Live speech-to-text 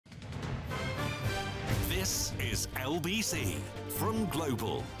This is LBC from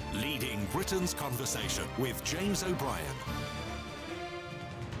Global, leading Britain's conversation with James O'Brien.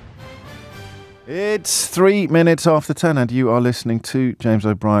 It's 3 minutes after 10 and you are listening to James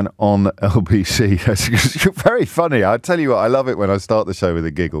O'Brien on LBC. You're very funny. I tell you what, I love it when I start the show with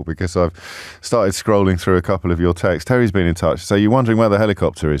a giggle because I've started scrolling through a couple of your texts. Terry's been in touch. So you're wondering where the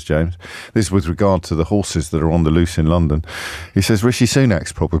helicopter is, James? This is with regard to the horses that are on the loose in London. He says Rishi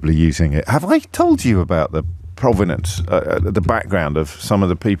Sunak's probably using it. Have I told you about the provenance, the background of some of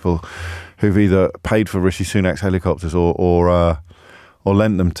the people who've either paid for Rishi Sunak's helicopters or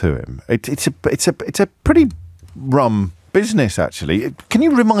lent them to him? It's a pretty rum business, actually. Can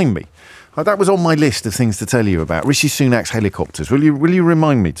you remind me? That was on my list of things to tell you about. Rishi Sunak's helicopters. Will you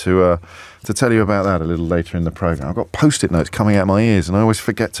remind me to tell you about that a little later in the programme? I've got post-it notes coming out my ears and I always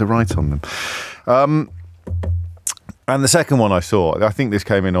forget to write on them. And the second one I saw, I think this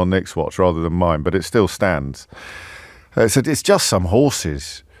came in on Nick's watch rather than mine, but it still stands. So it's just some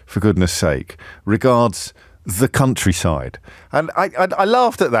horses, for goodness sake. Regards the countryside. And I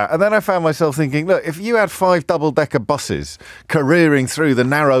laughed at that. And then I found myself thinking, look, if you had 5 double-decker buses careering through the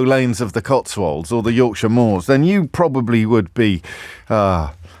narrow lanes of the Cotswolds or the Yorkshire Moors, then you probably would be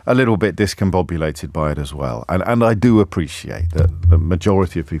a little bit discombobulated by it as well. And I do appreciate that the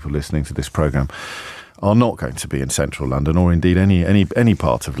majority of people listening to this programme are not going to be in central London or indeed any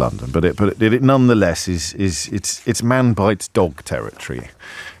part of London, but it nonetheless is man bites dog territory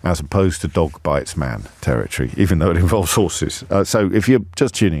as opposed to dog bites man territory, even though it involves horses. So if you're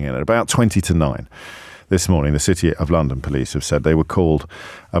just tuning in, at about 20 to 9 this morning, the City of London police have said they were called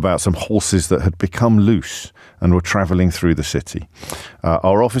about some horses that had become loose and were travelling through the city.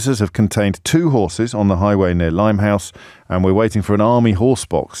 Our officers have contained 2 horses on the highway near Limehouse, and we're waiting for an army horse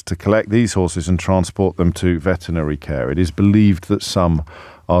box to collect these horses and transport them to veterinary care. It is believed that some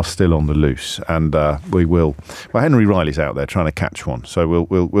are still on the loose, and we will. Well, Henry Riley's out there trying to catch one, so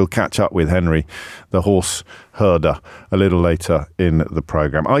we'll catch up with Henry, the horse herder, a little later in the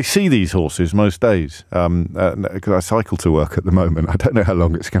programme. I see these horses most days because I cycle to work at the moment. I don't know how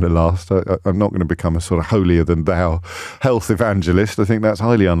long it's going to last. I'm not going to become a sort of holier than thou health evangelist. I think that's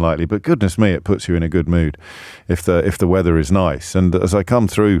highly unlikely. But goodness me, it puts you in a good mood if the weather is nice. And as I come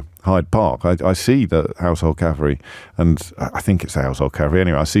through Hyde Park, I see the Household Cavalry, and I think it's the Household Cavalry.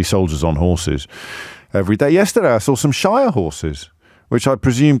 Anyway, I see soldiers on horses every day. Yesterday, I saw some Shire horses, which I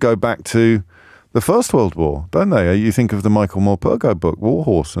presume go back to the First World War, don't they? You think of the Michael Morpurgo book, War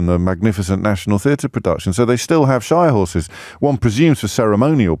Horse, and the magnificent National Theatre production. So they still have Shire horses. One presumes for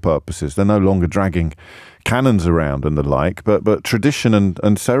ceremonial purposes. They're no longer dragging cannons around and the like, but tradition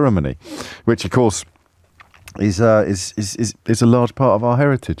and ceremony, which of course is a large part of our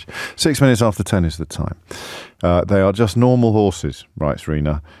heritage. 6 minutes after 10 is the time. They are just normal horses, writes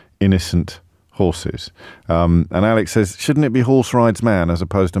Rena, innocent horses. And Alex says, shouldn't it be horse rides man as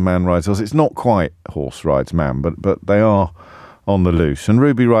opposed to man rides horse? It's not quite horse rides man, but they are on the loose. And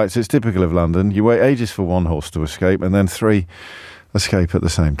Ruby writes, it's typical of London. You wait ages for one horse to escape and then 3 escape at the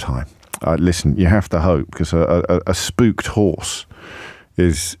same time. Listen, you have to hope, because a spooked horse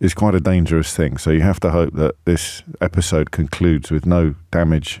is quite a dangerous thing. So you have to hope that this episode concludes with no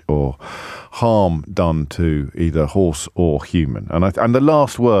damage or harm done to either horse or human. And the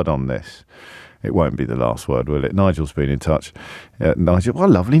last word on this, it won't be the last word, will it? Nigel's been in touch. Nigel, what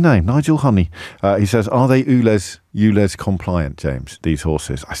a lovely name, Nigel Honey. He says, are they ULEZ compliant, James, these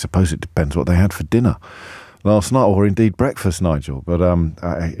horses? I suppose it depends what they had for dinner last night, or indeed breakfast, Nigel. But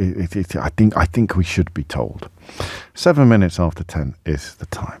I think we should be told. 7 minutes after 10 is the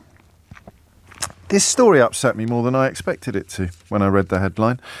time. This story upset me more than I expected it to when I read the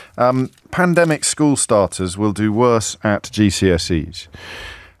headline. Pandemic school starters will do worse at GCSEs.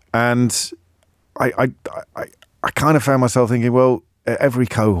 And I kind of found myself thinking, well, every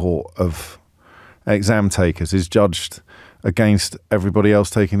cohort of exam takers is judged against everybody else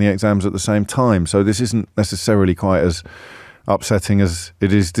taking the exams at the same time. So this isn't necessarily quite as upsetting as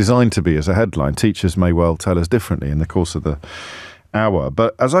it is designed to be as a headline. Teachers may well tell us differently in the course of the hour.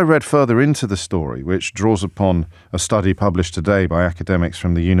 But as I read further into the story, which draws upon a study published today by academics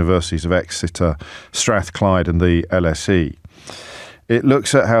from the universities of Exeter, Strathclyde and the LSE, it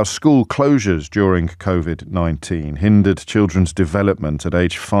looks at how school closures during COVID-19 hindered children's development at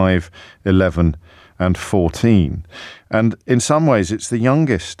age 5, 11 and 14. And in some ways, it's the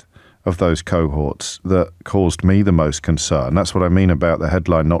youngest of those cohorts that caused me the most concern. That's what I mean about the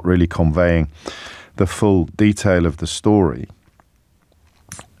headline not really conveying the full detail of the story.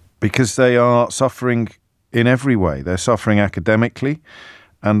 Because they are suffering in every way. They're suffering academically,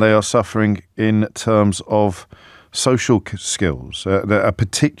 and they are suffering in terms of social skills, a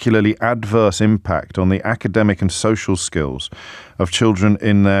particularly adverse impact on the academic and social skills of children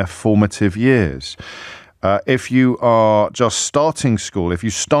in their formative years. If you are just starting school, if you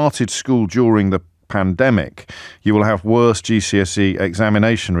started school during the pandemic, you will have worse GCSE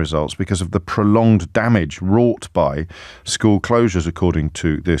examination results because of the prolonged damage wrought by school closures, according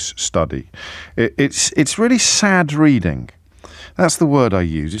to this study. It's really sad reading. That's the word I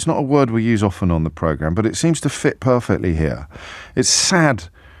use. It's not a word we use often on the programme, but it seems to fit perfectly here. It's sad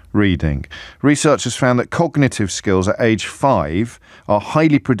reading. Researchers found that cognitive skills at age 5 are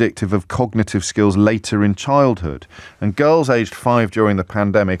highly predictive of cognitive skills later in childhood. And girls aged 5 during the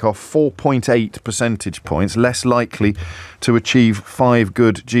pandemic are 4.8 percentage points less likely to achieve 5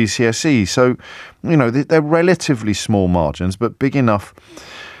 good GCSEs. So, they're relatively small margins, but big enough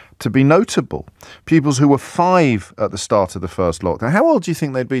to be notable. Pupils who were 5 at the start of the first lockdown, how old do you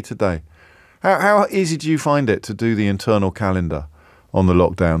think they'd be today? How easy do you find it to do the internal calendar on the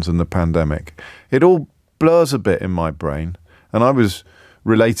lockdowns and the pandemic? It all blurs a bit in my brain. And I was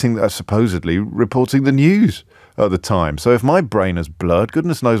supposedly reporting the news at the time. So if my brain has blurred,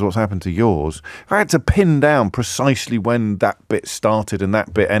 goodness knows what's happened to yours. I had to pin down precisely when that bit started and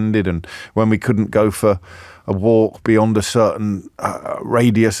that bit ended, and when we couldn't go for a walk beyond a certain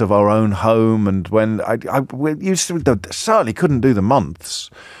radius of our own home, and when we certainly couldn't do the months.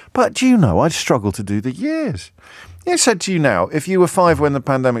 But I'd struggle to do the years. I said to you now, if you were 5 when the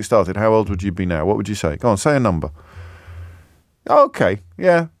pandemic started, how old would you be now? What would you say? Go on, say a number. Okay,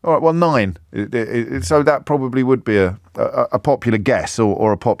 yeah, all right, well, 9. So that probably would be a popular guess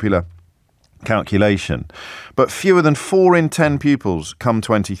or a popular calculation. But fewer than 4 in 10 pupils come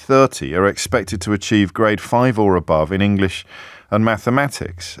 2030 are expected to achieve grade 5 or above in English and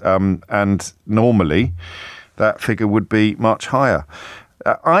mathematics. And normally that figure would be much higher.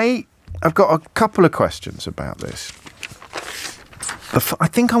 I've got a couple of questions about this. I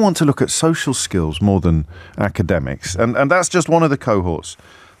think I want to look at social skills more than academics. And that's just one of the cohorts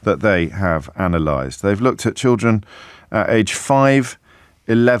that they have analysed. They've looked at children at age 5,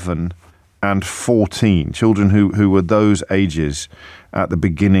 11 and 14, children who were those ages at the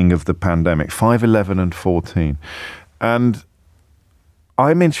beginning of the pandemic, 5, 11 and 14. And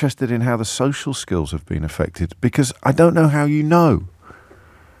I'm interested in how the social skills have been affected, because I don't know how you know.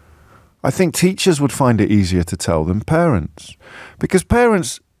 I think teachers would find it easier to tell than parents, because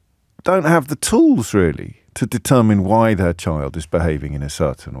parents don't have the tools really to determine why their child is behaving in a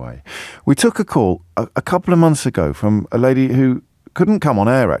certain way. We took a call a couple of months ago from a lady who couldn't come on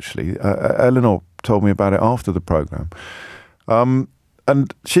air, actually. Eleanor told me about it after the programme.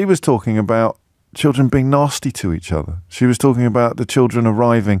 And she was talking about children being nasty to each other. She was talking about the children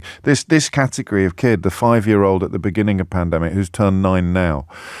arriving, this category of kid, the 5-year-old at the beginning of pandemic who's turned 9 now,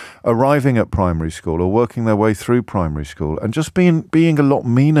 arriving at primary school or working their way through primary school and just being a lot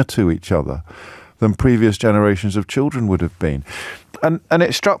meaner to each other than previous generations of children would have been. And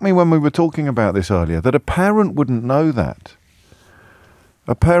it struck me when we were talking about this earlier that a parent wouldn't know that.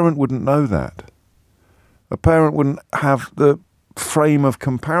 A parent wouldn't know that. A parent wouldn't have the frame of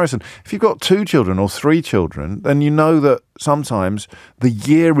comparison. If you've got 2 children or 3 children, then you know that sometimes the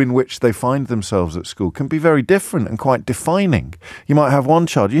year in which they find themselves at school can be very different and quite defining. You might have one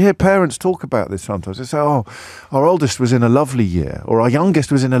child. You hear parents talk about this sometimes. They say, oh, our oldest was in a lovely year, or our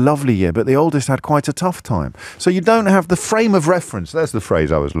youngest was in a lovely year, but the oldest had quite a tough time. So you don't have the frame of reference. There's the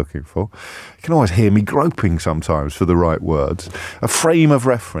phrase I was looking for. You can always hear me groping sometimes for the right words. A frame of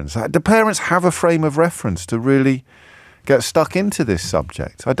reference. Do parents have a frame of reference to really get stuck into this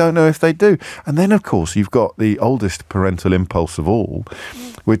subject? I don't know if they do. And then, of course, you've got the oldest parental impulse of all,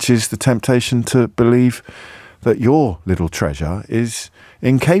 which is the temptation to believe that your little treasure is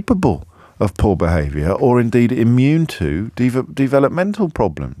incapable of poor behaviour or indeed immune to developmental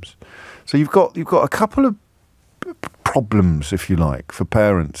problems. So you've got a couple of problems, if you like, for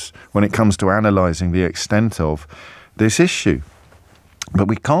parents when it comes to analysing the extent of this issue. But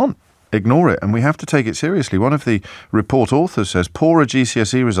we can't ignore it, and we have to take it seriously. One of the report authors says poorer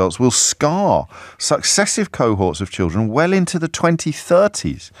GCSE results will scar successive cohorts of children well into the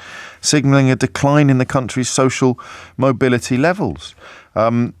 2030s, signalling a decline in the country's social mobility levels.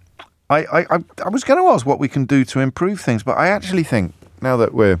 I was going to ask what we can do to improve things, but I actually think, now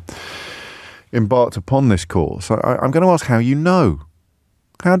that we're embarked upon this course, I'm going to ask how you know.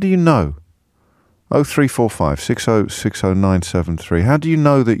 How do you know? 0345 6060973. How do you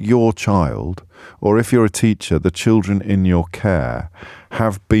know that your child, or if you're a teacher, the children in your care,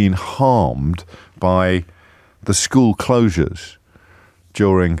 have been harmed by the school closures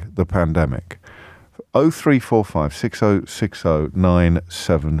during the pandemic? 0345 6060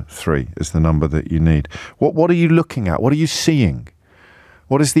 973 is the number that you need. What are you looking at? What are you seeing?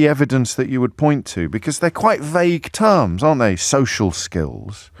 What is the evidence that you would point to? Because they're quite vague terms, aren't they? Social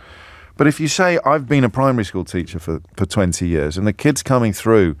skills. But if you say, I've been a primary school teacher for 20 years, and the kids coming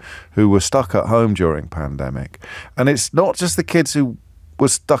through who were stuck at home during pandemic, and it's not just the kids who were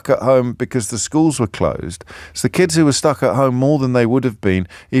stuck at home because the schools were closed, it's the kids who were stuck at home more than they would have been,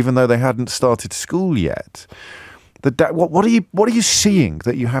 even though they hadn't started school yet. What are you seeing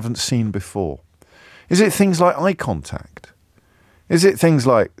that you haven't seen before? Is it things like eye contact? Is it things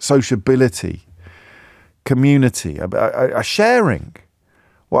like sociability, community, a sharing?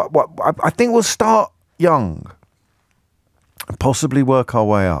 I think we'll start young and possibly work our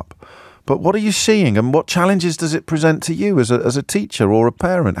way up. But what are you seeing, and what challenges does it present to you as a teacher or a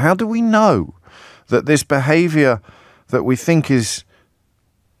parent? How do we know that this behaviour that we think is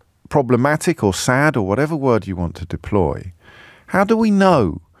problematic or sad or whatever word you want to deploy, how do we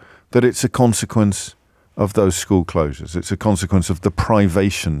know that it's a consequence of those school closures? It's a consequence of the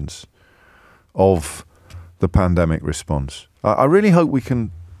privations of the pandemic response. I really hope we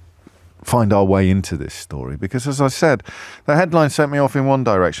can find our way into this story, because, as I said, the headline sent me off in one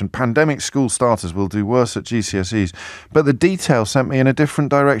direction. Pandemic school starters will do worse at GCSEs. But the detail sent me in a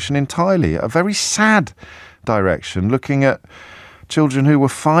different direction entirely, a very sad direction, looking at children who were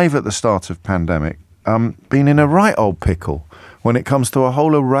 5 at the start of pandemic, being in a right old pickle when it comes to a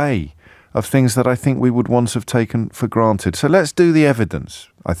whole array of things that I think we would once have taken for granted. So let's do the evidence,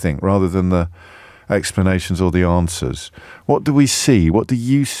 I think, rather than the explanations or the answers. What do we see? What do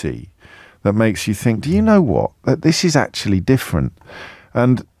you see that makes you think, do you know what? That this is actually different.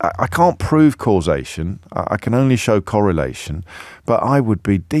 And I can't prove causation. I can only show correlation. But I would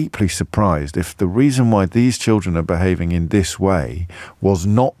be deeply surprised if the reason why these children are behaving in this way was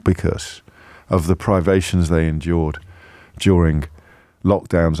not because of the privations they endured during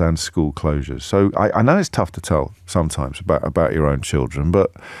lockdowns and school closures. So I know it's tough to tell sometimes about your own children,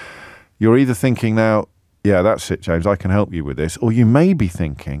 but you're either thinking now, yeah, that's it, James, I can help you with this, or you may be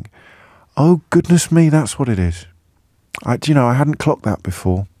thinking, oh, goodness me, that's what it is. I hadn't clocked that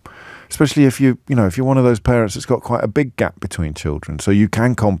before. Especially if you're one of those parents that's got quite a big gap between children. So you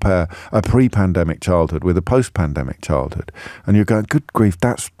can compare a pre-pandemic childhood with a post-pandemic childhood. And you're going, good grief,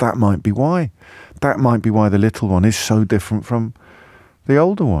 that might be why. That might be why the little one is so different from the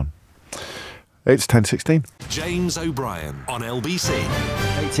older one. It's 10:16. James O'Brien on LBC.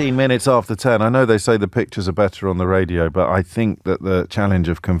 18 minutes after 10. I know they say the pictures are better on the radio, but I think that the challenge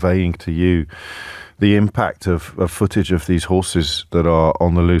of conveying to you the impact of footage of these horses that are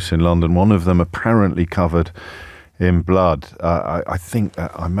on the loose in London, one of them apparently covered in blood, I think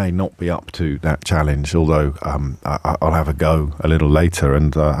that I may not be up to that challenge, although I'll have a go a little later,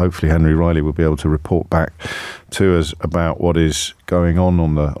 and hopefully Henry Riley will be able to report back to us about what is going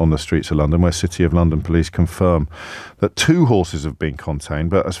on the streets of London, where City of London Police confirm that 2 horses have been contained,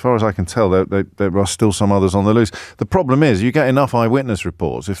 but as far as I can tell, there are still some others on the loose. The problem is, you get enough eyewitness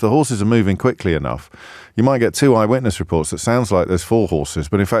reports. If the horses are moving quickly enough, you might get 2 eyewitness reports that sounds like there's 4 horses,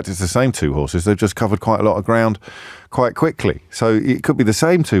 but in fact it's the same 2 horses. They've just covered quite a lot of ground quite quickly. So it could be the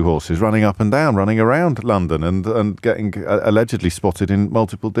same 2 horses running up and down, running around London and getting allegedly spotted in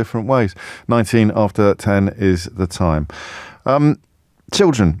multiple different ways. 19 after 10 is the time.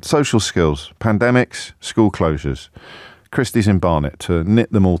 Children, social skills, pandemics, school closures. Christy's in Barnet to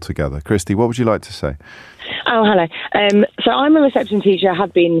knit them all together. Christy, what would you like to say? Oh, hello. So I'm a reception teacher,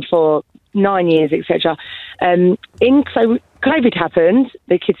 have been for 9 years, etc. So COVID happened,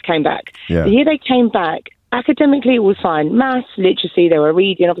 the kids came back. Yeah. The year they came back, academically it was fine. Maths, literacy, they were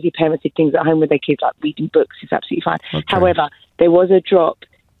reading. Obviously parents did things at home with their kids, like reading books, is absolutely fine. Okay. However, there was a drop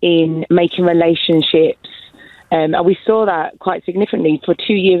in making relationships. And we saw that quite significantly for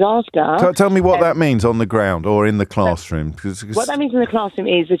 2 years after. Tell me what that means on the ground or in the classroom. What that means in the classroom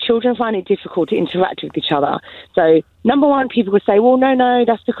is the children find it difficult to interact with each other. So, number one, people would say, well, no,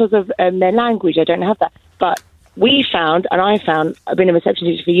 that's because of their language. I don't have that. But we found, and I found, I've been a reception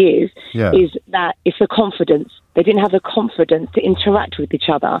teacher for years, is that it's the confidence. They didn't have the confidence to interact with each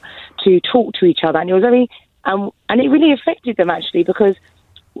other, to talk to each other. And it was and it really affected them, actually, because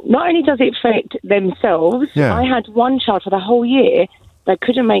not only does it affect themselves, I had one child for the whole year that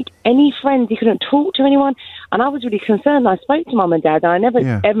couldn't make any friends. He couldn't talk to anyone. And I was really concerned. I spoke to mum and dad, and I never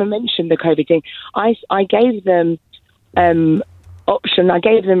ever mentioned the COVID thing. I gave them option. I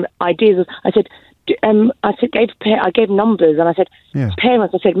gave them ideas. I gave numbers, and I said,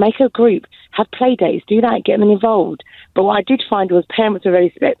 parents, I said, make a group, have play dates, do that, get them involved. But what I did find was parents were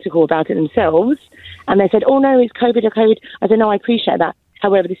very sceptical about it themselves, and they said, oh no, it's COVID or COVID. I said, no, I appreciate that.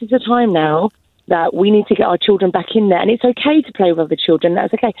 However, this is the time now that we need to get our children back in there. And it's okay to play with other children,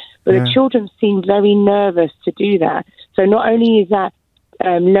 that's okay. But the children seem very nervous to do that. So not only is that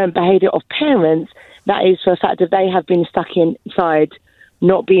learned behaviour of parents, that is for the fact that they have been stuck inside,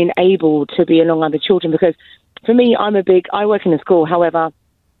 not being able to be along other children. Because for me, I work in a school, however,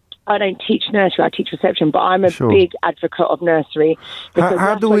 I don't teach nursery, I teach reception, but I'm a big advocate of nursery.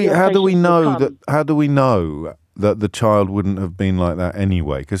 How do we know that the child wouldn't have been like that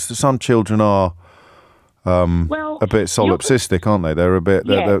anyway? Because some children are a bit solipsistic, aren't they? They're a bit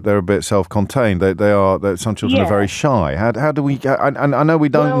they're a bit self-contained. Some children are very shy. How do we? I know we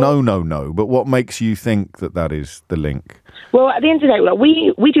don't know, but what makes you think that is the link? Well, at the end of the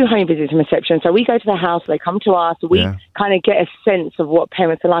day, we do home visits and reception. So we go to the house, they come to us, we kind of get a sense of what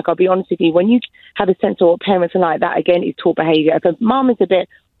parents are like. I'll be honest with you, when you have a sense of what parents are like, that again is taught behaviour. If a mum is a bit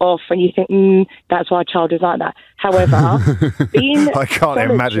off and you think, that's why our child is like that. However, being I can't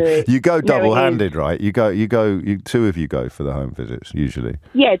imagine. You go double-handed, right? You two of you go for the home visits usually.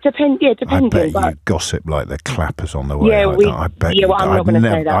 Yeah, depending. I bet you gossip like the clappers on the way. I bet. Yeah, well, I'm not going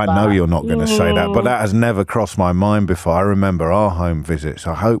to say that. I know you're not going to say that, but that has never crossed my mind before. I remember our home visits.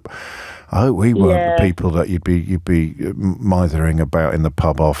 I hope we weren't the people that you'd be mithering about in the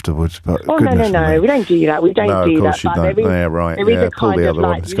pub afterwards. But no, we don't do that. We don't do that. Of course you don't. Yeah, right. Yeah, pull the other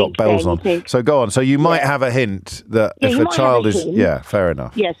one. It's got bells on. So go on. So you might have a hint that if a child is... Yeah, fair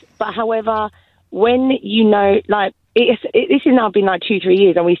enough. Yes, but however, when you know, like, this has now been like 2-3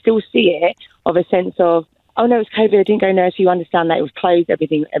 years and we still see it of a sense of, oh no, it's COVID, I didn't go nursery, you understand that, it was closed,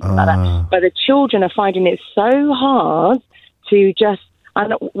 everything like that. But the children are finding it so hard to just...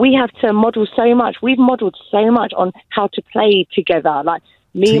 And we have to model so much. We've modelled so much on how to play together. Like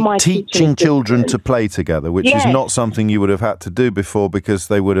me and my teaching children to play together, which is not something you would have had to do before because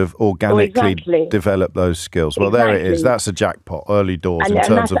they would have organically developed those skills. Well, there it is. That's a jackpot, early doors in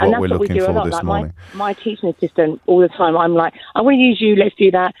terms of what we're looking for this morning. My teaching assistant, all the time, I'm like, I want to use you, let's do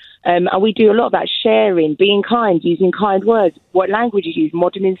that. And we do a lot of that sharing, being kind, using kind words, what language you use,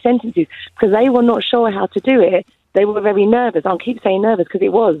 modelling sentences, because they were not sure how to do it. They were very nervous. I'll keep saying nervous because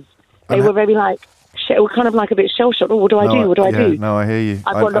it was. They were very kind of like a bit shell-shocked. Oh, what do I do? What do I do? No, I hear you.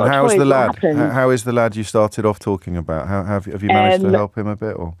 I've got a lot of how's choice. The lad? How is the lad you started off talking about? Have you managed to help him a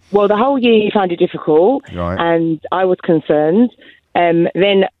bit? Or? Well, the whole year he found it difficult, and I was concerned.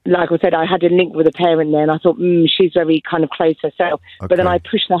 Then, like I said, I had a link with a parent there, and I thought, she's very kind of close herself. Okay. But then I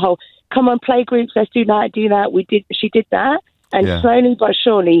pushed the whole, come on, play groups, let's do that. She did that, and slowly but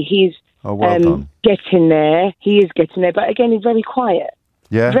surely he's getting there. He is getting there, but again, he's very quiet.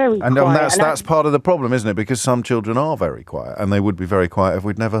 Yeah, very and quiet. that's part of the problem, isn't it? Because some children are very quiet, and they would be very quiet if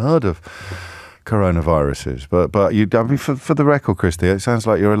we'd never heard of coronaviruses. But you, I mean, for the record, Christy, it sounds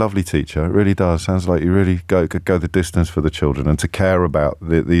like you're a lovely teacher. It really does. Sounds like you really go the distance for the children, and to care about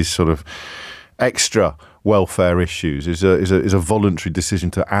these sort of extra welfare issues is a voluntary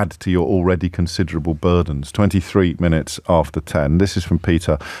decision to add to your already considerable burdens. 23 minutes after 10. This is from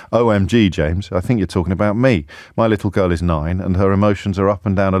Peter. OMG, James, I think you're talking about me. My little girl is 9 and her emotions are up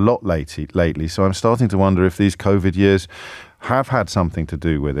and down a lot lately, so I'm starting to wonder if these COVID years have had something to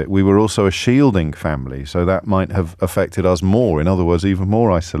do with it. We were also a shielding family, so that might have affected us more. In other words, even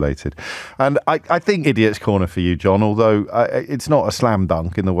more isolated. And I think Idiot's Corner for you, John, although it's not a slam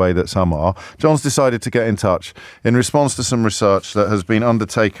dunk in the way that some are. John's decided to get in touch in response to some research that has been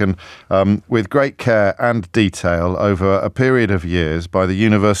undertaken with great care and detail over a period of years by the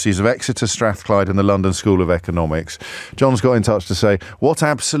universities of Exeter, Strathclyde and the London School of Economics. John's got in touch to say, what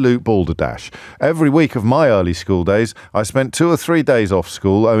absolute balderdash. Every week of my early school days, I spent 2 or 3 days off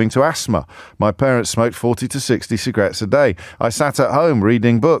school owing to asthma. My parents smoked 40 to 60 cigarettes a day. I sat at home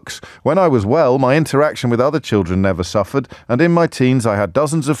reading books. When I was well, my interaction with other children never suffered, and in my teens I had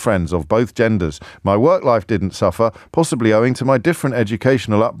dozens of friends of both genders. My work life didn't suffer, possibly owing to my different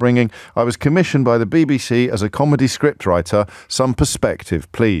educational upbringing. I was commissioned by the BBC as a comedy scriptwriter. Some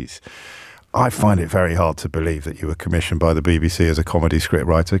perspective, please. I find it very hard to believe that you were commissioned by the BBC as a comedy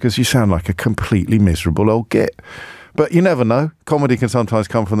scriptwriter, because you sound like a completely miserable old git. But you never know. Comedy can sometimes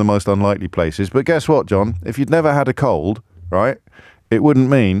come from the most unlikely places. But guess what, John? If you'd never had a cold, right, it wouldn't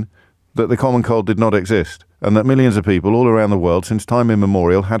mean that the common cold did not exist, and that millions of people all around the world since time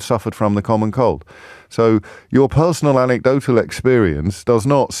immemorial had suffered from the common cold. So your personal anecdotal experience does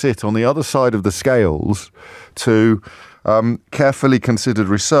not sit on the other side of the scales to carefully considered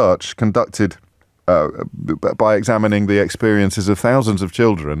research conducted by examining the experiences of thousands of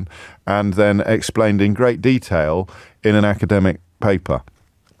children and then explained in great detail in an academic paper.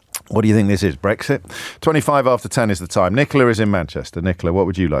 What do you think this is? Brexit? 25 after 10 is the time. Nicola is in Manchester. Nicola, what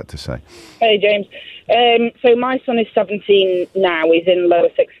would you like to say? Hey, James. So my son is 17 now. He's in lower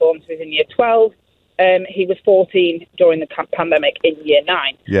sixth form, so he's in year 12. he was 14 during the pandemic in year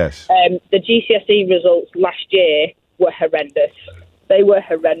 9. Yes. The GCSE results last year were horrendous. They were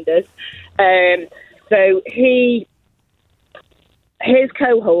horrendous. So his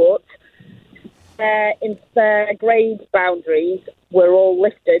cohort, in their grade boundaries were all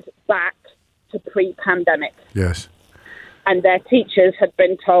lifted back to pre-pandemic. Yes. And their teachers had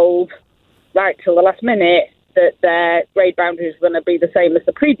been told right till the last minute that their grade boundaries were going to be the same as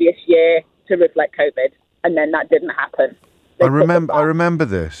the previous year to reflect COVID, and then that didn't happen. I remember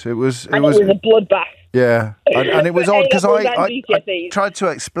this. It was a bloodbath. Yeah, and it was odd because I tried to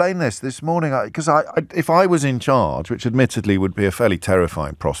explain this morning because if I was in charge, which admittedly would be a fairly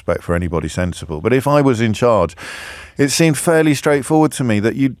terrifying prospect for anybody sensible, but if I was in charge, it seemed fairly straightforward to me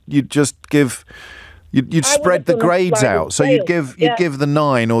that you'd just give. You'd spread the grades out, so you'd give the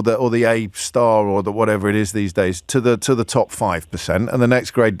 9 or the A star or the whatever it is these days to the top 5%, and the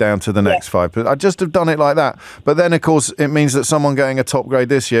next grade down to the next 5%. I'd just have done it like that. But then, of course, it means that someone getting a top grade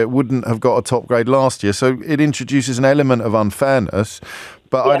this year wouldn't have got a top grade last year. So it introduces an element of unfairness.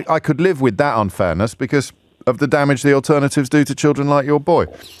 But I could live with that unfairness because of the damage the alternatives do to children like your boy.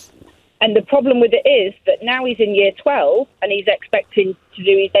 And the problem with it is that now he's in year 12 and he's expecting to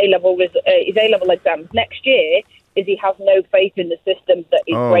do his A-level exams next year, is he has no faith in the system that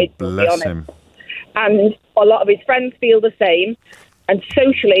his grades will be on him. And a lot of his friends feel the same. And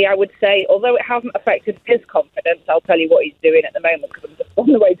socially, I would say, although it hasn't affected his confidence, I'll tell you what he's doing at the moment because I'm just on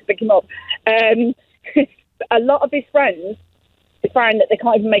the way to pick him up. A lot of his friends find that they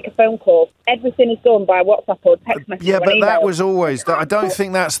can't even make a phone call. Everything is done by WhatsApp or text message. Yeah, but that was always. I don't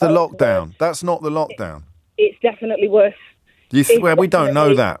think that's the lockdown. That's not the lockdown. It's definitely worse. Well, we don't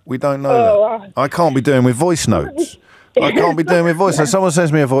know that. We don't know that. I can't be doing with voice notes. I can't be doing with voice notes. Someone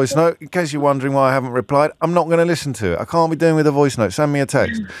sends me a voice note, in case you're wondering why I haven't replied, I'm not going to listen to it. I can't be doing with a voice note. Send me a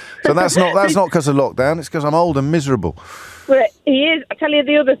text. So that's not because of lockdown. It's because I'm old and miserable. But he is. I tell you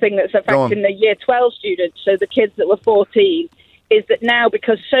the other thing that's affecting the year 12 students, so the kids that were 14, is that now,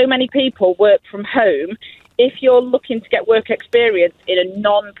 because so many people work from home, if you're looking to get work experience in a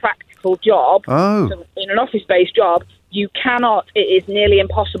non-practical job, so in an office-based job, you cannot. It is nearly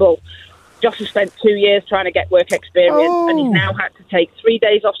impossible. Josh has spent 2 years trying to get work experience, and he's now had to take 3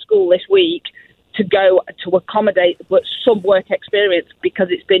 days off school this week to go to accommodate some work experience because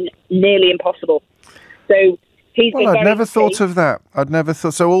it's been nearly impossible. So I'd never thought of that. I'd never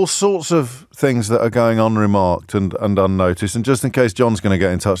thought. So all sorts of things that are going unremarked and unnoticed. And just in case John's going to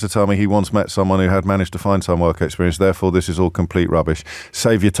get in touch to tell me he once met someone who had managed to find some work experience, therefore this is all complete rubbish.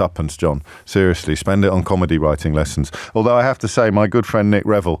 Save your tuppence, John. Seriously, spend it on comedy writing lessons. Although I have to say, my good friend Nick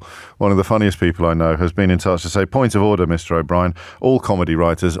Revel, one of the funniest people I know, has been in touch to say, point of order, Mr. O'Brien, all comedy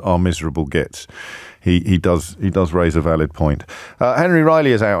writers are miserable gits. He does raise a valid point. Henry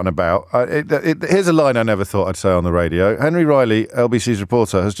Riley is out and about. Here's a line I never thought I'd say on the radio. Henry Riley, LBC's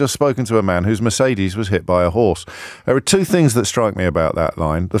reporter, has just spoken to a man whose Mercedes was hit by a horse. There are two things that strike me about that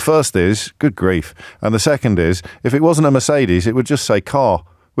line. The first is, good grief. And the second is, if it wasn't a Mercedes, it would just say car,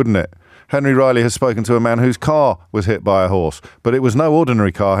 wouldn't it? Henry Riley has spoken to a man whose car was hit by a horse. But it was no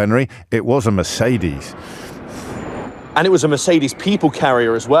ordinary car, Henry. It was a Mercedes. And it was a Mercedes people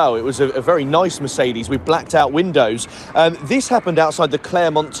carrier as well. It was a very nice Mercedes with blacked out windows. This happened outside the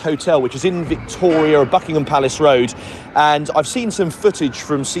Claremont Hotel, which is in Victoria, Buckingham Palace Road. And I've seen some footage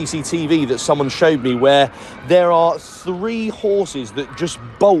from CCTV that someone showed me where there are 3 horses that just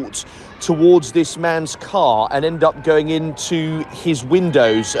bolt towards this man's car and end up going into his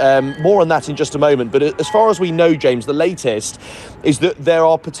windows. More on that in just a moment. But as far as we know, James, the latest is that there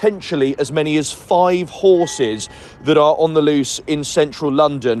are potentially as many as 5 horses that are on the loose in central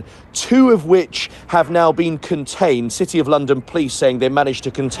London, 2 of which have now been contained. City of London police saying they managed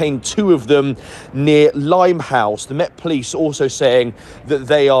to contain 2 of them near Limehouse. The Met Police also saying that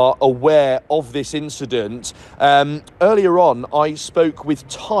they are aware of this incident. Earlier on, I spoke with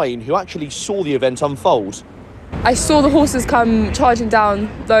Tyne, who actually saw the event unfold. I saw the horses come charging down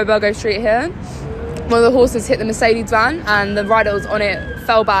Lower Burgo Street here. One of the horses hit the Mercedes van and the rider that was on it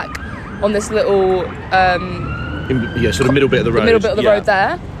fell back on this little... sort of middle bit of the road. The middle bit of the road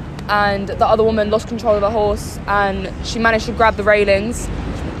there. And the other woman lost control of the horse and she managed to grab the railings.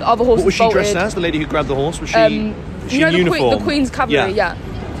 The other horse What was she bolted. dressed as? The lady who grabbed the horse? Was she in uniform? The Queen's Cavalry, yeah.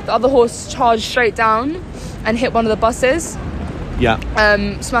 The other horse charged straight down and hit one of the buses. Yeah.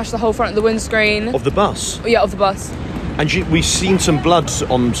 Smashed the whole front of the windscreen. Of the bus? Yeah, of the bus. And we've seen some blood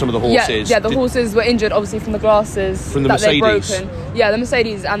on some of the horses. Yeah, the horses were injured, obviously, from the glasses from the that Mercedes. they'd broken. Yeah, the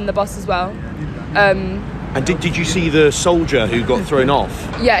Mercedes and the bus as well. And did you see the soldier who got thrown off?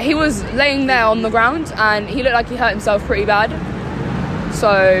 Yeah, he was laying there on the ground and he looked like he hurt himself pretty bad.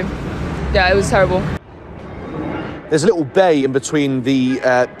 So, yeah, it was terrible. There's a little bay in between the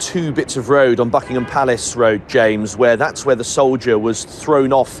two bits of road on Buckingham Palace Road, James, where that's where the soldier was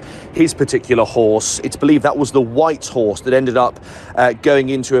thrown off his particular horse. It's believed that was the white horse that ended up going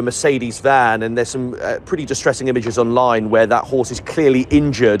into a Mercedes van, and there's some pretty distressing images online where that horse is clearly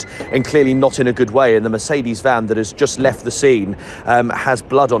injured and clearly not in a good way, and the Mercedes van that has just left the scene has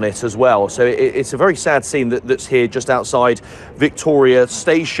blood on it as well. So it's a very sad scene that's here just outside Victoria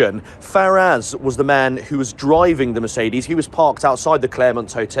Station. Faraz was the man who was driving the Mercedes. He was parked outside the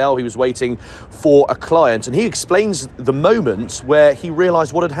Claremont Hotel. He was waiting for a client, and he explains the moment where he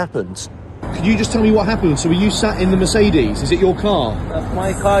realised what had happened. Could you just tell me what happened? So were you sat in the Mercedes? Is it your car? That's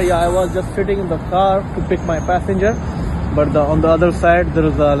my car, yeah. I was just sitting in the car to pick my passenger, but on the other side there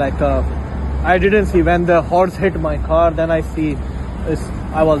was I didn't see when the horse hit my car. Then I see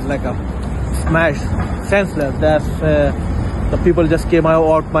I was like smashed, senseless. The people just came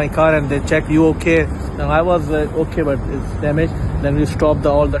out my car and they checked, you okay? Now I was okay, but it's damaged. Then we stopped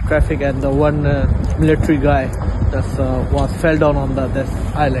all the traffic, and the one military guy fell down on this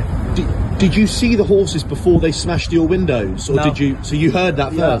island. Did you see the horses before they smashed your windows, or no. did you? So you heard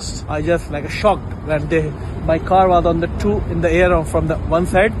that first? I just shocked when my car was on the in the air from the one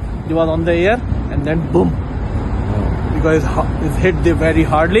side. It was on the air, and then boom, because it hit very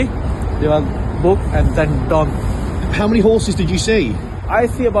hardly. They was boom, and then done. How many horses did you see? I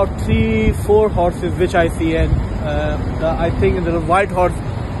see about 3-4 horses, which I see, and I think the white horse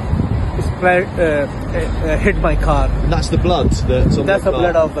hit my car. And that's the blood that's on That's the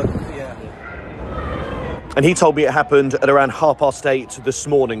blood of the, And he told me it happened at around 8:30 this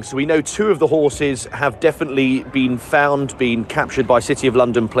morning. So we know 2 of the horses have definitely been found, been captured by City of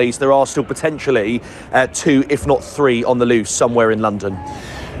London police. There are still potentially 2, if not 3, on the loose somewhere in London.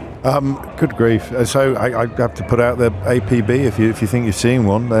 Good grief. So I have to put out the APB. If you think you're seeing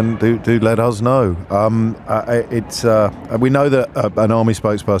one, then do let us know. We know that an army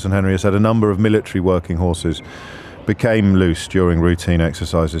spokesperson, Henry, has said a number of military working horses became loose during routine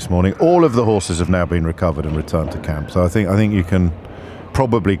exercise this morning. All of the horses have now been recovered and returned to camp. So I think you can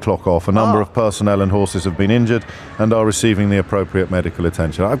probably clock off. A number of personnel and horses have been injured and are receiving the appropriate medical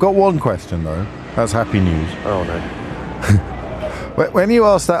attention. I've got one question though. That's happy news. Oh no. When you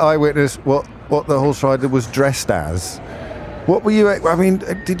asked that eyewitness what the horse rider was dressed as, what were you? I mean,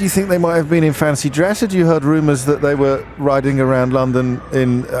 did you think they might have been in fancy dress? Had you heard rumours that they were riding around London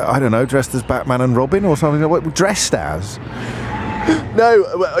in, I don't know, dressed as Batman and Robin or something? What dressed as? No,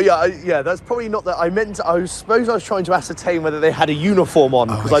 yeah, that's probably not that. I suppose I was trying to ascertain whether they had a uniform on,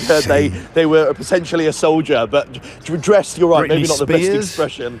 because I'd heard they were potentially a soldier, but dressed, you're right, maybe not the best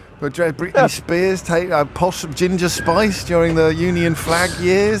expression. But Britney Spears, Ginger Spice during the Union flag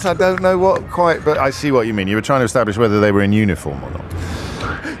years? I don't know what quite, but I see what you mean. You were trying to establish whether they were in uniform or not.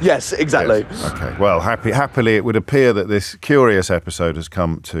 Yes, exactly. Yes. Okay. Well, happily, it would appear that this curious episode has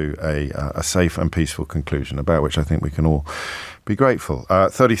come to a safe and peaceful conclusion, about which I think we can all be grateful.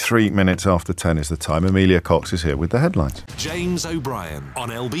 33 minutes after 10 is the time. Amelia Cox is here with the headlines. James O'Brien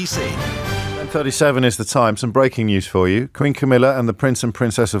on LBC. 10:37 is the time. Some breaking news for you. Queen Camilla and the Prince and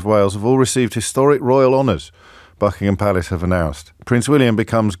Princess of Wales have all received historic royal honours, Buckingham Palace have announced. Prince William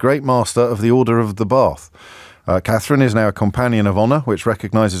becomes Great Master of the Order of the Bath. Catherine is now a Companion of Honour, which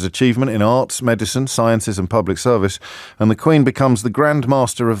recognises achievement in arts, medicine, sciences and public service, and the Queen becomes the Grand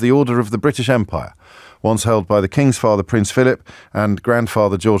Master of the Order of the British Empire, once held by the King's father, Prince Philip, and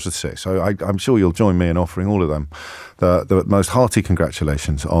grandfather George VI. So I'm sure you'll join me in offering all of them the most hearty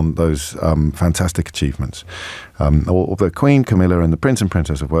congratulations on those fantastic achievements. All the Queen, Camilla and the Prince and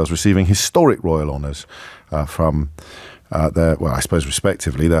Princess of Wales receiving historic royal honours from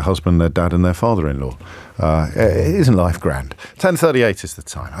respectively, their husband, their dad and their father-in-law. Isn't life grand? 10:38 is the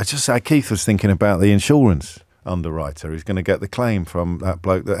time. Keith was thinking about the insurance underwriter who's going to get the claim from that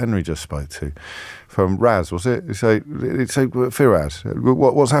bloke that Henry just spoke to, from Raz, was it? So Firaz,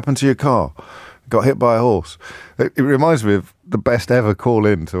 what's happened to your car? Got hit by a horse. It reminds me of the best ever call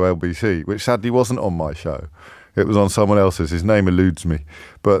in to LBC, which sadly wasn't on my show. It was on someone else's. His name eludes me,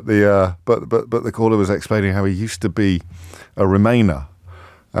 but the caller was explaining how he used to be a Remainer,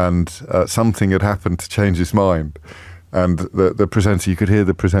 and something had happened to change his mind. And the presenter, you could hear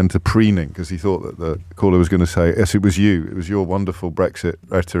the presenter preening because he thought that the caller was going to say, "Yes, it was you. It was your wonderful Brexit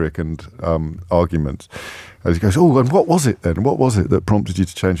rhetoric and arguments." As he goes, "Oh, and what was it then? What was it that prompted you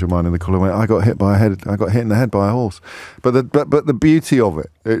to change your mind?" And the caller went, "I got hit in the head by a horse." But the beauty of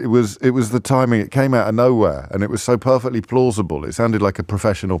it was the timing. It came out of nowhere, and it was so perfectly plausible. It sounded like a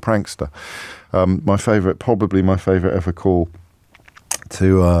professional prankster. Probably my favourite ever call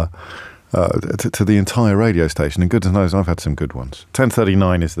to to the entire radio station, and goodness knows I've had some good ones.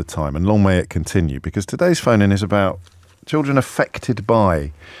 10:39 is the time, and long may it continue, because today's phone-in is about children affected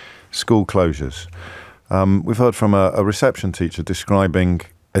by school closures. We've heard from a reception teacher describing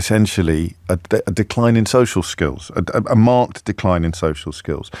essentially a decline in social skills, a marked decline in social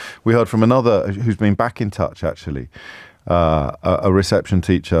skills. We heard from another who's been back in touch, actually, a reception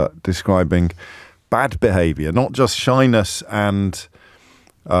teacher describing bad behaviour, not just shyness and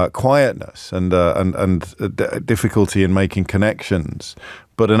quietness and difficulty in making connections,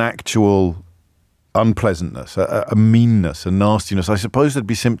 but an actual unpleasantness, a meanness, a nastiness. I suppose there'd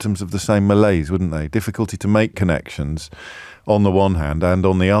be symptoms of the same malaise, wouldn't they? Difficulty to make connections on the one hand, and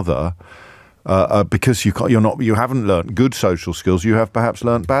on the other, because you haven't learnt good social skills, you have perhaps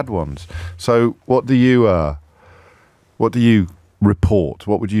learnt bad ones. So what do you report?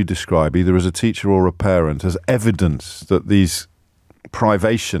 What would you describe, either as a teacher or a parent, as evidence that these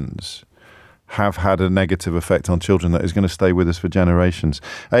privations have had a negative effect on children that is going to stay with us for generations?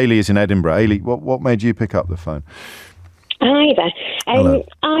 Ailey is in Edinburgh. Ailey, what made you pick up the phone? Hi there.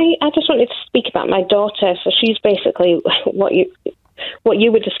 I just wanted to speak about my daughter. So she's basically what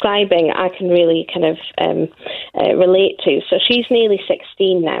you were describing. I can really kind of relate to. So she's nearly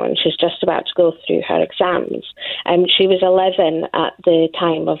 16 now, and she's just about to go through her exams. She was 11 at the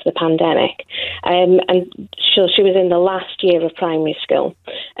time of the pandemic, and so she was in the last year of primary school.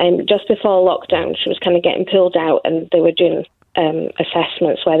 Just before lockdown, she was kind of getting pulled out, and they were doing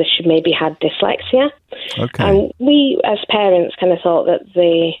assessments whether she maybe had dyslexia. Okay. And we, as parents, kind of thought that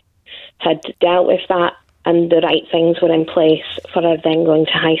they had dealt with that and the right things were in place for her then going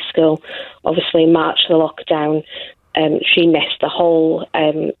to high school. Obviously, March, the lockdown, she missed the whole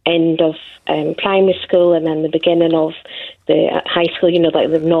end of primary school and then the beginning of the high school, you know, like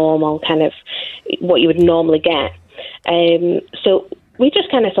the normal kind of what you would normally get. So we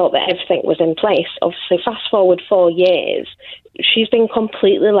just kind of thought that everything was in place. Obviously, fast forward 4 years, she's been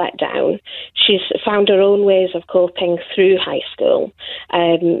completely let down. She's found her own ways of coping through high school.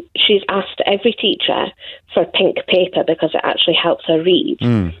 She's asked every teacher for pink paper because it actually helps her read.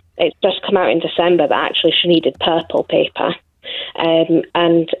 It's just come out in December that actually she needed purple paper.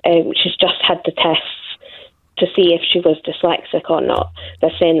 And she's just had the tests to see if she was dyslexic or not.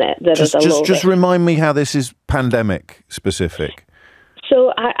 They're saying that there is a low risk. Just remind me how this is pandemic specific.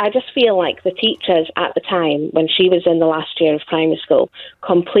 So I just feel like the teachers at the time, when she was in the last year of primary school,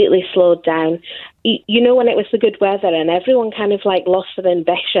 completely slowed down. You know, when it was the good weather and everyone kind of like lost their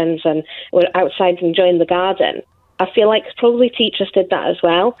ambitions and were outside enjoying the garden, I feel like probably teachers did that as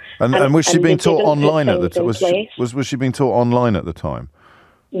well. And was she being taught online at the time? Was she being taught online at the time?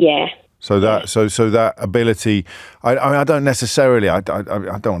 Yeah. So that ability, I don't necessarily, I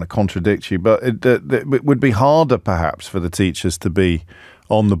don't want to contradict you, but it would be harder perhaps for the teachers to be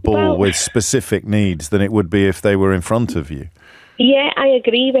on the ball with specific needs than it would be if they were in front of you. Yeah, I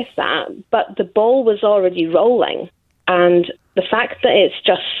agree with that, but the ball was already rolling, and the fact that it's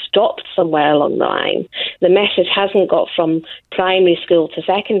just stopped somewhere along the line, the message hasn't got from primary school to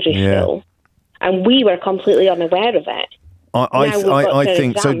secondary school, and we were completely unaware of it. I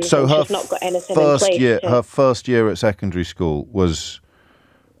think so. So her her first year at secondary school was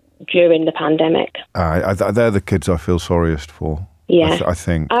during the pandemic. They're the kids I feel sorriest for. Yeah, I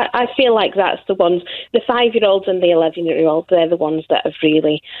think. I feel like that's the ones, the 5-year-olds and the 11-year-olds. They're the ones that have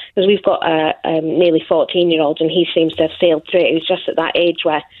really, because we've got a nearly 14-year-old, and he seems to have sailed through it. He was just at that age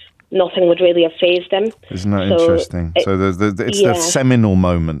where nothing would really have fazed him. Isn't that interesting? So it's the seminal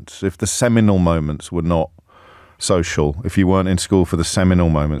moments. If the seminal moments were not social, if you weren't in school for the seminal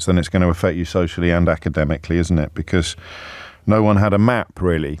moments, then it's going to affect you socially and academically, isn't it? Because no one had a map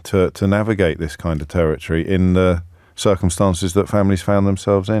really to navigate this kind of territory in the circumstances that families found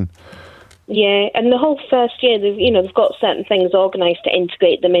themselves in. Yeah, and the whole first year, they've got certain things organised to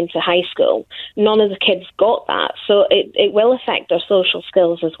integrate them into high school. None of the kids got that, so it will affect their social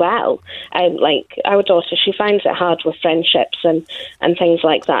skills as well. Like our daughter, she finds it hard with friendships and things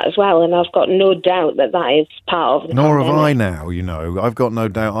like that as well, and I've got no doubt that is part of the Nor pandemic. have I now, I've got no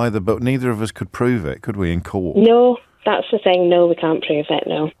doubt either, but neither of us could prove it, could we, in court? No, that's the thing, no, we can't prove it,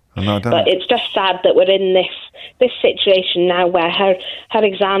 no. But it's just sad that we're in this situation now where her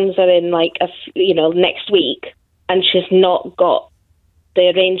exams are in next week, and she's not got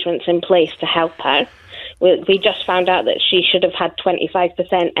the arrangements in place to help her. We just found out that she should have had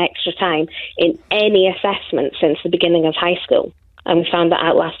 25% extra time in any assessment since the beginning of high school, And we found that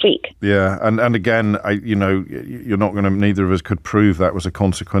out last week. Yeah, and again, you're not going to. Neither of us could prove that was a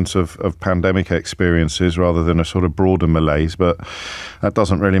consequence of pandemic experiences rather than a sort of broader malaise. But that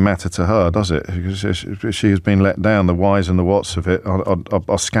doesn't really matter to her, does it? Because she has been let down. The whys and the whats of it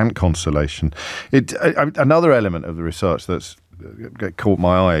are scant consolation. Another element of the research that's caught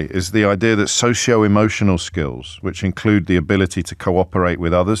my eye is the idea that socio-emotional skills, which include the ability to cooperate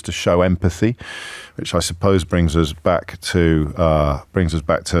with others, to show empathy, which I suppose brings us back to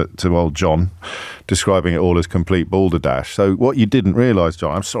old John, describing it all as complete balderdash. So what you didn't realise,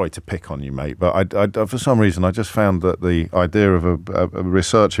 John, I'm sorry to pick on you, mate, but I for some reason I just found that the idea of a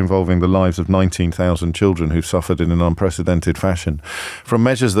research involving the lives of 19,000 children who've suffered in an unprecedented fashion from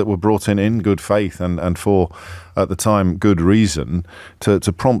measures that were brought in good faith and for, at the time, good reason, to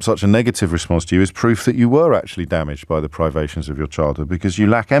prompt such a negative response to you is proof that you were actually damaged by the privations of your childhood because you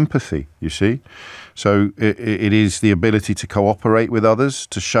lack empathy, you see. So it is the ability to cooperate with others,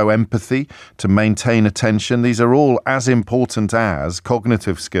 to show empathy, to maintain attention. These are all as important as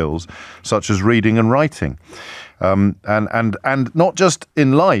cognitive skills such as reading and writing. And not just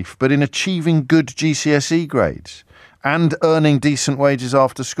in life, but in achieving good GCSE grades and earning decent wages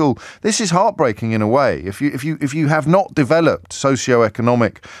after school. This is heartbreaking in a way. If you have not developed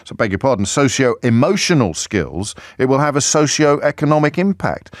socio-emotional skills, it will have a socio-economic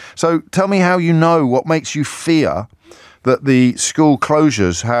impact. So tell me how you know what makes you fear that the school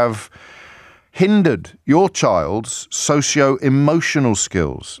closures have hindered your child's socio-emotional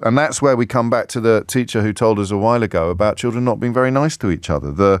skills. And that's where we come back to the teacher who told us a while ago about children not being very nice to each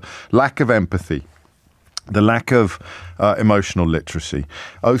other, the lack of empathy, the lack of emotional literacy.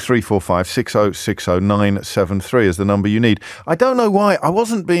 0345 6060 973 is the number you need. I don't know why. I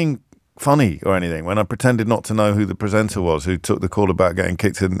wasn't being funny or anything when I pretended not to know who the presenter was who took the call about getting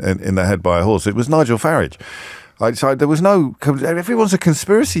kicked in the head by a horse. It was Nigel Farage. There was no. Everyone's a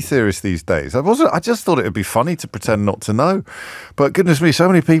conspiracy theorist these days. I just thought it would be funny to pretend not to know. But goodness me, so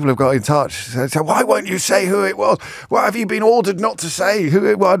many people have got in touch. Said, why won't you say who it was? Well, have you been ordered not to say who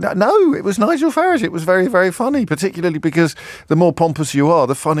it was? No, it was Nigel Farage. It was very, very funny, particularly because the more pompous you are,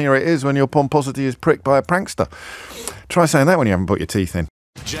 the funnier it is when your pomposity is pricked by a prankster. Try saying that when you haven't put your teeth in.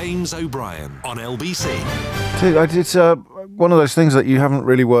 James O'Brien on LBC. It's one of those things that you haven't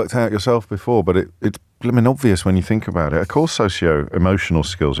really worked out yourself before, but it's blimmin' obvious when you think about it. Of course, socio-emotional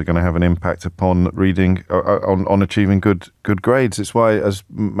skills are going to have an impact upon reading, on achieving good grades. It's why, as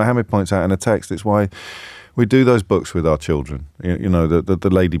Mohammed points out in a text, it's why we do those books with our children. You know, the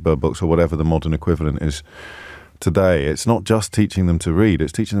Ladybird books or whatever the modern equivalent is today. It's not just teaching them to read,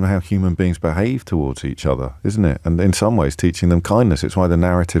 it's teaching them how human beings behave towards each other, isn't it? And in some ways teaching them kindness. It's why the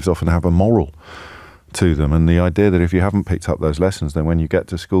narratives often have a moral to them, and the idea that if you haven't picked up those lessons, then when you get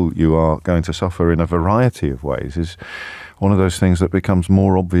to school you are going to suffer in a variety of ways is one of those things that becomes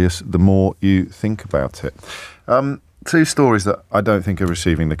more obvious the more you think about it. Two stories that I don't think are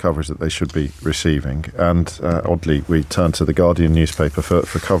receiving the coverage that they should be receiving, and oddly we turn to the Guardian newspaper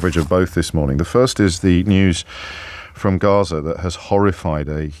for coverage of both this morning. The first is the news from Gaza that has horrified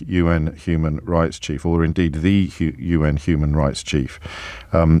a UN human rights chief, or indeed the UN human rights chief,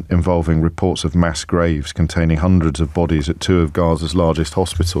 involving reports of mass graves containing hundreds of bodies at two of Gaza's largest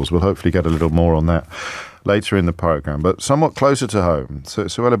hospitals. We'll hopefully get a little more on that later in the programme. But somewhat closer to home,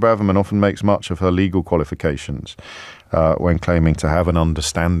 Suella Braverman often makes much of her legal qualifications when claiming to have an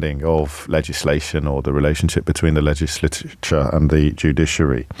understanding of legislation or the relationship between the legislature and the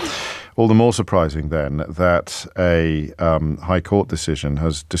judiciary. All the more surprising, then, that a High Court decision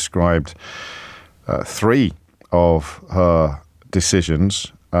has described three of her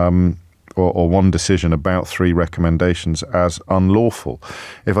decisions, or one decision about three recommendations, as unlawful.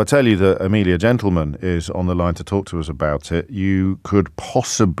 If I tell you that Amelia Gentleman is on the line to talk to us about it, you could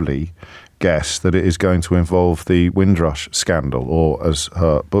possibly guess that it is going to involve the Windrush scandal, or as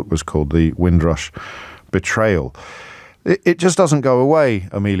her book was called, the Windrush betrayal. It just doesn't go away,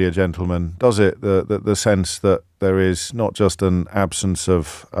 Amelia Gentleman, does it? The sense that there is not just an absence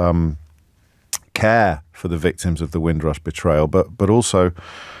of care for the victims of the Windrush betrayal, but also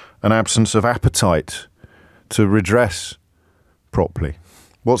an absence of appetite to redress properly.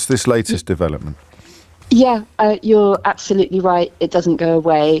 What's this latest development? Yeah, you're absolutely right. It doesn't go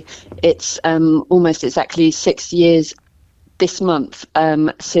away. It's almost exactly 6 years this month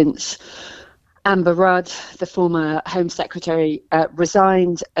since Amber Rudd, the former Home Secretary,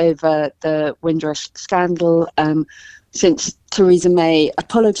 resigned over the Windrush scandal, since Theresa May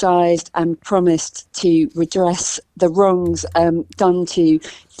apologised and promised to redress the wrongs done to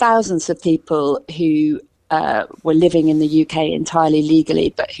thousands of people who were living in the UK entirely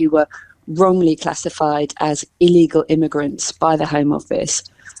legally, but who were wrongly classified as illegal immigrants by the Home Office.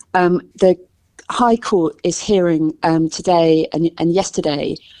 The High Court is hearing today and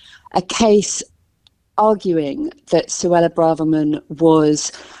yesterday a case arguing that Suella Braverman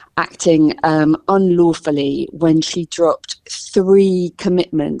was acting unlawfully when she dropped 3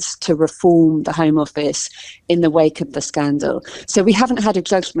 commitments to reform the Home Office in the wake of the scandal. So we haven't had a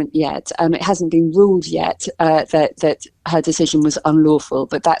judgment yet. It hasn't been ruled yet that her decision was unlawful,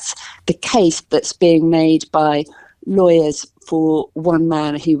 but that's the case that's being made by lawyers for one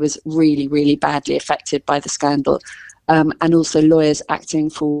man who was really, really badly affected by the scandal. And also lawyers acting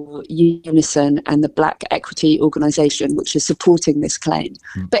for Unison and the Black Equity Organisation, which is supporting this claim.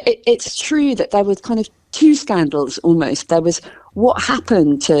 But it's true that there was kind of 2 scandals almost. There was what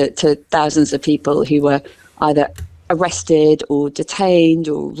happened to thousands of people who were either arrested or detained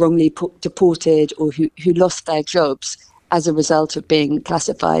or wrongly deported, or who lost their jobs as a result of being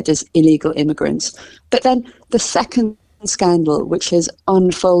classified as illegal immigrants. But then the second scandal, which has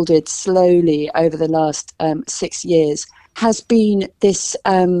unfolded slowly over the last 6 years, has been this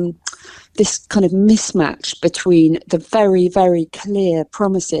this kind of mismatch between the very, very clear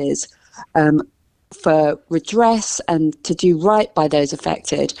promises for redress and to do right by those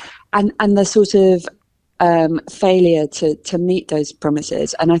affected, and the sort of failure to meet those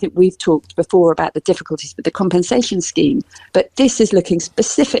promises. And I think we've talked before about the difficulties with the compensation scheme, but this is looking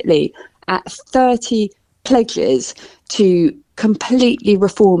specifically at 30 pledges to completely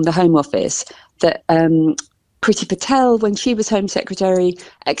reform the Home Office that Priti Patel, when she was Home Secretary,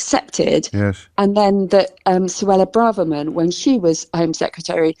 accepted. Yes. And then that Suella Braverman, when she was Home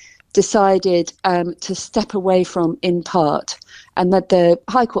Secretary, decided to step away from in part. And that the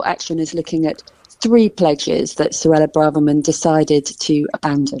High Court action is looking at 3 pledges that Suella Braverman decided to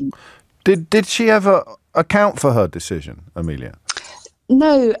abandon. Did she ever account for her decision, Amelia?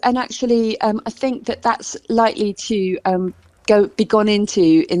 No, and actually, I think that's likely to be gone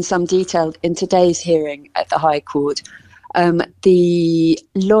into in some detail in today's hearing at the High Court. The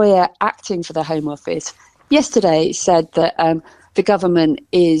lawyer acting for the Home Office yesterday said that the government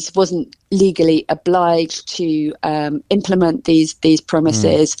wasn't legally obliged to implement these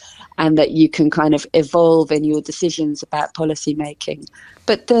promises, and that you can kind of evolve in your decisions about policy making.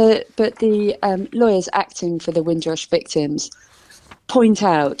 But the lawyers acting for the Windrush victims point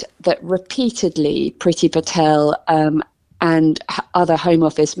out that repeatedly Priti Patel and other Home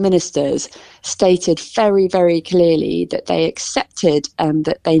Office ministers stated very, very clearly that they accepted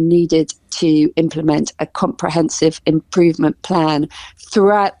that they needed to implement a comprehensive improvement plan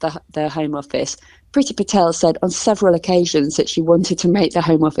throughout the Home Office. Priti Patel said on several occasions that she wanted to make the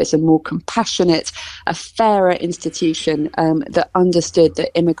Home Office a more compassionate, a fairer institution that understood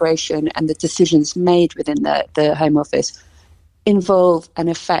that immigration and the decisions made within the Home Office involve and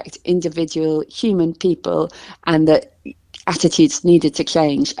affect individual human people, and that attitudes needed to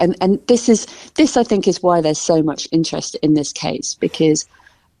change. And this I think is why there's so much interest in this case, because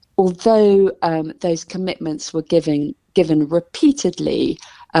although those commitments were given repeatedly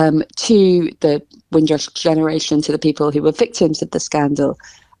to the Windrush generation, to the people who were victims of the scandal,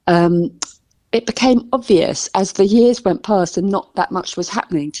 it became obvious as the years went past and not that much was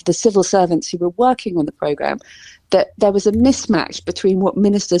happening to the civil servants who were working on the programme, that there was a mismatch between what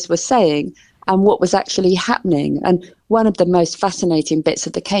ministers were saying and what was actually happening. And one of the most fascinating bits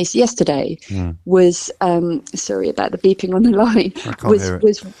of the case yesterday was, sorry about the beeping on the line,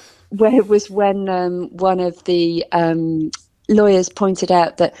 was when one of the lawyers pointed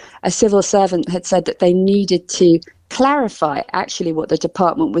out that a civil servant had said that they needed to clarify actually what the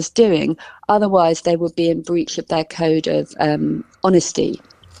department was doing, otherwise they would be in breach of their code of honesty.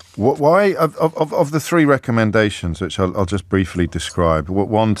 Why, of the 3 recommendations, which I'll just briefly describe,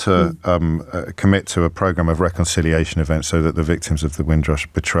 one to commit to a programme of reconciliation events so that the victims of the Windrush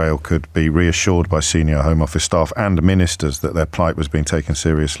betrayal could be reassured by senior Home Office staff and ministers that their plight was being taken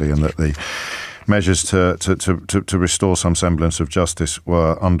seriously, and that the measures to restore some semblance of justice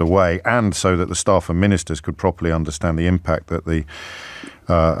were underway, and so that the staff and ministers could properly understand the impact that the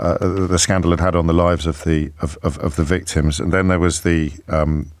scandal had on the lives of the victims. And then there was the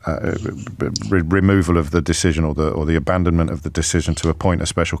removal of the decision, or the abandonment of the decision to appoint a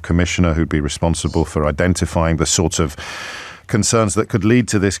special commissioner who'd be responsible for identifying the sorts of concerns that could lead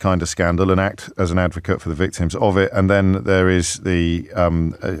to this kind of scandal and act as an advocate for the victims of it. And then there is the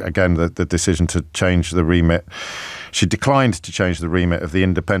decision to change the remit She declined to change the remit of the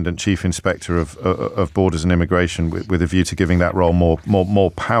independent Chief Inspector of Borders and Immigration with a view to giving that role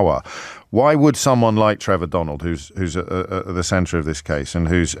more power. Why would someone like Trevor Donald, who's at the centre of this case and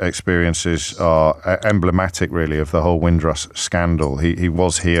whose experiences are emblematic, really, of the whole Windrush scandal? He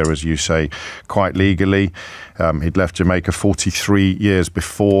was here, as you say, quite legally. He'd left Jamaica 43 years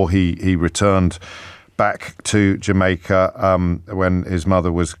before he returned back to Jamaica when his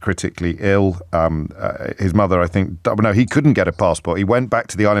mother was critically ill. His mother, I think, no, he couldn't get a passport. He went back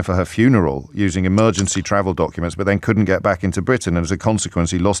to the island for her funeral using emergency travel documents, but then couldn't get back into Britain. And as a consequence,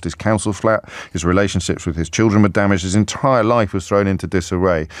 he lost his council flat, his relationships with his children were damaged, his entire life was thrown into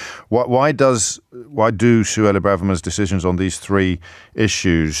disarray. Why do Suella Braverman's decisions on these three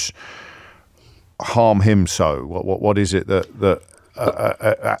issues harm him so? What is it that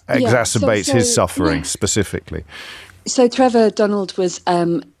exacerbates his suffering specifically? So Trevor Donald was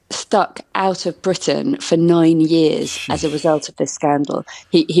stuck out of Britain for 9 years as a result of this scandal.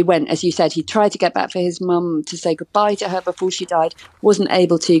 He went, as you said, he tried to get back for his mum to say goodbye to her before she died, wasn't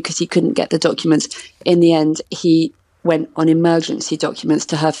able to because he couldn't get the documents. In the end, he went on emergency documents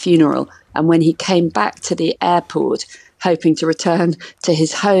to her funeral. And when he came back to the airport, hoping to return to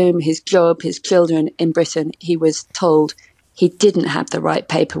his home, his job, his children in Britain, he was told he didn't have the right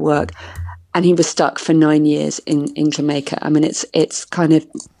paperwork, and he was stuck for 9 years in Jamaica. I mean, it's kind of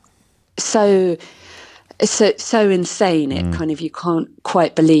so insane. It kind of, you can't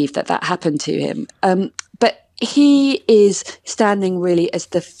quite believe that happened to him. But he is standing really as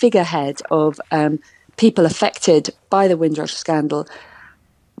the figurehead of people affected by the Windrush scandal,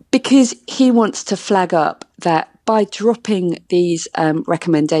 because he wants to flag up that by dropping these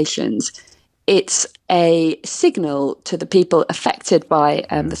recommendations, it's a signal to the people affected by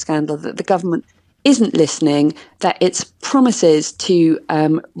the scandal that the government isn't listening, that its promises to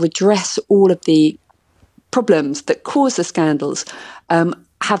redress all of the problems that cause the scandals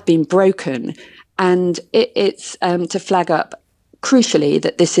have been broken. And it's to flag up, crucially,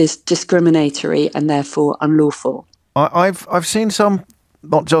 that this is discriminatory and therefore unlawful. I've seen some,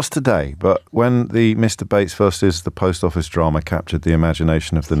 not just today, but when the Mr. Bates versus the Post Office drama captured the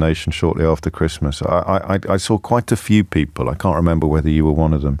imagination of the nation shortly after Christmas, I saw quite a few people, I can't remember whether you were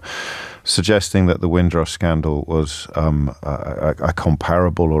one of them, suggesting that the Windrush scandal was a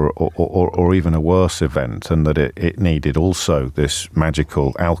comparable or even a worse event, and that it needed also this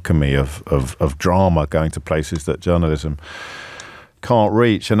magical alchemy of drama going to places that journalism can't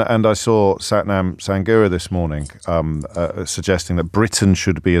reach. And I saw Satnam Sangura this morning suggesting that Britain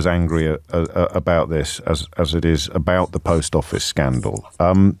should be as angry about this as it is about the Post Office scandal.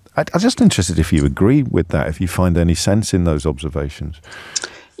 I'm just interested if you agree with that, if you find any sense in those observations.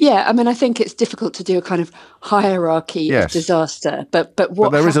 Yeah, I mean, I think it's difficult to do a kind of hierarchy of disaster, but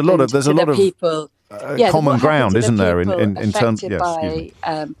what there is a lot of people. Common ground, isn't there, in terms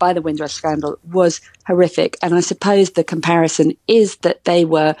by the Windrush scandal was horrific. And I suppose the comparison is that they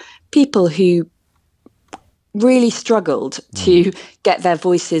were people who really struggled to get their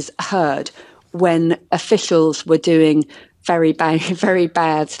voices heard when officials were doing very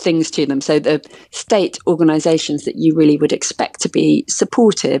bad things to them. So the state organisations that you really would expect to be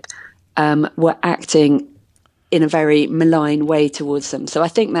supportive were acting in a very malign way towards them. So I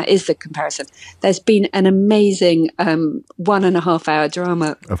think that is the comparison. There's been an amazing 1.5 hour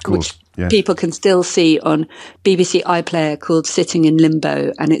drama, which people can still see on BBC iPlayer, called Sitting in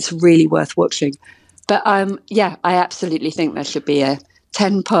Limbo, and it's really worth watching. But I absolutely think there should be a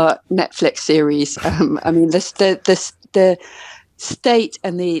 10-part Netflix series. I mean, the state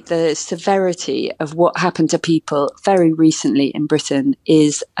and the severity of what happened to people very recently in Britain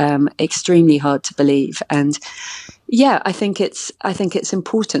is extremely hard to believe. And I think it's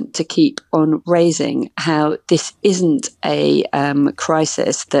important to keep on raising how this isn't a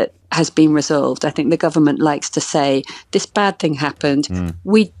crisis that has been resolved. I think the government likes to say this bad thing happened,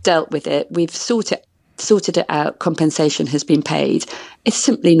 we dealt with it, we've sorted it out, compensation has been paid. It's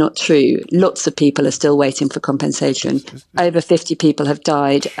simply not true. Lots of people are still waiting for compensation. Over 50 people have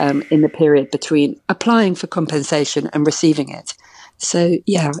died in the period between applying for compensation and receiving it. So,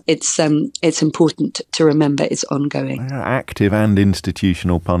 it's important to remember it's ongoing. Active and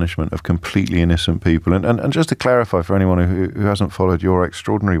institutional punishment of completely innocent people. And just to clarify for anyone who hasn't followed your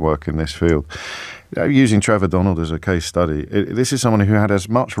extraordinary work in this field, using Trevor Donald as a case study, this is someone who had as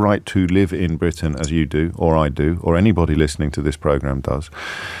much right to live in Britain as you do, or I do, or anybody listening to this programme does.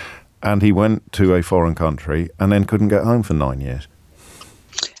 And he went to a foreign country and then couldn't get home for 9 years.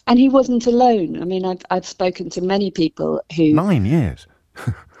 And he wasn't alone. I mean, I've spoken to many people who... 9 years?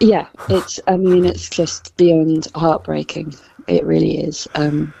 It's just beyond heartbreaking. It really is.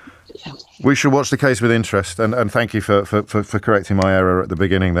 We should watch the case with interest, and thank you for correcting my error at the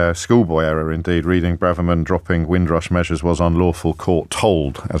beginning there. Schoolboy error, indeed. Reading Braverman dropping Windrush measures was unlawful, court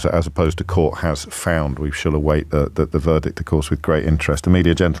told, as opposed to court has found. We shall await the verdict, of course, with great interest. A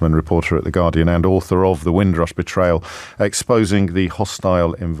media gentleman, reporter at The Guardian and author of The Windrush Betrayal, exposing the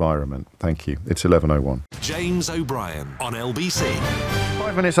hostile environment. Thank you. It's 11:01. James O'Brien on LBC.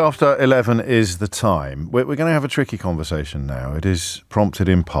 5 minutes after 11 is the time. We're going to have a tricky conversation now. It is prompted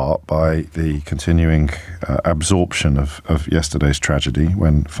in part by the continuing absorption of yesterday's tragedy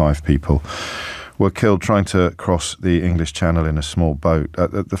when 5 people were killed trying to cross the English Channel in a small boat.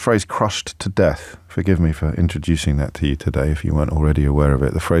 The phrase crushed to death, forgive me for introducing that to you today if you weren't already aware of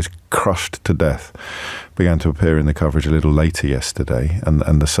it. The phrase crushed to death began to appear in the coverage a little later yesterday,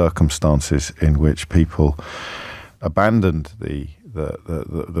 and the circumstances in which people abandoned the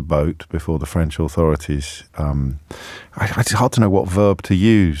boat before the French authorities. It's hard to know what verb to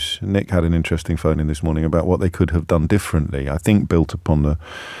use. Nick had an interesting phone in this morning about what they could have done differently. I think built upon the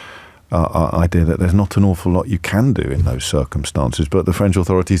idea that there's not an awful lot you can do in those circumstances, but the French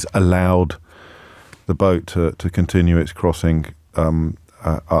authorities allowed the boat to continue its crossing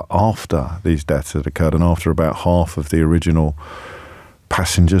after these deaths had occurred and after about half of the original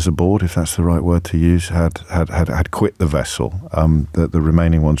passengers aboard, if that's the right word to use, had quit the vessel. The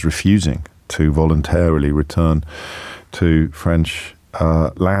remaining ones refusing to voluntarily return to French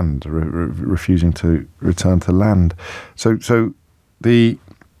land, refusing to return to land. So the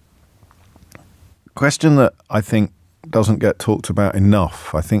question that I think doesn't get talked about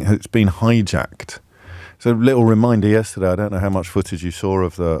enough, I think it's been hijacked. So a little reminder yesterday, I don't know how much footage you saw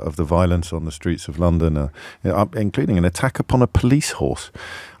of the violence on the streets of London, including an attack upon a police horse.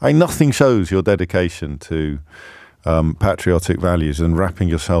 Nothing shows your dedication to patriotic values than wrapping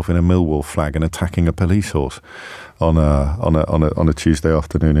yourself in a Millwall flag and attacking a police horse on a Tuesday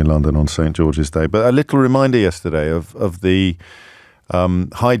afternoon in London on St George's Day. But a little reminder yesterday of the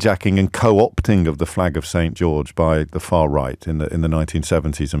hijacking and co-opting of the flag of St George by the far right in the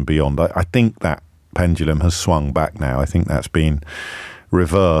 1970s and beyond. I think that pendulum has swung back now. I think that's been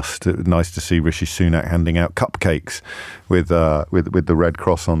reversed. Nice to see Rishi Sunak handing out cupcakes with the Red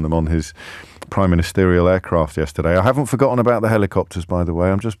Cross on them on his prime ministerial aircraft yesterday. I haven't forgotten about the helicopters, by the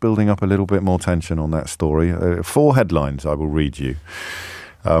way. I'm just building up a little bit more tension on that story. 4 headlines I will read you.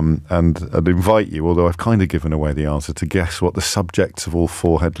 And I'd invite you, although I've kind of given away the answer, to guess what the subjects of all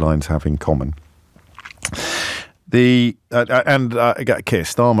 4 headlines have in common. Keir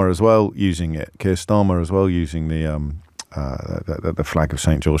Starmer as well using it. Keir Starmer as well using the flag of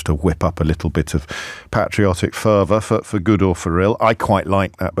St George to whip up a little bit of patriotic fervour for good or for ill. I quite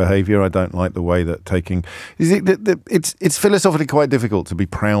like that behaviour. I don't like the way that it's philosophically quite difficult to be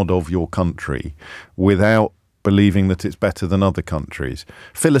proud of your country without believing that it's better than other countries.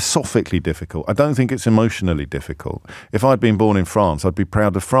 Philosophically difficult. I don't think it's emotionally difficult. If I'd been born in France, I'd be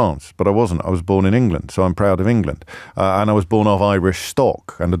proud of France, but I wasn't. I was born in England, so I'm proud of England. And I was born of Irish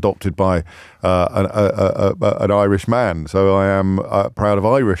stock and adopted by an Irish man, so I am proud of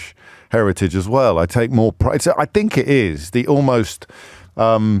Irish heritage as well. I take more pride. I think it is the almost...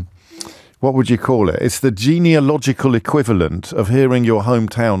 what would you call it? It's the genealogical equivalent of hearing your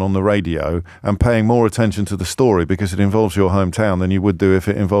hometown on the radio and paying more attention to the story because it involves your hometown than you would do if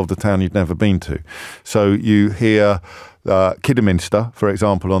it involved a town you'd never been to. So you hear Kidderminster, for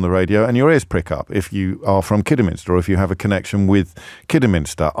example, on the radio, and your ears prick up if you are from Kidderminster or if you have a connection with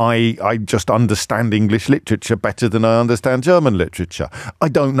Kidderminster. I just understand English literature better than I understand German literature. I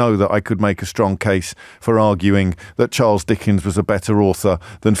don't know that I could make a strong case for arguing that Charles Dickens was a better author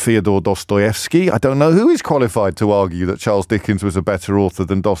than Fyodor Dostoevsky. I don't know who is qualified to argue that Charles Dickens was a better author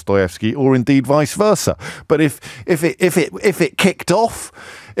than Dostoevsky, or indeed vice versa. But if it kicked off,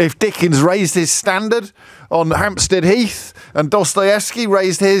 if Dickens raised his standard on Hampstead Heath and Dostoevsky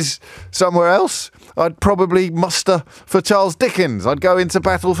raised his somewhere else, I'd probably muster for Charles Dickens. I'd go into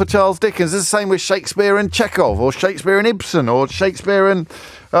battle for Charles Dickens. It's the same with Shakespeare and Chekhov, or Shakespeare and Ibsen, or Shakespeare and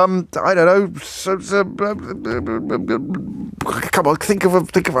I don't know. Come on, think of.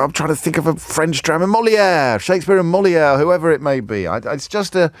 I'm trying to think of a French drama. Molière, Shakespeare and Molière, whoever it may be.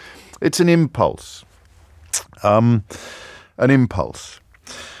 It's an impulse. An impulse.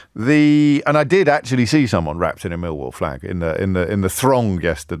 And I did actually see someone wrapped in a Millwall flag in the throng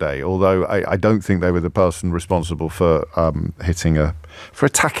yesterday. Although I don't think they were the person responsible for attacking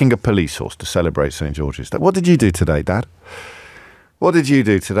a police horse to celebrate St George's Day. What did you do today, Dad? What did you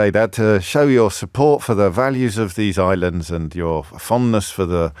do today, Dad, to show your support for the values of these islands and your fondness for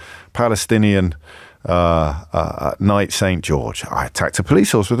the Palestinian Knight St. George. I attacked a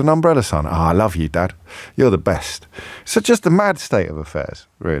police horse with an umbrella sign. I love you, Dad. You're the best. So just a mad state of affairs,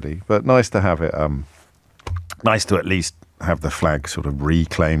 really. But nice to have it. Nice to at least have the flag sort of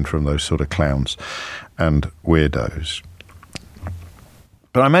reclaimed from those sort of clowns and weirdos.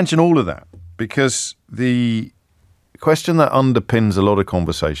 But I mention all of that because the question that underpins a lot of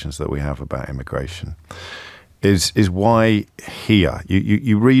conversations that we have about immigration is why here.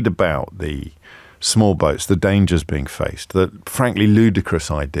 You read about the small boats, the dangers being faced, the frankly ludicrous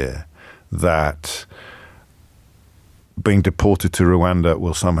idea that being deported to Rwanda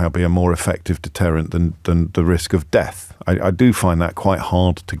will somehow be a more effective deterrent than the risk of death. I do find that quite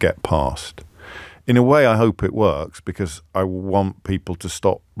hard to get past. In a way, I hope it works because I want people to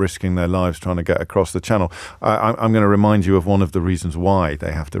stop risking their lives trying to get across the channel. I'm going to remind you of one of the reasons why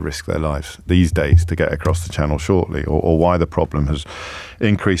they have to risk their lives these days to get across the channel shortly, or why the problem has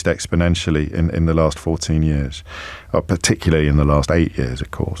increased exponentially in the last 14 years, particularly in the last 8 years,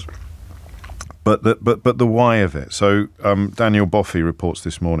 of course. But the why of it. So Daniel Boffey reports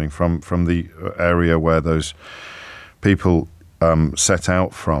this morning from the area where those people set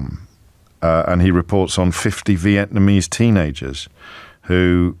out from. And he reports on 50 Vietnamese teenagers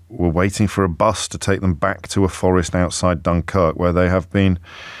who were waiting for a bus to take them back to a forest outside Dunkirk, where they have been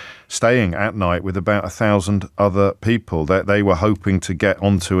staying at night with about 1,000 other people. They were hoping to get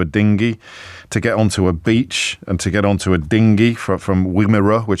onto a dinghy, to get onto a beach, and to get onto a dinghy from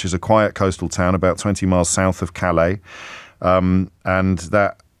Wimmera, which is a quiet coastal town about 20 miles south of Calais. And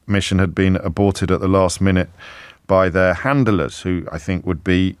that mission had been aborted at the last minute by their handlers, who I think would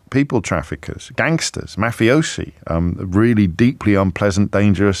be people traffickers, gangsters, mafiosi, really deeply unpleasant,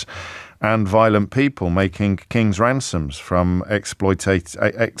 dangerous and violent people making king's ransoms from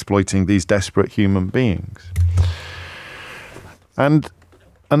exploiting these desperate human beings. And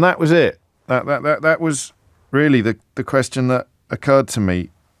that was it. That was really the question that occurred to me.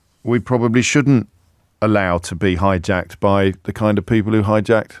 We probably shouldn't allow to be hijacked by the kind of people who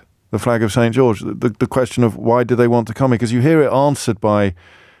hijacked the flag of St. George. The question of why do they want to come here? Because you hear it answered by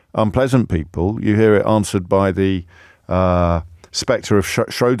unpleasant people. You hear it answered by the spectre of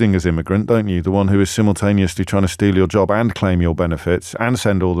Schrodinger's immigrant, don't you? The one who is simultaneously trying to steal your job and claim your benefits and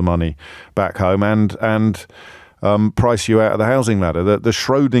send all the money back home and price you out of the housing ladder. The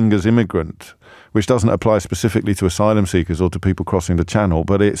Schrodinger's immigrant, which doesn't apply specifically to asylum seekers or to people crossing the channel,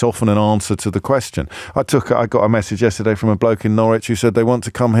 but it's often an answer to the question. I got a message yesterday from a bloke in Norwich who said they want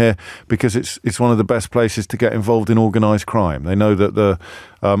to come here because it's one of the best places to get involved in organised crime. They know that the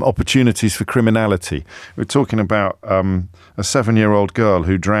opportunities for criminality. We're talking about a 7-year-old girl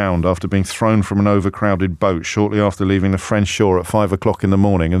who drowned after being thrown from an overcrowded boat shortly after leaving the French shore at 5 o'clock in the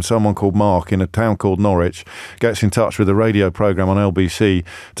morning, and someone called Mark in a town called Norwich gets in touch with a radio programme on LBC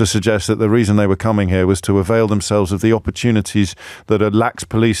to suggest that the reason they were coming here was to avail themselves of the opportunities that a lax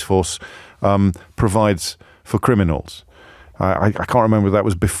police force provides for criminals. I can't remember if that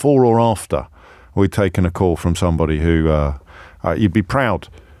was before or after we'd taken a call from somebody who you'd be proud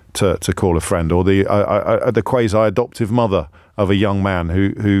to call a friend, or the quasi-adoptive mother of a young man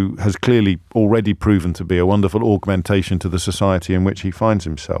who has clearly already proven to be a wonderful augmentation to the society in which he finds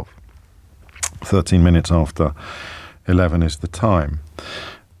himself. 13 minutes after 11 is the time.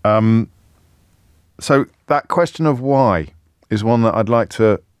 So that question of why is one that I'd like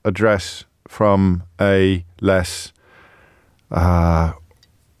to address from a less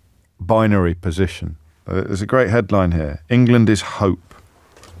binary position. There's a great headline here. England is hope.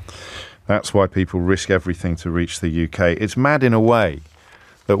 That's why people risk everything to reach the UK. It's mad in a way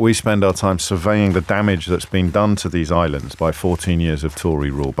that we spend our time surveying the damage that's been done to these islands by 14 years of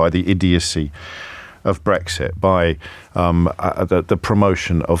Tory rule, by the idiocy of Brexit, by the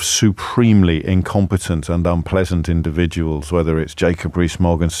promotion of supremely incompetent and unpleasant individuals, whether it's Jacob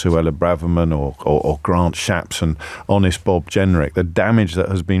Rees-Mogg and Suella Braverman or Grant Shapps and Honest Bob Jenrick, the damage that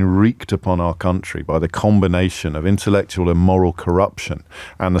has been wreaked upon our country by the combination of intellectual and moral corruption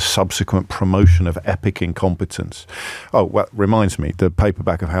and the subsequent promotion of epic incompetence. Oh, well, reminds me, the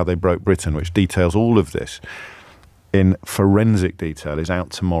paperback of How They Broke Britain, which details all of this in forensic detail, is out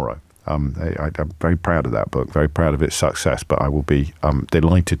tomorrow. I'm very proud of that book, very proud of its success, but I will be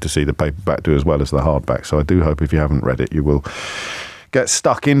delighted to see the paperback do as well as the hardback. So I do hope if you haven't read it, you will get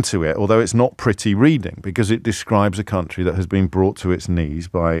stuck into it, although it's not pretty reading, because it describes a country that has been brought to its knees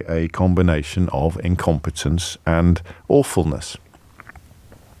by a combination of incompetence and awfulness.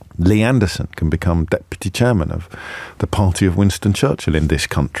 Lee Anderson can become deputy chairman of the party of Winston Churchill in this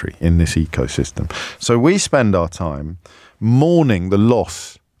country, in this ecosystem. So we spend our time mourning the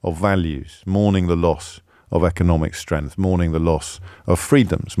loss of values, mourning the loss of economic strength, mourning the loss of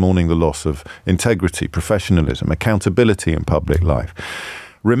freedoms, mourning the loss of integrity, professionalism, accountability in public life,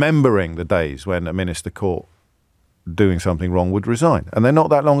 remembering the days when a minister caught doing something wrong would resign. And they're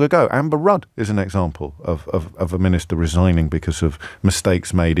not that long ago. Amber Rudd is an example of a minister resigning because of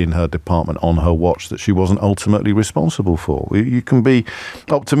mistakes made in her department on her watch that she wasn't ultimately responsible for. You can be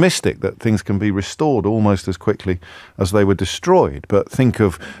optimistic that things can be restored almost as quickly as they were destroyed, but think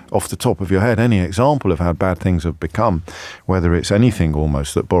of, off the top of your head, any example of how bad things have become, whether it's anything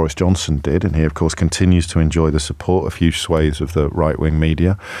almost that Boris Johnson did, and he of course continues to enjoy the support of huge swathes of the right-wing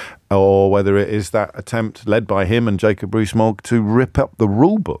media, or whether it is that attempt led by him and Jacob Rees-Mogg to rip up the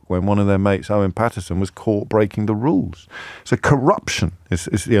rule book when one of their mates, Owen Paterson, was caught breaking the rules. So corruption is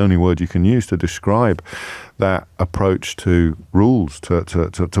the only word you can use to describe that approach to rules,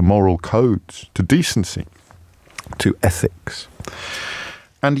 to moral codes, to decency, to ethics.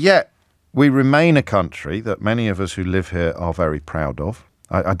 And yet we remain a country that many of us who live here are very proud of.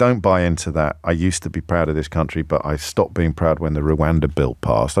 I don't buy into that. I used to be proud of this country, but I stopped being proud when the Rwanda bill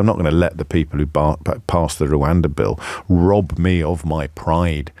passed. I'm not going to let the people who passed the Rwanda bill rob me of my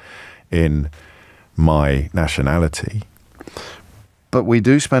pride in my nationality. But we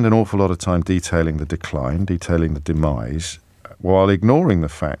do spend an awful lot of time detailing the decline, detailing the demise, while ignoring the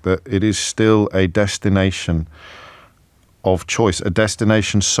fact that it is still a destination of choice, a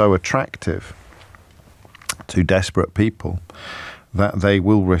destination so attractive to desperate people that they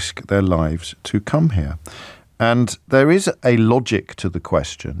will risk their lives to come here. And there is a logic to the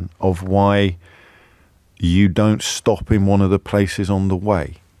question of why you don't stop in one of the places on the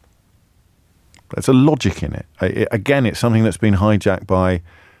way. There's a logic in it. Again, it's something that's been hijacked by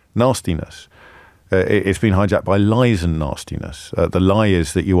nastiness. It's been hijacked by lies and nastiness. The lie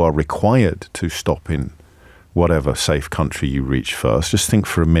is that you are required to stop in whatever safe country you reach first. Just think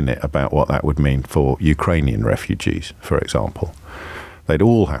for a minute about what that would mean for Ukrainian refugees, for example. They'd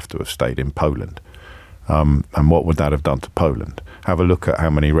all have to have stayed in Poland. And what would that have done to Poland? Have a look at how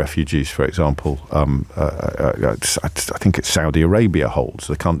many refugees, for example, I think it's Saudi Arabia holds,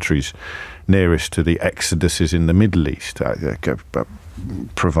 the countries nearest to the exoduses in the Middle East,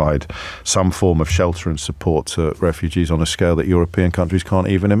 provide some form of shelter and support to refugees on a scale that European countries can't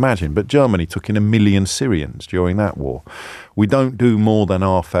even imagine. But Germany took in 1 million Syrians during that war. We don't do more than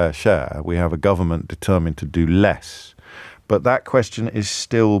our fair share. We have a government determined to do less. But that question is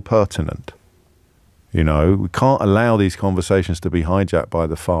still pertinent. You know, we can't allow these conversations to be hijacked by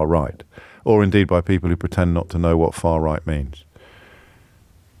the far right, or indeed by people who pretend not to know what far right means.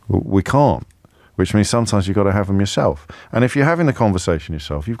 We can't, which means sometimes you've got to have them yourself. And if you're having the conversation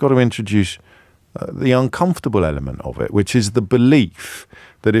yourself, you've got to introduce the uncomfortable element of it, which is the belief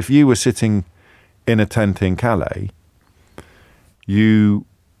that if you were sitting in a tent in Calais, you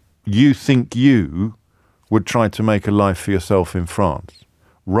think you would try to make a life for yourself in France,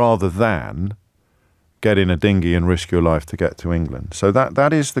 rather than get in a dinghy and risk your life to get to England. So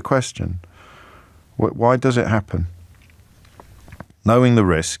that is the question. Why does it happen? Knowing the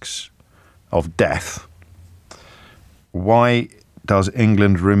risks of death, why does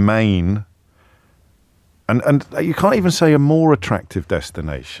England remain, and you can't even say a more attractive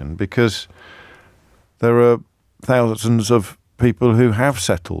destination, because there are thousands of people who have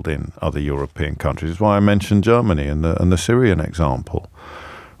settled in other European countries. That's why I mentioned Germany and the Syrian example,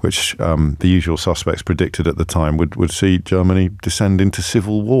 which the usual suspects predicted at the time would see Germany descend into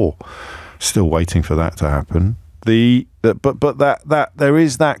civil war. Still waiting for that to happen. But there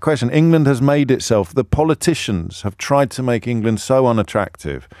is that question. England has made itself, the politicians have tried to make England so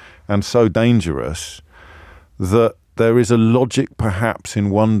unattractive and so dangerous that there is a logic perhaps in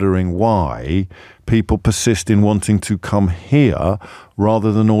wondering why people persist in wanting to come here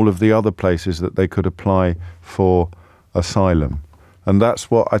rather than all of the other places that they could apply for asylum. And that's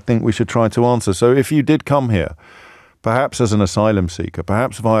what I think we should try to answer. So if you did come here, perhaps as an asylum seeker,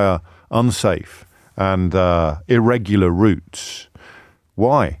 perhaps via unsafe and irregular routes,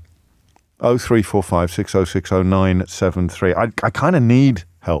 why? 0345 6060 973. I kind of need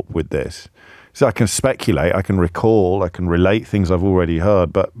help with this. So I can speculate, I can recall, I can relate things I've already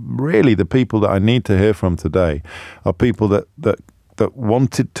heard, but really the people that I need to hear from today are people that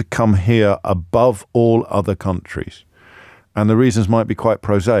wanted to come here above all other countries. And the reasons might be quite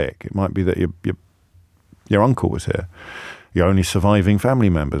prosaic. It might be that your uncle was here, your only surviving family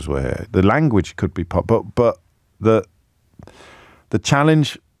members were here. The language could be part, but the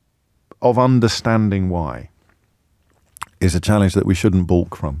challenge of understanding why is a challenge that we shouldn't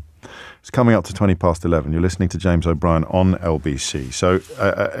balk from. It's coming up to 11:20. You're listening to James O'Brien on LBC. So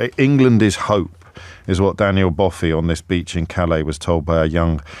England is hope. is what Daniel Boffey on this beach in Calais was told by a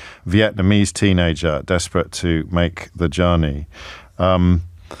young Vietnamese teenager desperate to make the journey.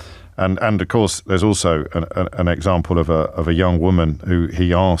 And of course, there's also an example of a young woman who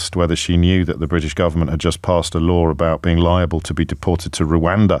he asked whether she knew that the British government had just passed a law about being liable to be deported to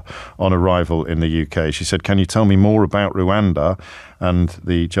Rwanda on arrival in the UK. She said, "Can you tell me more about Rwanda?" And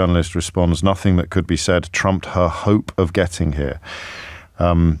the journalist responds, "Nothing that could be said trumped her hope of getting here.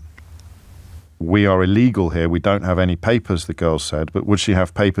 We are illegal here. We don't have any papers," the girl said. "But would she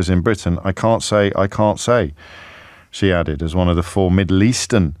have papers in Britain? I can't say, I can't say," she added, as one of the 4 Middle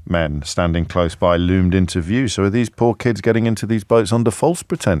Eastern men standing close by loomed into view. So are these poor kids getting into these boats under false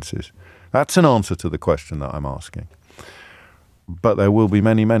pretences? That's an answer to the question that I'm asking. But there will be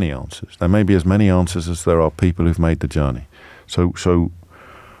many, many answers. There may be as many answers as there are people who've made the journey. So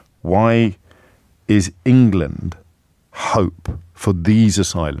why is England hope for these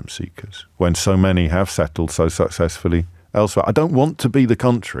asylum seekers when so many have settled so successfully elsewhere? I don't want to be the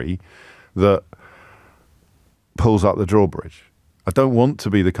country that pulls up the drawbridge. I don't want to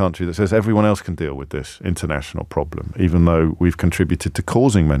be the country that says everyone else can deal with this international problem, even though we've contributed to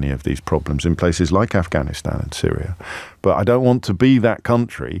causing many of these problems in places like Afghanistan and Syria. But I don't want to be that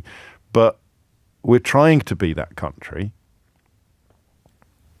country, but we're trying to be that country.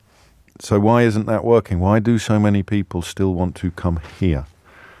 So why isn't that working? Why do so many people still want to come here?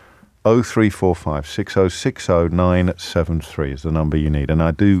 0345 6060 973 is the number you need. And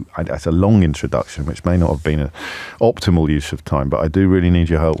that's a long introduction, which may not have been an optimal use of time, but I do really need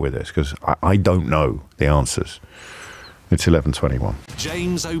your help with this, because I don't know the answers. It's 11:21.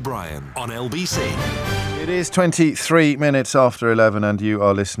 James O'Brien on LBC. It is 23 minutes after 11, and you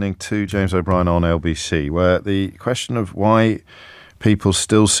are listening to James O'Brien on LBC, where the question of why people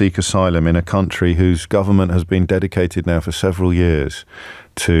still seek asylum in a country whose government has been dedicated now for several years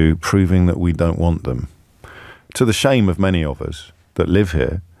to proving that we don't want them, to the shame of many of us that live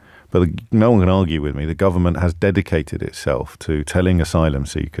here. But no one can argue with me. The government has dedicated itself to telling asylum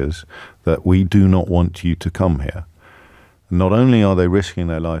seekers that we do not want you to come here. Not only are they risking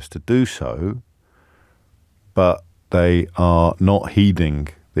their lives to do so, but they are not heeding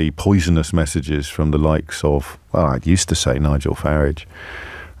the poisonous messages from the likes of, well, I used to say Nigel Farage,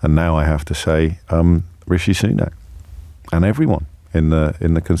 and now I have to say Rishi Sunak, and everyone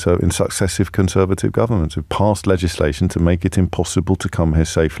in successive Conservative governments who passed legislation to make it impossible to come here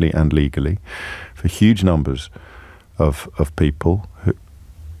safely and legally for huge numbers of people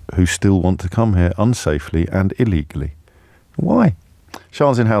who still want to come here unsafely and illegally. Why?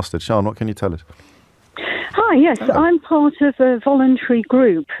 Sian's in Halstead. Sian, what can you tell us? Hi, yes, I'm part of a voluntary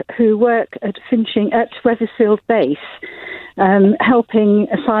group who work at Wethersfield Base, helping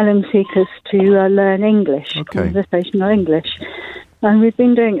asylum seekers to learn English, conversational English. And we've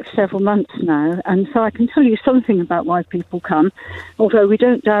been doing it for several months now, and so I can tell you something about why people come, although we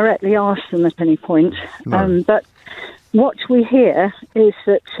don't directly ask them at any point. No. But what we hear is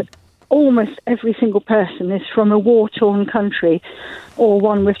that almost every single person is from a war-torn country or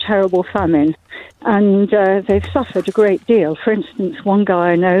one with terrible famine. And they've suffered a great deal. For instance, one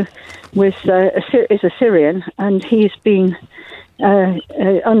guy I know is a Syrian, and he's been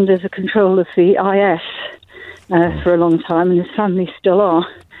under the control of the IS for a long time, and his family still are.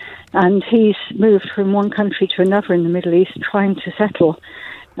 And he's moved from one country to another in the Middle East trying to settle.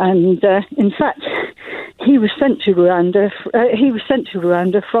 And in fact, he was sent to Rwanda.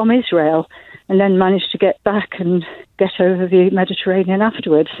 From Israel, and then managed to get back and get over the Mediterranean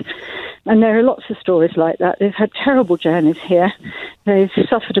afterwards. And there are lots of stories like that. They've had terrible journeys here. They've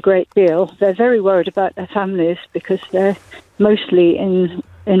suffered a great deal. They're very worried about their families because they're mostly in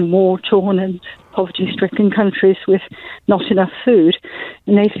war-torn and poverty-stricken countries with not enough food,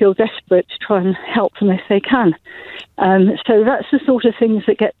 and they feel desperate to try and help them if they can. So that's the sort of things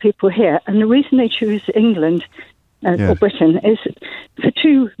that get people here. And the reason they choose England or Britain is for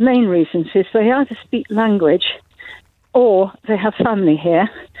two main reasons. Is they either speak language or they have family here.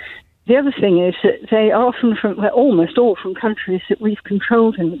 The other thing is that they are often almost all from countries that we've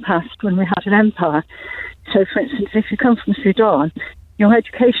controlled in the past when we had an empire. So, for instance, if you come from Sudan, your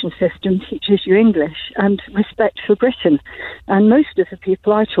education system teaches you English and respect for Britain. And most of the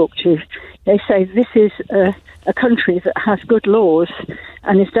people I talk to, they say this is a country that has good laws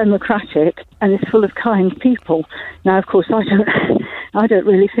and is democratic and is full of kind people. Now, of course, I don't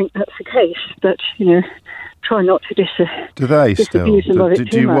really think that's the case, but, try not to disabuse them of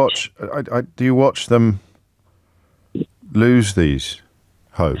it too much. Do you watch them lose these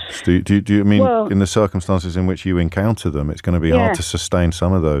hopes? Do you mean, in the circumstances in which you encounter them, it's going to be hard to sustain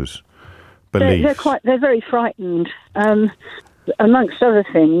some of those beliefs? They're very frightened. amongst other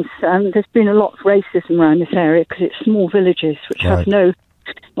things, there's been a lot of racism around this area because it's small villages which have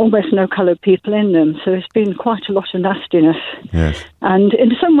almost no coloured people in them. So there's been quite a lot of nastiness. Yes. And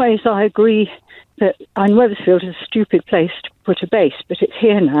in some ways I agree that Wethersfield is a stupid place to put a base, but it's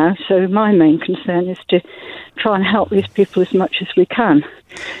here now. So my main concern is to try and help these people as much as we can.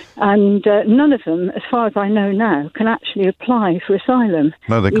 And none of them, as far as I know now, can actually apply for asylum.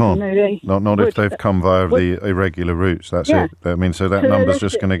 No, they can't. Not if they've come via the irregular routes. That's it. I mean, so that number's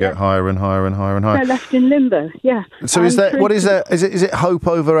just going to get higher and higher and higher and higher. They're left in limbo. Yeah. So is it hope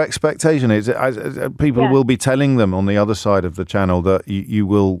over expectation? Is it people will be telling them on the other side of the channel that you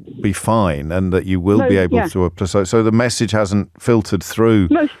will be fine and that you will be able to apply? So the message hasn't filtered through.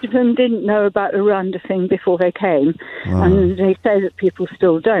 Most of them didn't know about the Rwanda thing before they came, and they say that people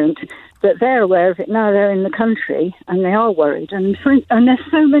still don't. But they're aware of it now. They're in the country and they are worried. And there's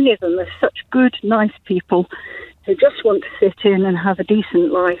so many of them. There's such good, nice people who just want to sit in and have a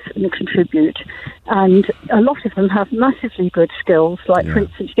decent life and contribute. And a lot of them have massively good skills. Like, for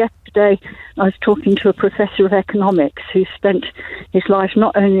instance, yesterday I was talking to a professor of economics who spent his life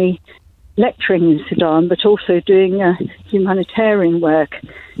not only lecturing in Sudan but also doing humanitarian work.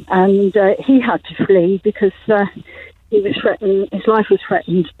 And he had to flee because he was threatened. His life was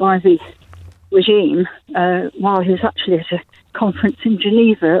threatened by the regime while he was actually at a conference in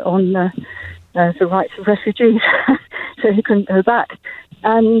Geneva on the rights of refugees, so he couldn't go back.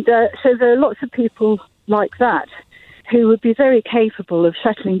 And so there are lots of people like that who would be very capable of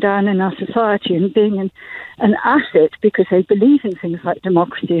settling down in our society and being an asset because they believe in things like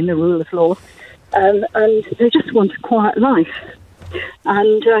democracy and the rule of law, and they just want a quiet life.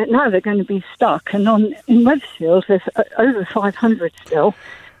 And now they're going to be stuck. And in Wethersfield, there's over 500 still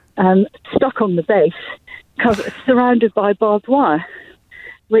stuck on the base, surrounded by barbed wire,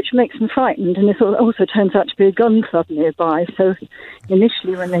 which makes them frightened. And it also turns out to be a gun club nearby. So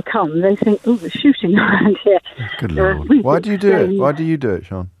initially when they come, they think, oh, there's shooting around here. Good Lord. Why do you do it? Why do you do it,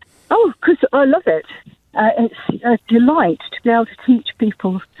 Sean? Oh, because I love it. It's a delight to be able to teach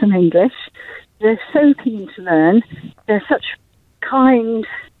people some English. They're so keen to learn. They're such kind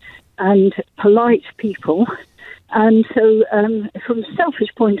and polite people, and so from a selfish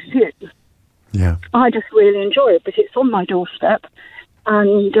point of view, I just really enjoy it. But it's on my doorstep,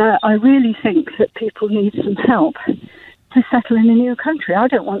 and I really think that people need some help to settle in a new country. I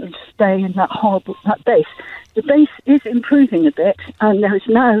don't want them to stay in that base. The base is improving a bit, and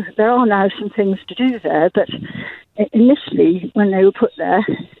there are now some things to do there. But initially, when they were put there,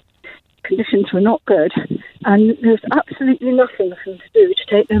 conditions were not good, and there was absolutely nothing for them to do to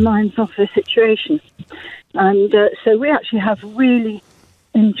take their minds off the situation. And so we actually have really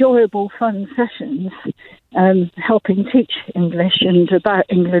enjoyable, fun sessions helping teach English and about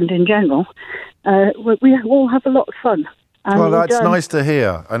England in general. We all have a lot of fun. And, well, that's nice to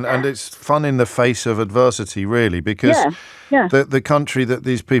hear, and it's fun in the face of adversity, really, because the country that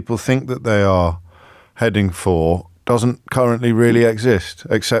these people think that they are heading for doesn't currently really exist,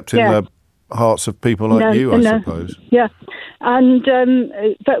 except in the hearts of people like you, I suppose. Yeah, and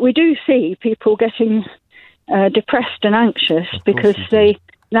but we do see people getting depressed and anxious because they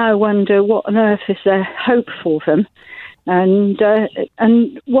now wonder what on earth is there hope for them, and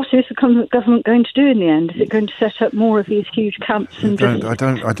what is the government going to do in the end? Is it going to set up more of these huge camps?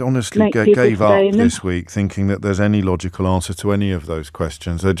 I honestly gave up this week thinking that there's any logical answer to any of those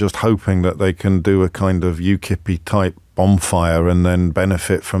questions. They're just hoping that they can do a kind of UKIP type bonfire and then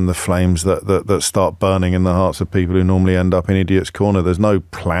benefit from the flames that start burning in the hearts of people who normally end up in Idiot's Corner. There's no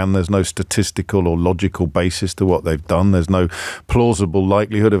plan, there's no statistical or logical basis to what they've done. There's no plausible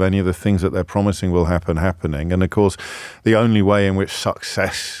likelihood of any of the things that they're promising will happening. And of course, the only way in which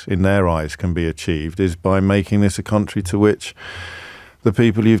success in their eyes can be achieved is by making this a country to which the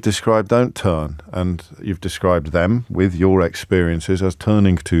people you've described don't turn. And you've described them, with your experiences, as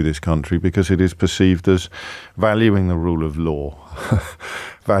turning to this country because it is perceived as valuing the rule of law,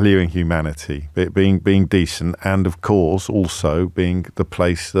 valuing humanity, being decent, and of course also being the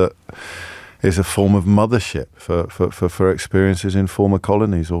place that is a form of mothership for experiences in former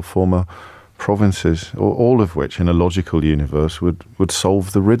colonies or former provinces, or all of which in a logical universe would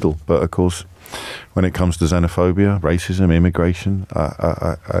solve the riddle. But of course, when it comes to xenophobia, racism, immigration,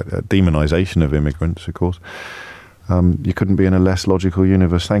 demonisation of immigrants, of course, you couldn't be in a less logical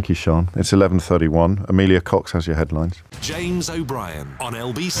universe. Thank you, Sean. It's 11:31. Amelia Cox has your headlines. James O'Brien on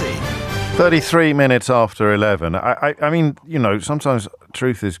LBC. 33 minutes after 11. I mean, you know, sometimes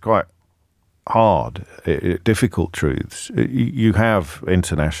truth is quite hard, difficult truths. You have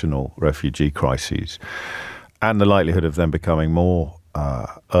international refugee crises and the likelihood of them becoming more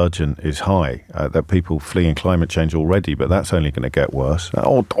urgent is high. That people fleeing climate change already, but that's only going to get worse.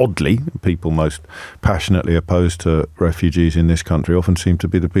 Oddly, people most passionately opposed to refugees in this country often seem to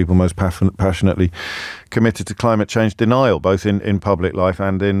be the people most passionately committed to climate change denial, both in public life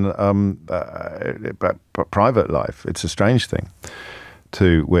and in private life. It's a strange thing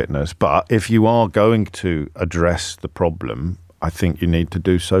to witness. But if you are going to address the problem, I think you need to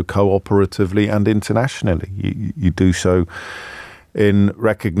do so cooperatively and internationally. You do so in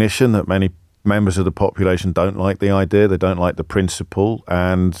recognition that many members of the population don't like the idea, they don't like the principle,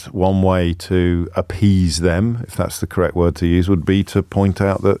 and one way to appease them, if that's the correct word to use, would be to point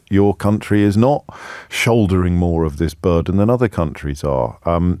out that your country is not shouldering more of this burden than other countries are.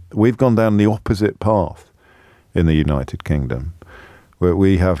 We've gone down the opposite path in the United Kingdom, where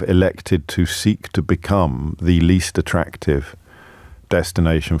we have elected to seek to become the least attractive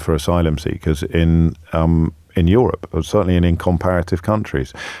destination for asylum seekers in Europe, or certainly in comparative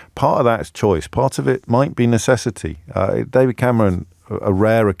countries. Part of that is choice. Part of it might be necessity. David Cameron, a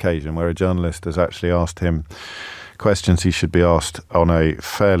rare occasion where a journalist has actually asked him questions he should be asked on a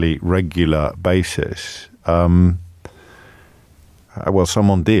fairly regular basis. Well,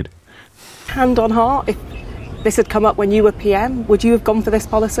 someone did. Hand on heart, if this had come up when you were PM, would you have gone for this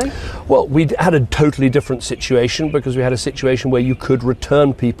policy? Well, we had a totally different situation because we had a situation where you could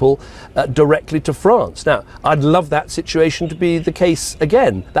return people directly to France. Now, I'd love that situation to be the case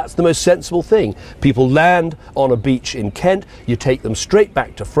again. That's the most sensible thing. People land on a beach in Kent, you take them straight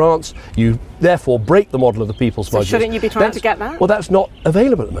back to France, you therefore break the model of the people smugglers. So shouldn't you be trying to get that? Well, that's not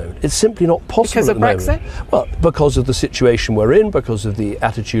available at the moment. It's simply not possible at the moment. Because of Brexit? Well, because of the situation we're in, because of the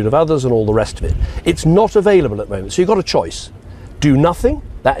attitude of others and all the rest of it. It's not available at the moment. So you've got a choice. Do nothing.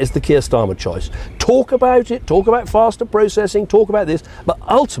 That is the Keir Starmer choice. Talk about it, talk about faster processing, talk about this, but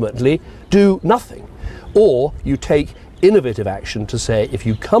ultimately do nothing. Or you take innovative action to say, if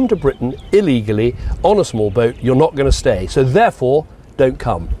you come to Britain illegally on a small boat, you're not going to stay. So therefore, don't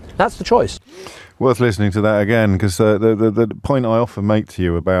come. That's the choice. Worth listening to that again, because the point I often make to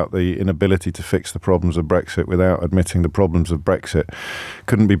you about the inability to fix the problems of Brexit without admitting the problems of Brexit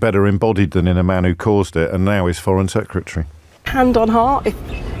couldn't be better embodied than in a man who caused it and now is Foreign Secretary. Hand on heart, if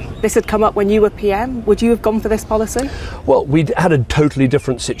this had come up when you were PM, would you have gone for this policy? Well, we had a totally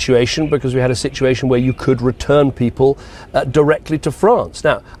different situation because we had a situation where you could return people directly to France.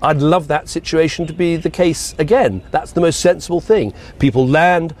 Now, I'd love that situation to be the case again. That's the most sensible thing. People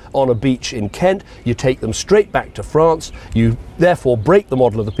land on a beach in Kent, you take them straight back to France, you therefore break the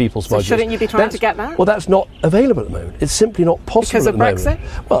model of the people smugglers. So shouldn't you be trying to get that? Well, that's not available at the moment. It's simply not possible at the moment. Because of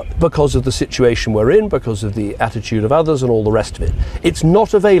Brexit? Well, because of the situation we're in, because of the attitude of others and all the rest of it. It's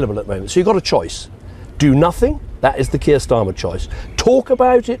not available at the moment. So you've got a choice. Do nothing. That is the Keir Starmer choice. Talk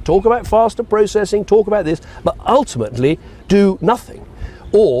about it, talk about faster processing, talk about this, but ultimately do nothing.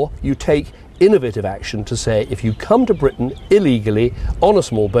 Or you take innovative action to say, if you come to Britain illegally on a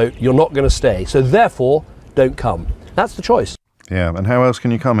small boat, you're not going to stay. So therefore, don't come. That's the choice. Yeah, and how else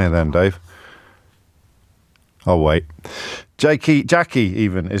can you come here then, Dave? I'll wait. Jackie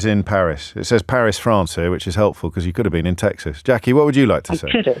even is in Paris. It says Paris, France here, which is helpful because you could have been in Texas. Jackie, what would you like to say?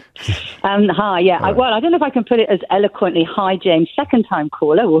 I could have. Hi, yeah. Right. Well, I don't know if I can put it as eloquently, hi, James, second-time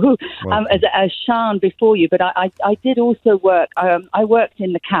caller, as Sean before you, but I did also work. I worked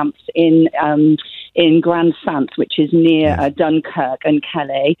in the camps in Grand Sainte, which is near Dunkirk and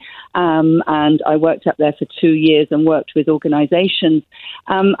Calais, and I worked up there for 2 years and worked with organisations.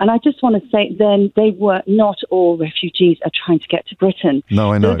 And I just want to say then they were not all refugees are trying to get to Britain.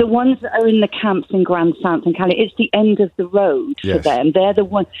 No, I know. The ones that are in the camps in Grand Sainte and Calais, it's the end of the road for them. They're the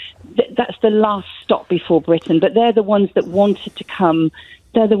ones, that's the last stop before Britain, but they're the ones that wanted to come.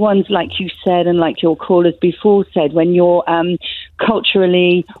 They're the ones, like you said, and like your callers before said, when you're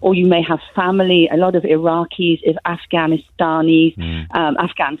culturally, or you may have family, a lot of Iraqis, Afghanis,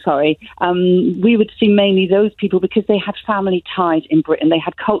 we would see mainly those people because they had family ties in Britain. They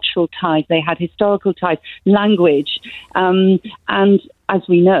had cultural ties, they had historical ties, language. And as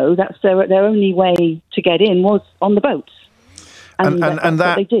we know, that's their only way to get in was on the boats. And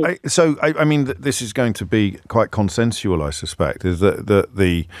that, so I mean, this is going to be quite consensual, I suspect, is that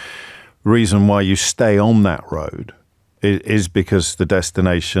the reason why you stay on that road is because the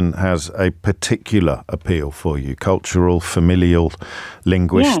destination has a particular appeal for you, cultural, familial,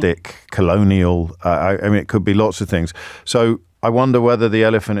 linguistic, colonial. I mean, it could be lots of things. So I wonder whether the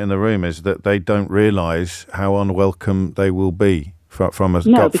elephant in the room is that they don't realise how unwelcome they will be from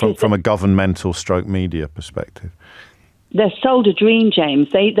a governmental stroke media perspective. They're sold a dream, James.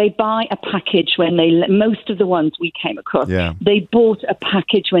 They buy a package when most of the ones we came across, they bought a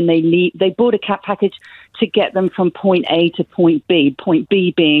package when they leave. They bought a package to get them from point A to point B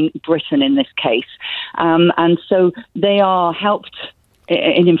being Britain in this case. And so they are helped,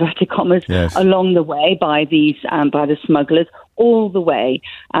 in inverted commas, along the way by these, by the smugglers, all the way.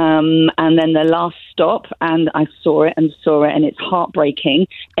 And then the last stop, and I saw it, and it's heartbreaking.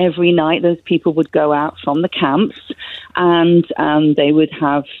 Every night those people would go out from the camps and they would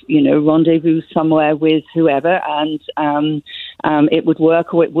have, rendezvous somewhere with whoever, and it would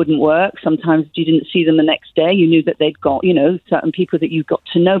work or it wouldn't work. Sometimes you didn't see them the next day. You knew that they'd got, certain people that you got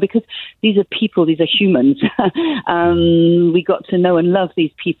to know, because these are people, these are humans. We got to know and love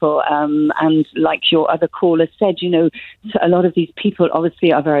these people. And like your other caller said, a lot of these people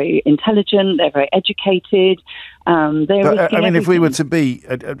obviously are very intelligent, they're very educated. If we were to be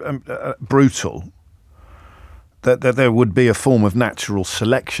brutal, that there would be a form of natural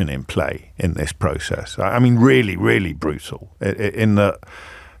selection in play in this process. I mean, really, really brutal. In that,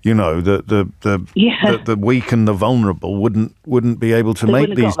 the weak and the vulnerable wouldn't be able to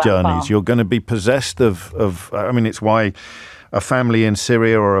make these journeys. You're going to be possessed of. I mean, it's why a family in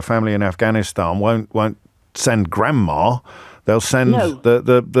Syria or a family in Afghanistan won't send grandma. They'll send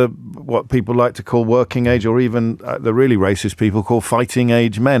the what people like to call working age, or even the really racist people call fighting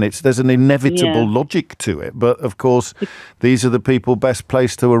age men. There's an inevitable logic to it. But of course, these are the people best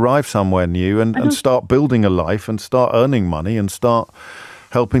placed to arrive somewhere new and start building a life and start earning money and start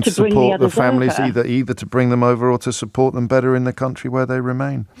helping to support the families, either to bring them over or to support them better in the country where they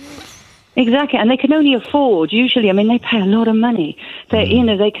remain. Exactly, and they can only afford, usually, I mean, they pay a lot of money. They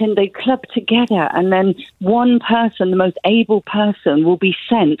club together, and then one person, the most able person, will be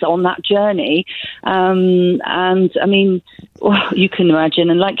sent on that journey. And I mean, you can imagine,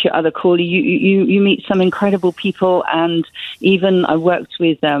 and like your other caller, you meet some incredible people. And even I worked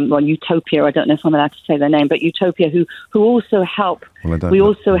with Utopia. I don't know if I'm allowed to say their name, but Utopia, who also help. We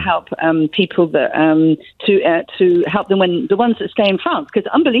also help people that to help them when the ones that stay in France, because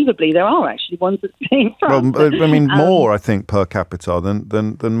unbelievably there are actually ones that stay in France. Well, I mean, more I think per capita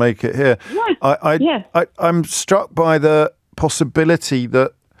than make it here. I'm struck by the possibility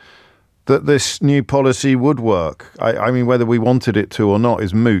that this new policy would work. I mean, whether we wanted it to or not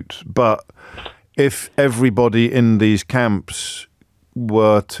is moot. But if everybody in these camps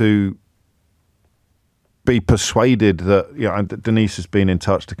were to be persuaded that, Denise has been in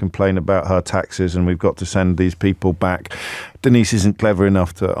touch to complain about her taxes and we've got to send these people back. Denise isn't clever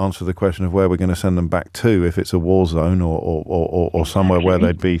enough to answer the question of where we're going to send them back to, if it's a war zone or somewhere where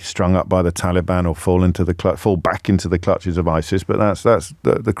they'd be strung up by the Taliban or fall back into the clutches of ISIS. But that's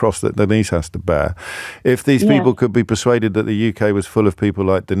the cross that Denise has to bear. If these people could be persuaded that the UK was full of people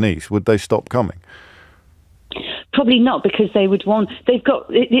like Denise, would they stop coming? Probably not, because they've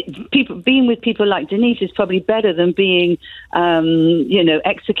got people being with people like Denise is probably better than being,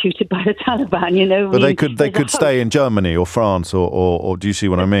 executed by the Taliban. But they could stay in Germany or France or do you see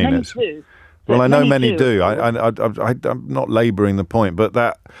what I mean? Many do. Well, I know many do. I'm not labouring the point,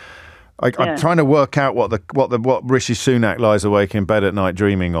 but I'm trying to work out what Rishi Sunak lies awake in bed at night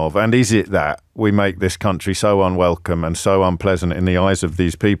dreaming of, and is it that we make this country so unwelcome and so unpleasant in the eyes of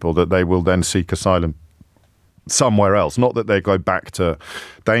these people that they will then seek asylum somewhere else? Not that they go back to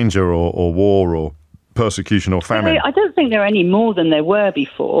danger or war or persecution or famine. I don't think there are any more than there were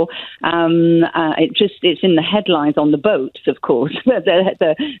before. It's in the headlines on the boats, of course.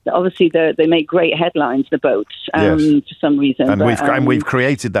 Obviously, they make great headlines, the boats, for some reason. And we've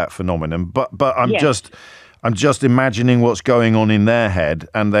created that phenomenon. But I'm just imagining what's going on in their head,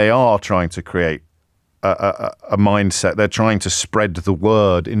 and they are trying to create a mindset. They're trying to spread the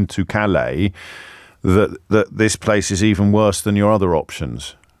word into Calais that this place is even worse than your other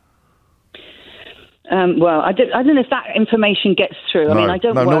options. Well, I don't know if that information gets through. I mean, I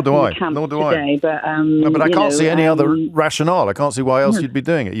don't work in the camp today, but I can't see any other rationale. I can't see why else you'd be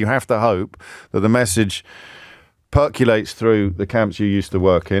doing it. You have to hope that the message percolates through the camps you used to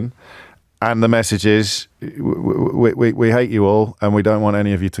work in, and the message is we hate you all, and we don't want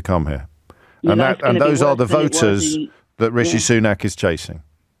any of you to come here. And those are the voters that Rishi Sunak is chasing.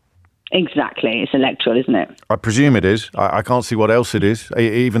 Exactly. It's electoral, isn't it? I presume it is. I can't see what else it is.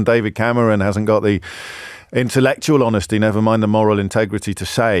 Even David Cameron hasn't got the intellectual honesty, never mind the moral integrity, to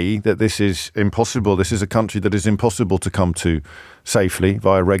say that this is impossible. This is a country that is impossible to come to safely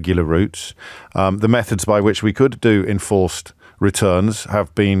via regular routes. The methods by which we could do enforced returns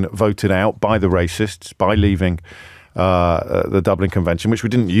have been voted out by the racists, by leaving the Dublin Convention, which we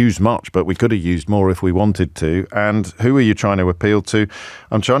didn't use much, but we could have used more if we wanted to. And who are you trying to appeal to?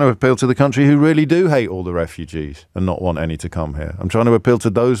 I'm trying to appeal to the country who really do hate all the refugees and not want any to come here. I'm trying to appeal to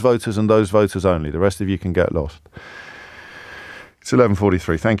those voters and those voters only. The rest of you can get lost. It's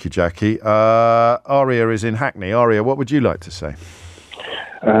 11:43. Thank you, Jackie. Aria is in Hackney. Aria, what would you like to say?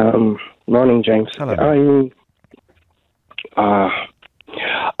 Morning, James. Hello.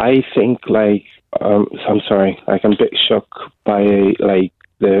 I think, I'm sorry, I'm a bit shocked by,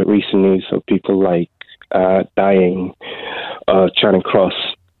 the recent news of people, dying, trying to cross.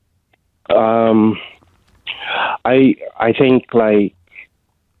 I think,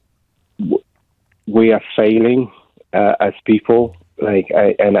 we are failing as people,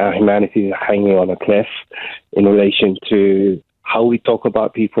 and our humanity is hanging on a cliff in relation to how we talk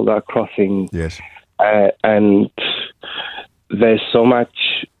about people that are crossing. Yes. And there's so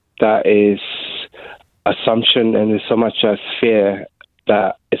much that is assumption, and there's so much as fear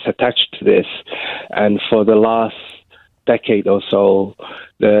that is attached to this. And for the last decade or so,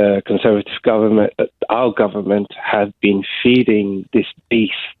 the Conservative government, our government, has been feeding this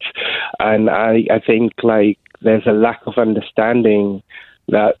beast. And I think there's a lack of understanding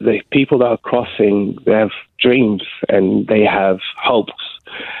that the people that are crossing, they have dreams and they have hopes.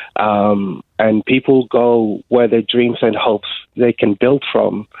 And people go where their dreams and hopes they can build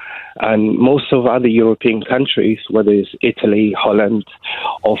from. And most of other European countries, whether it's Italy, Holland,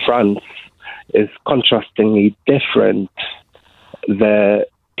 or France, is contrastingly different. The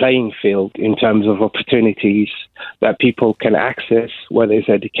playing field in terms of opportunities that people can access, whether it's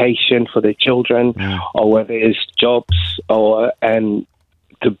education for their children, or whether it's jobs, and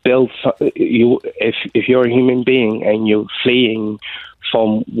to build if you're a human being and you're fleeing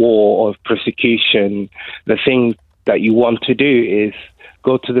from war or persecution, the thing that you want to do is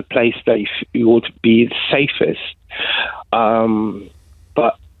go to the place that you would be safest.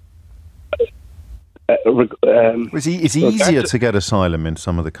 But it's easier to get asylum in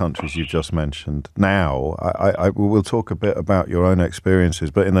some of the countries you've just mentioned now. We'll talk a bit about your own experiences,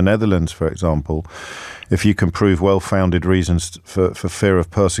 but in the Netherlands, for example, if you can prove well-founded reasons for fear of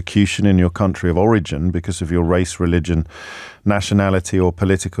persecution in your country of origin because of your race, religion, nationality or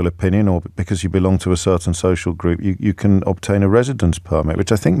political opinion, or because you belong to a certain social group, you can obtain a residence permit,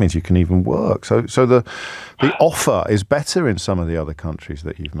 which I think means you can even work. So the offer is better in some of the other countries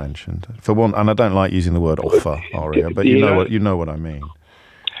that you've mentioned. For one, and I don't like using the word offer, Aria, but you know what I mean.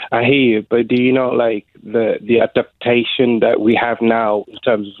 I hear you, but do you know, the adaptation that we have now in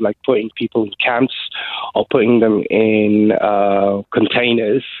terms of putting people in camps or putting them in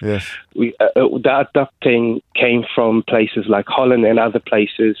containers? Yes. That adapting came from places like Holland and other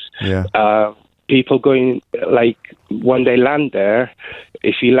places. Yeah. People going, when they land there,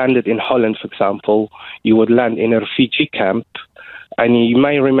 if you landed in Holland, for example, you would land in a refugee camp. And you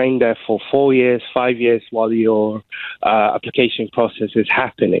may remain there for 4 years, 5 years while your application process is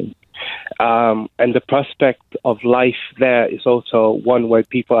happening. And the prospect of life there is also one where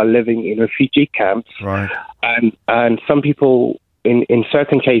people are living in refugee camps. Right. And some people, in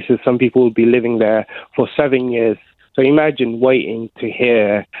certain cases, some people will be living there for 7 years. So imagine waiting to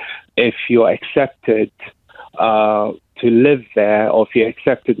hear if you're accepted to live there, or if you're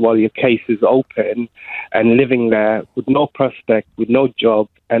accepted while your case is open, and living there with no prospect, with no job,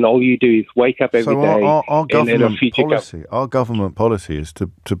 and all you do is wake up every day in a refugee camp. Our government policy is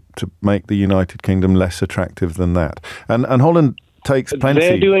to make the United Kingdom less attractive than that. And Holland takes plenty.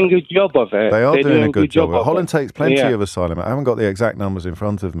 They're doing a good job of it. They are doing a good job of it. Holland takes plenty of asylum. I haven't got the exact numbers in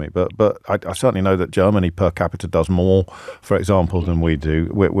front of me, but I certainly know that Germany per capita does more, for example, than we do.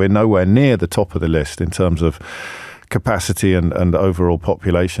 We're nowhere near the top of the list in terms of capacity and overall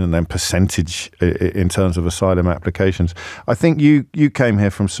population, and then percentage in terms of asylum applications. I think you came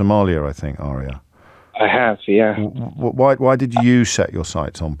here from Somalia, I think, Aria. I have, yeah. Why did you set your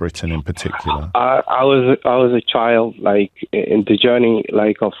sights on Britain in particular? I was a child, in the journey,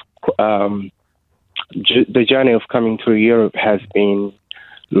 the journey of coming through Europe has been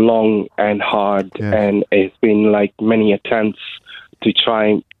long and hard, and it's been many attempts to try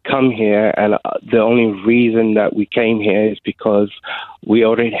and come here, and the only reason that we came here is because we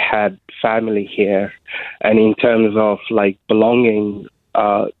already had family here, and in terms of belonging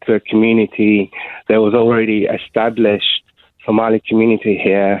to a community, there was already established Somali community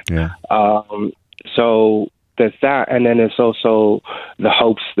here. So there's that, and then there's also the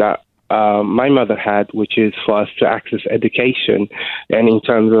hopes that my mother had, which is for us to access education, and in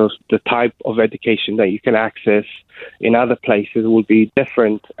terms of the type of education that you can access in other places would be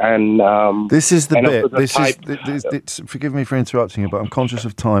different. And this is the bit. Forgive me for interrupting you, but I'm conscious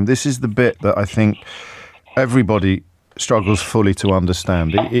of time. This is the bit that I think everybody struggles fully to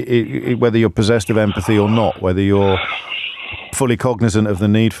understand. Whether you're possessed of empathy or not, whether you're fully cognizant of the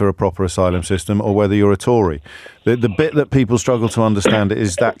need for a proper asylum system or whether you're a Tory. The bit that people struggle to understand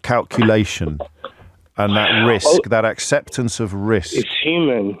is that calculation and that risk, that acceptance of risk. It's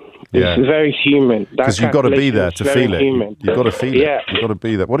human. It's very human. Because you've got to be there to feel it. You've got to feel it. You've got to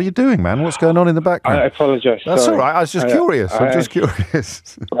be there. What are you doing, man? What's going on in the background? I apologise. That's all right. I was just curious. I'm just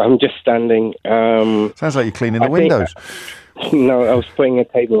curious. I'm just standing. Sounds like you're cleaning the windows. No, I was putting a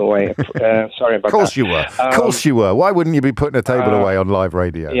table away. Sorry about that. Of course you were. Of course you were. Why wouldn't you be putting a table away on live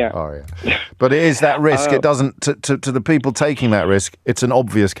radio? Yeah. Oh, yeah. But it is that risk. It doesn't, to the people taking that risk, it's an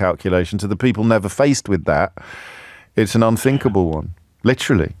obvious calculation. To the people never faced with that, it's an unthinkable one.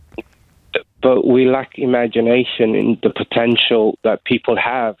 Literally. But we lack imagination in the potential that people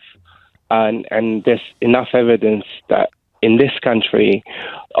have. And there's enough evidence that in this country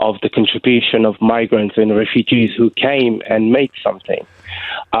of the contribution of migrants and refugees who came and made something.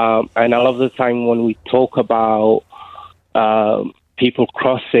 And a lot of the time when we talk about people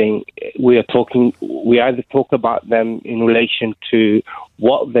crossing, we either talk about them in relation to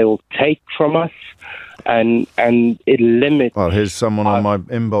what they will take from us, and it limits... Well, here's someone on my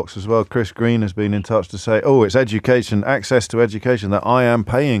inbox as well. Chris Green has been in touch to say, it's education, access to education that I am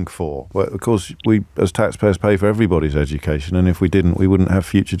paying for. Well, of course, we as taxpayers pay for everybody's education, and if we didn't, we wouldn't have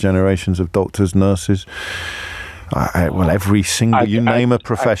future generations of doctors, nurses. Every single, name a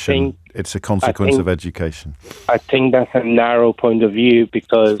profession, it's a consequence of education. I think that's a narrow point of view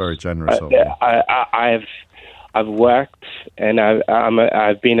because... It's very generous of you. I've worked and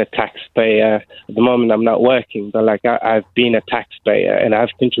I've been a taxpayer. At the moment, I'm not working, but I've been a taxpayer and I've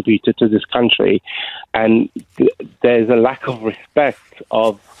contributed to this country. And there's a lack of respect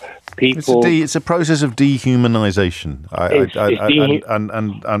of people. It's a process of dehumanization.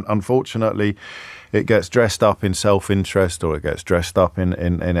 And unfortunately, it gets dressed up in self-interest, or it gets dressed up in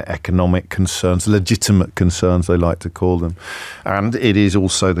economic concerns, legitimate concerns they like to call them. And it is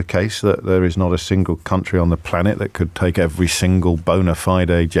also the case that there is not a single country on the planet that could take every single bona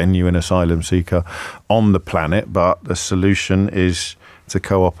fide, genuine asylum seeker on the planet, but the solution is to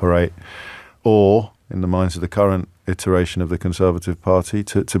cooperate, or, in the minds of the current iteration of the Conservative Party,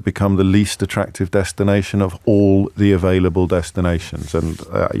 to become the least attractive destination of all the available destinations. And,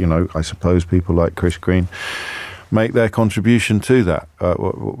 I suppose people like Chris Green make their contribution to that,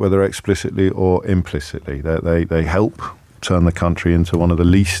 whether explicitly or implicitly. They help turn the country into one of the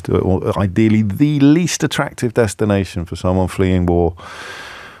least, or ideally the least attractive destination for someone fleeing war,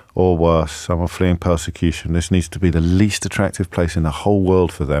 or worse, someone fleeing persecution. This needs to be the least attractive place in the whole world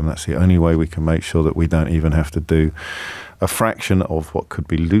for them. That's the only way we can make sure that we don't even have to do a fraction of what could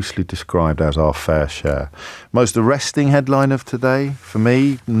be loosely described as our fair share. Most arresting headline of today, for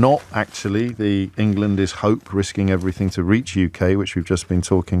me, not actually the England is hope risking everything to reach UK, which we've just been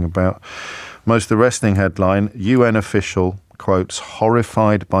talking about. Most arresting headline, UN official quotes,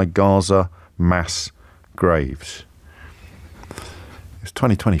 horrified by Gaza mass graves. It's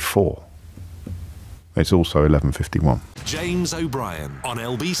 2024. It's also 11:51. James O'Brien on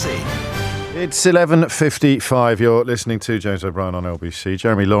LBC. It's 11:55. You're listening to James O'Brien on LBC.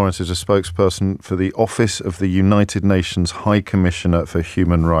 Jeremy Lawrence is a spokesperson for the Office of the United Nations High Commissioner for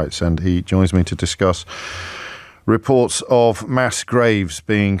Human Rights, and he joins me to discuss reports of mass graves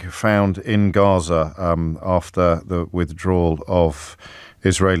being found in Gaza after the withdrawal of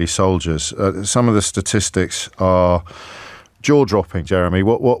Israeli soldiers. Some of the statistics are jaw-dropping, Jeremy.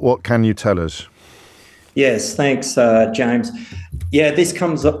 What can you tell us? Yes, thanks, James. Yeah, this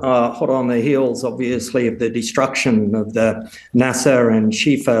comes hot on the heels, obviously, of the destruction of the Nasser and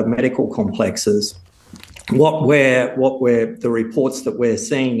Shifa medical complexes. The reports that we're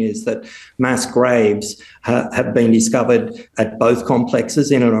seeing is that mass graves have been discovered at both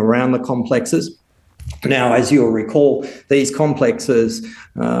complexes, in and around the complexes. Now, as you'll recall, these complexes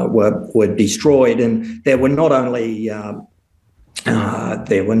were destroyed, and there were not only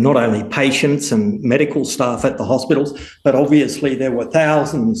patients and medical staff at the hospitals, but obviously there were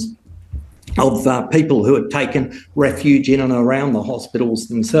thousands of people who had taken refuge in and around the hospitals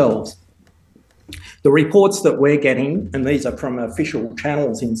themselves. The reports that we're getting, and these are from official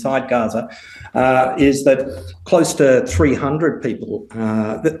channels inside Gaza, is that close to 300 people,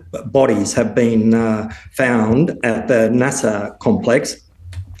 bodies have been found at the Nasser complex,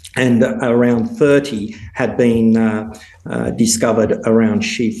 and around 30 had been discovered around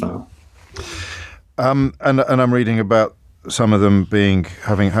Shifa. And I'm reading about some of them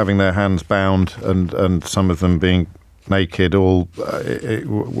having their hands bound, and some of them being naked. All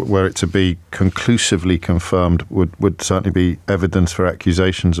were it to be conclusively confirmed would certainly be evidence for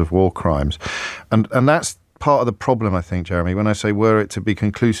accusations of war crimes, and that's part of the problem, I think, Jeremy. When I say were it to be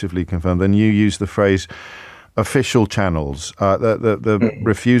conclusively confirmed, then you use the phrase official channels. The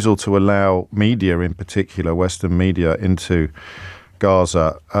refusal to allow media, in particular Western media, into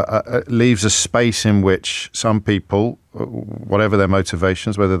Gaza leaves a space in which some people, whatever their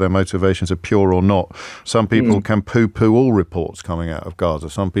motivations, whether their motivations are pure or not, some people can poo-poo all reports coming out of Gaza.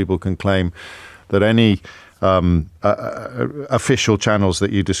 Some people can claim that any official channels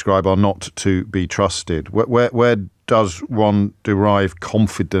that you describe are not to be trusted. Where does one derive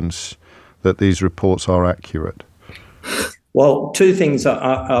confidence that these reports are accurate? Well, two things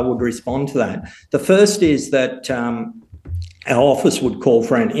I would respond to that. The first is that our office would call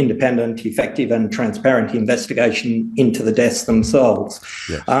for an independent, effective and transparent investigation into the deaths themselves.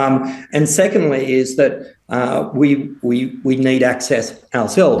 Yes. And secondly is that we need access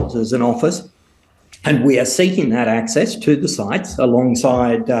ourselves as an office, and we are seeking that access to the sites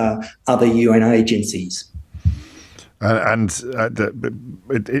alongside other UN agencies. And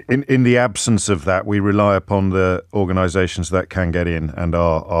in the absence of that, we rely upon the organisations that can get in and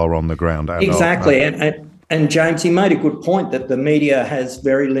are on the ground. And exactly. And James, you made a good point that the media has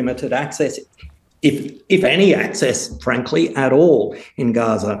very limited access, if any access, frankly, at all in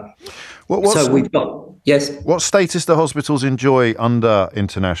Gaza. So we've got, yes. What status do hospitals enjoy under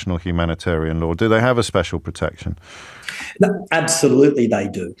international humanitarian law? Do they have a special protection? No, absolutely they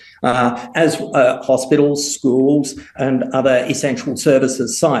do. As hospitals, schools and other essential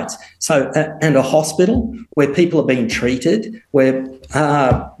services sites. So, and a hospital where people are being treated, where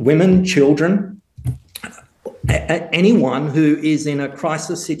women, children, anyone who is in a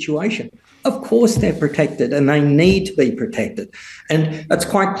crisis situation, of course they're protected and they need to be protected. And it's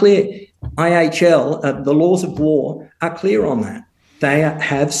quite clear, IHL, the laws of war are clear on that. They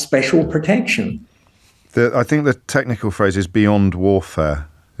have special protection. I think the technical phrase is beyond warfare,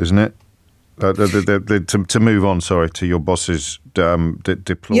 isn't it? To move on, to your boss's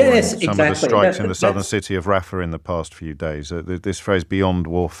deploying some of the strikes in the southern city of Rafah in the past few days. This phrase beyond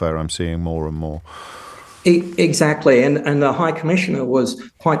warfare I'm seeing more and more. Exactly, and the High Commissioner was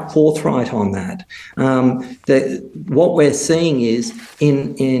quite forthright on that. What we're seeing is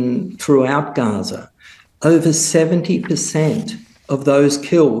in throughout Gaza, over 70% of those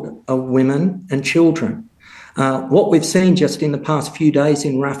killed are women and children. What we've seen just in the past few days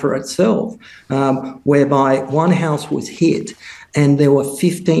in Rafah itself, whereby one house was hit and there were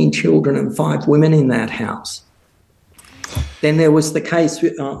 15 children and 5 women in that house. Then there was the case,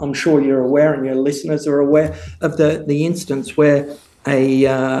 I'm sure you're aware and your listeners are aware of the instance where a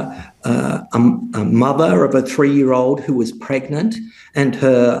mother of a 3-year-old who was pregnant and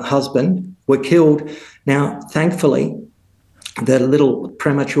her husband were killed. Now, thankfully, the little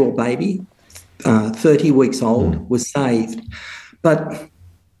premature baby, 30 weeks old, was saved. But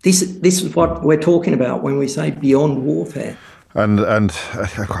this is what we're talking about when we say beyond warfare. And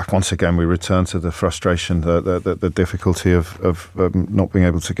once again, we return to the frustration, the difficulty of not being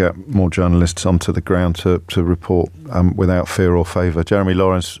able to get more journalists onto the ground to report without fear or favour. Jeremy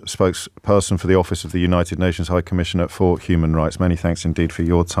Lawrence, spokesperson for the Office of the United Nations High Commissioner for Human Rights. Many thanks indeed for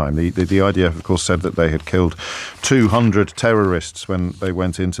your time. The IDF, of course, said that they had killed 200 terrorists when they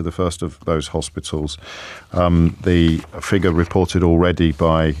went into the first of those hospitals. The figure reported already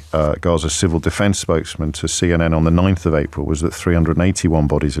by Gaza's civil defence spokesman to CNN on the 9th of April was that 381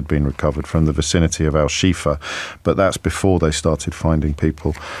 bodies had been recovered from the vicinity of Al-Shifa, but that's before they started finding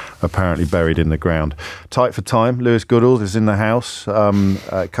people apparently buried in the ground. Tight for time, Lewis Goodall is in the house,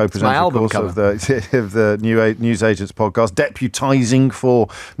 co-presenter, of course, of the News Agents podcast, deputising for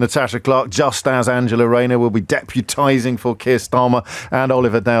Natasha Clark, just as Angela Rayner will be deputising for Keir Starmer, and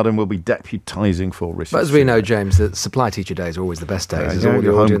Oliver Dowden will be deputising for Rishi. But as we know, James, that supply teacher days are always the best days, as all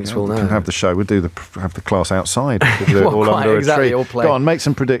the audience will know. We can have the show, we'll have the class outside, all under a tree. Go on, make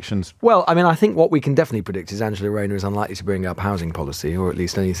some predictions. Well, I mean, I think what we can definitely predict is Angela Rayner is unlikely to bring up housing policy, or at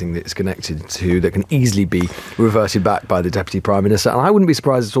least anything that's connected to that can easily be reverted back by the Deputy Prime Minister. And I wouldn't be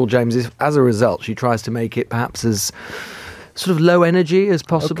surprised at all, James, if as a result she tries to make it perhaps as sort of low energy as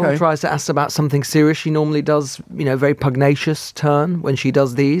possible, tries to ask about something serious. She normally does, very pugnacious turn when she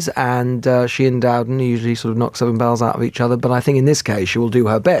does these, and she and Dowden usually sort of knock 7 bells out of each other. But I think in this case she will do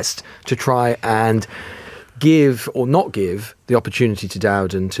her best to try and give or not give the opportunity to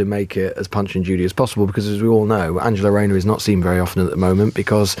Dowden to make it as Punch and Judy as possible, because as we all know, Angela Rayner is not seen very often at the moment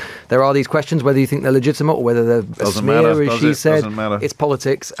because there are these questions whether you think they're legitimate or whether they're a smear, as she said. It's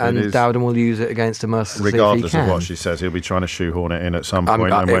politics, and Dowden will use it against her mercilessly regardless of what she says. He'll be trying to shoehorn it in at some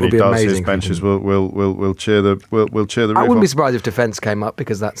point, and when he does, his benches will cheer the roof I wouldn't be surprised if defence came up,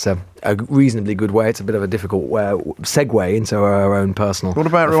 because that's a reasonably good way. It's a bit of a difficult segue into her own personal What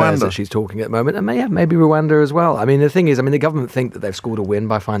about affairs Rwanda that she's talking at the moment, and maybe Rwanda Rwanda as well. I mean, the thing is, the government think that they've scored a win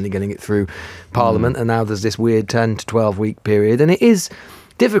by finally getting it through Parliament, and now there's this weird 10 to 12 week period, and it is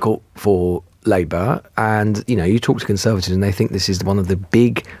difficult for Labour. And you talk to Conservatives, and they think this is one of the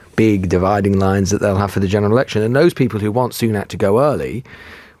big dividing lines that they'll have for the general election. And those people who want Sunak to go early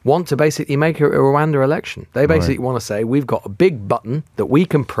want to basically make a Rwanda election. They basically want to say, we've got a big button that we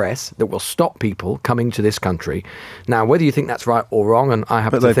can press that will stop people coming to this country. Now, whether you think that's right or wrong, and I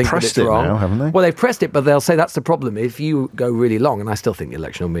happen to think that it's wrong. Now, haven't they? Well, they've pressed it, but they'll say that's the problem. If you go really long, and I still think the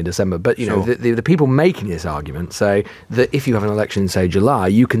election will be in December, but the people making this argument say that if you have an election in, say, July,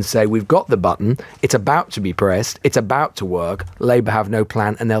 you can say, we've got the button, it's about to be pressed, it's about to work, Labour have no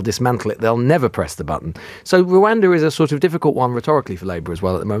plan, and they'll dismantle it. They'll never press the button. So Rwanda is a sort of difficult one rhetorically for Labour as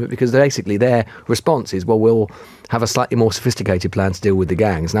well at the moment, because basically their response is, well, we'll have a slightly more sophisticated plan to deal with the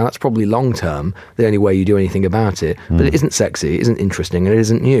gangs. Now, that's probably long-term the only way you do anything about it, but it isn't sexy, it isn't interesting, and it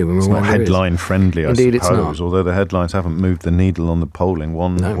isn't new. It's not headline-friendly, I suppose, it's not. although the headlines haven't moved the needle on the polling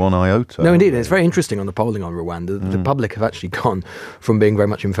one iota. No, indeed, it's very interesting on the polling on Rwanda. The public have actually gone from being very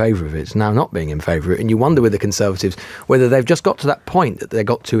much in favour of it to now not being in favour of it, and you wonder with the Conservatives whether they've just got to that point that they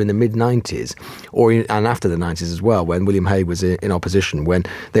got to in the mid-90s, and after the 90s as well, when William Hague was in opposition, when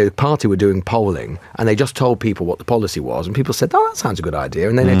the party were doing polling, and they just told people what the policy was, and people said, oh, that sounds a good idea,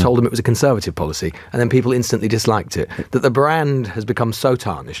 and then they told them it was a Conservative policy, and then people instantly disliked it. That the brand has become so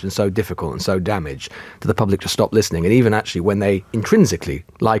tarnished and so difficult and so damaged that the public just stopped listening. And even actually when they intrinsically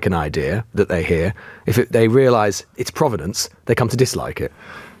like an idea that they hear, if they realise it's providence, they come to dislike it.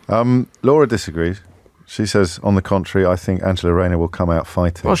 Laura disagrees. She says, on the contrary, I think Angela Rayner will come out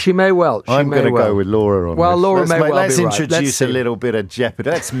fighting. Well, she may well. I'm going to go with Laura on this. Well, Laura may well Let's be right. introduce a little bit of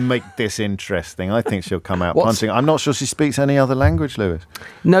jeopardy. Let's make this interesting. I think she'll come out punching. I'm not sure she speaks any other language, Lewis.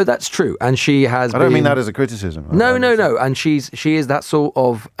 No, that's true. And she has I don't mean that as a criticism. No. And she is that sort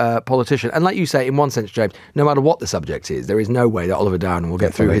of politician. And like you say, in one sense, James, no matter what the subject is, there is no way that Oliver Dowden will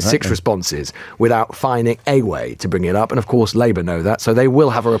get through his 6 responses without finding a way to bring it up. And of course, Labour know that. So they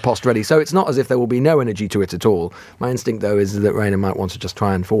will have a riposte ready. So it's not as if there will be no energy to it at all. My instinct, though, is that Rayner might want to just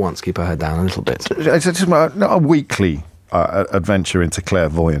try and, for once, keep her head down a little bit. It's just a weekly adventure into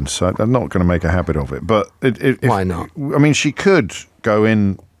clairvoyance. So I'm not going to make a habit of it. But why not? I mean, she could go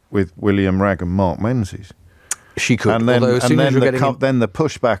in with William Ragg and Mark Menzies. She could. And then, then the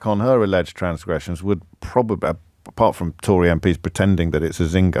pushback on her alleged transgressions would probably, apart from Tory MPs pretending that it's a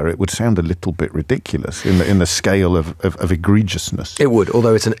zinger, it would sound a little bit ridiculous in the scale of egregiousness. It would,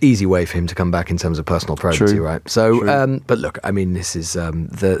 although it's an easy way for him to come back in terms of personal probity, right? So, but look, I mean, this is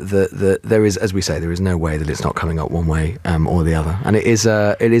there is, as we say, there is no way that it's not coming up one way or the other, and it is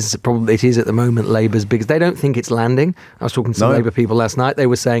at the moment Labour's biggest. They don't think it's landing. I was talking to some Labour people last night. They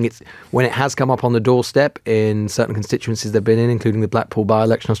were saying it's when it has come up on the doorstep in certain constituencies they've been in, including the Blackpool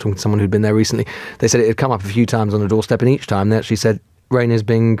by-election. I was talking to someone who'd been there recently. They said it had come up a few times on the doorstep, and each time they actually said Rayner's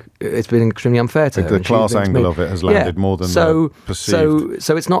been extremely unfair to her. The class angle of it has landed more than perceived.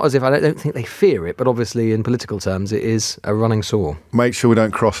 So it's not as if I don't think they fear it, but obviously in political terms it is a running sore. Make sure we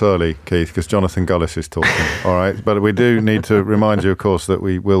don't cross early, Keith, because Jonathan Gullis is talking. All right, but we do need to remind you, of course, that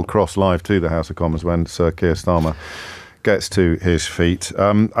we will cross live to the House of Commons when Sir Keir Starmer gets to his feet.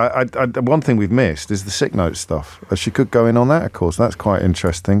 One thing we've missed is the sick note stuff. She could go in on that, of course. That's quite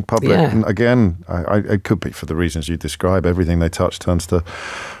interesting. Public, again, it could be for the reasons you describe. Everything they touch turns to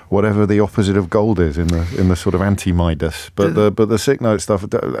whatever the opposite of gold is in the sort of anti-Midas. But the sick note stuff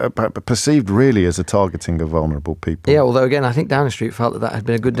perceived really as a targeting of vulnerable people. Yeah, although again, I think Downing Street felt that had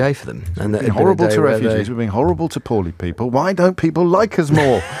been a good day for them. And that horrible to refugees. We've been horrible to poorly people. Why don't people like us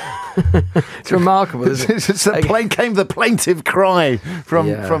more? It's remarkable, isn't it? Came the plaintive cry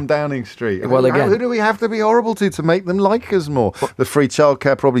from Downing Street. Well, again, who do we have to be horrible to make them like us more? The free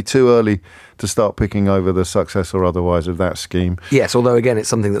childcare, probably too early to start picking over the success or otherwise of that scheme. Yes, although again, it's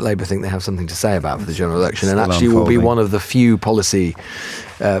something that Labour think they have something to say about for the general election, and actually will be one of the few policy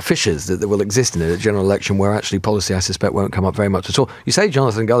fissures that will exist in a general election where actually policy, I suspect, won't come up very much at all. You say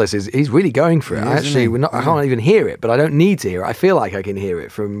Jonathan Gullis he's really going for it. I can't even hear it, but I don't need to hear it. I feel like I can hear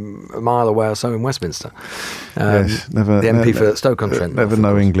it from a mile away or so in Westminster. Yes, the MP for Stoke-on-Trent. Never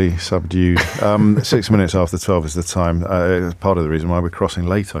knowingly subdued. 6 minutes after 12 is the time. Part of the reason why we're crossing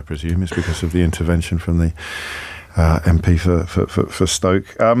late, I presume, is because of the intervention from the MP for Stoke.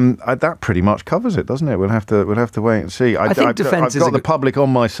 That pretty much covers it, doesn't it? We'll have to wait and see. I think defence I've got the public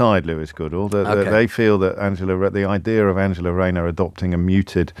on my side, Lewis Goodall. They feel that the idea of Angela Rayner adopting a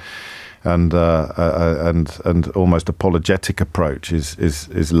muted and almost apologetic approach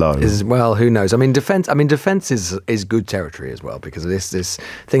is low. Well, who knows? I mean, defence is good territory as well, because of this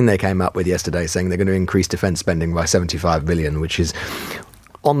thing they came up with yesterday, saying they're going to increase defence spending by 75 billion, which is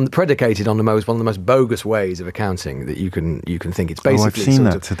predicated on one of the most bogus ways of accounting that you can think. It's basically. I've seen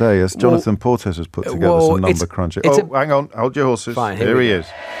that today, as Jonathan Portes has put together some number crunching. Hang on, hold your horses. Fine, here he is.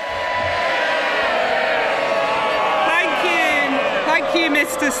 Thank you,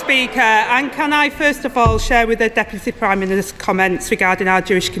 Mr. Speaker. And can I first of all share with the Deputy Prime Minister's comments regarding our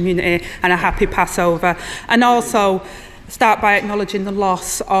Jewish community and a happy Passover, and also start by acknowledging the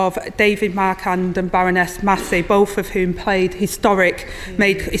loss of David Marquand and Baroness Massey, both of whom made historic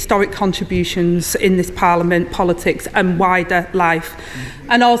contributions in this Parliament, politics and wider life.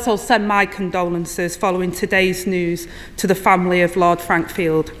 And also send my condolences following today's news to the family of Lord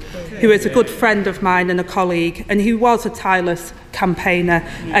Frankfield, who is a good friend of mine and a colleague, and who was a tireless campaigner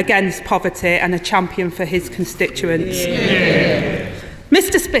against poverty and a champion for his constituents.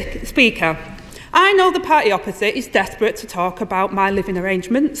 Mr. Speaker, I know the party opposite is desperate to talk about my living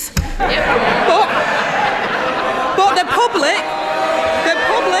arrangements, but the public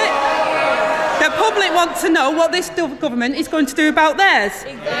want to know what this government is going to do about theirs.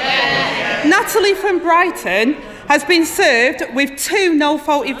 Natalie from Brighton has been served with 2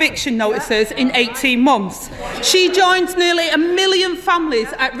 no-fault eviction notices in 18 months. She joins nearly 1 million families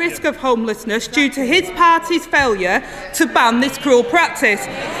at risk of homelessness due to his party's failure to ban this cruel practice.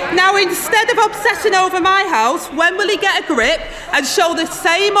 Now, instead of obsessing over my house, when will he get a grip and show the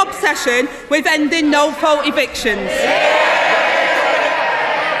same obsession with ending no-fault evictions?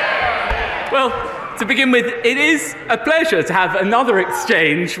 Well, to begin with, it is a pleasure to have another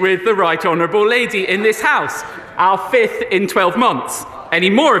exchange with the Right Honourable Lady in this House, our 5th in 12 months. Any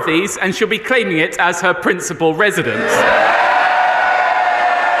more of these and she'll be claiming it as her principal residence.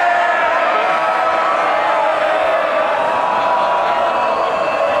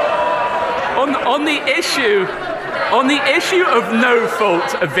 On the issue of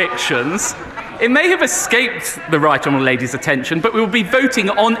no-fault evictions, it may have escaped the Right Honourable Lady's attention, but we will be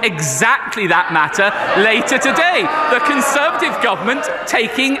voting on exactly that matter later today. The Conservative government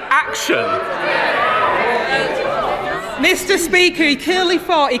taking action. Mr. Speaker, he clearly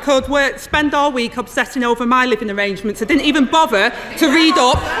thought he could spend all week obsessing over my living arrangements. I didn't even bother to read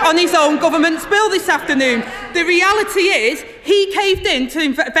up on his own government's bill this afternoon. The reality is, he caved in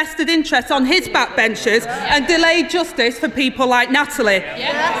to vested interests on his backbenchers and delayed justice for people like Natalie.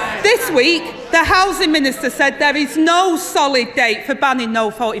 Yes. This week, the Housing Minister said there is no solid date for banning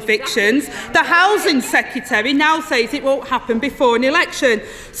no-fault evictions. The Housing Secretary now says it won't happen before an election.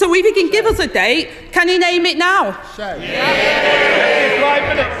 So if he can give us a date, can he name it now?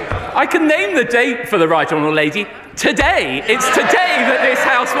 I can name the date for the Right Honourable Lady. Today. It's today that this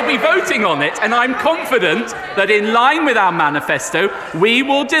House will be voting on it, and I'm confident that in line with our manifesto, we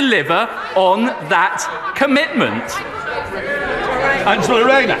will deliver on that commitment. Angela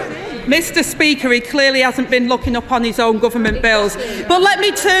Rayner. Mr. Speaker, he clearly hasn't been looking up on his own government bills. But let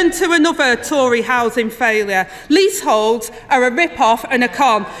me turn to another Tory housing failure. Leaseholds are a rip-off and a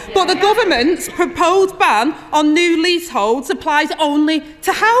con. But the government's proposed ban on new leaseholds applies only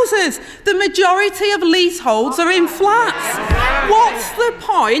to houses. The majority of leaseholds are in flats. What's the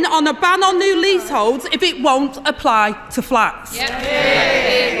point on a ban on new leaseholds if it won't apply to flats?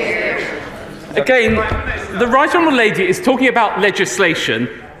 Again, the Right Honourable Lady is talking about legislation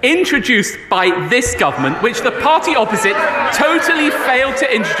introduced by this government, which the party opposite totally failed to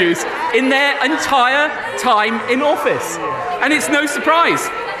introduce in their entire time in office. And it's no surprise,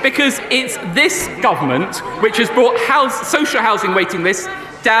 because it's this government which has brought social housing waiting lists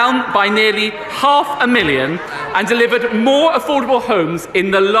down by nearly 500,000 and delivered more affordable homes in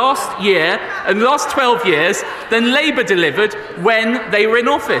the last year and last 12 years than Labour delivered when they were in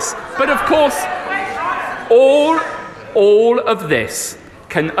office. But of course, all of this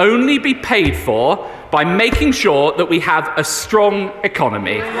can only be paid for by making sure that we have a strong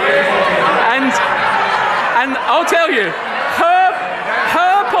economy. And I'll tell you,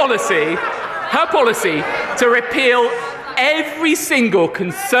 her policy to repeal every single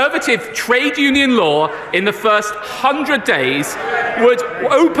Conservative trade union law in the first 100 days would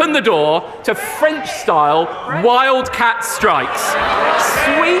open the door to French-style wildcat strikes,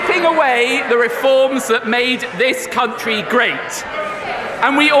 sweeping away the reforms that made this country great.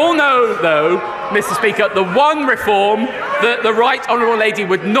 And we all know, though, Mr. Speaker, the one reform that the Right Honourable Lady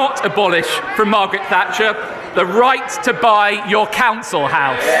would not abolish from Margaret Thatcher, the right to buy your council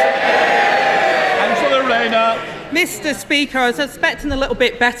house. Angela Rayner. Mr. Speaker, I was expecting a little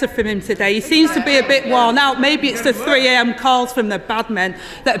bit better from him today. He seems to be a bit worn out. Maybe it's the 3 a.m. calls from the bad men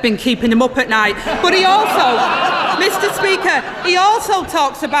that have been keeping him up at night. But he also, Mr. Speaker, he also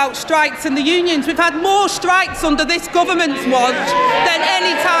talks about strikes and the unions. We've had more strikes under this government's watch than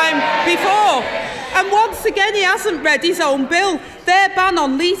any time before. And once again, he hasn't read his own bill. their ban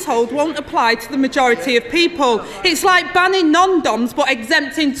on leasehold won't apply to the majority of people. It's like banning non-doms but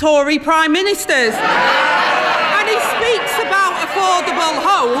exempting Tory prime ministers. And he speaks about affordable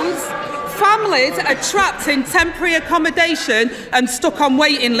homes. Families are trapped in temporary accommodation and stuck on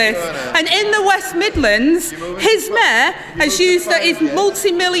waiting lists. And in the West Midlands, his mayor has used his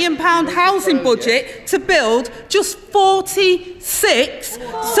multi-million-pound housing budget to build just 46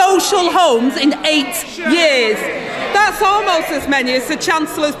 social homes in 8 years. That's almost as many as the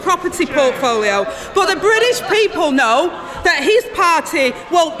Chancellor's property portfolio. But the British people know that his party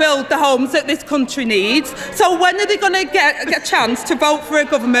won't build the homes that this country needs. So when are they going to get a chance to vote for a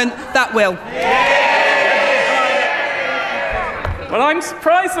government that will? Well, I'm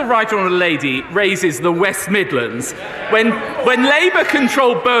surprised the Right Honourable Lady raises the West Midlands when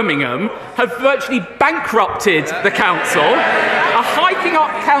Labour-controlled Birmingham have virtually bankrupted the council, are hiking up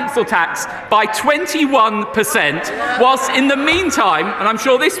council tax by 21%, whilst in the meantime, and I'm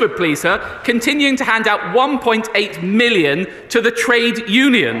sure this would please her, continuing to hand out 1.8 million to the trade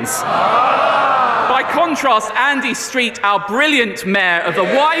unions. By contrast, Andy Street, our brilliant mayor of the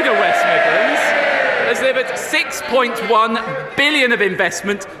wider West Midlands, has delivered £6.1 billion of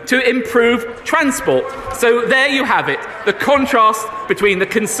investment to improve transport. So there you have it, the contrast between the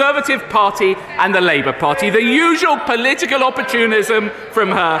Conservative Party and the Labour Party. The usual political opportunism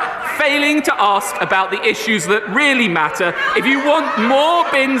from her, failing to ask about the issues that really matter. If you want more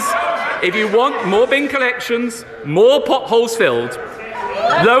bins, if you want more bin collections, more potholes filled,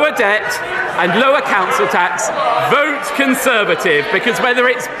 lower debt and lower council tax, vote Conservative, because whether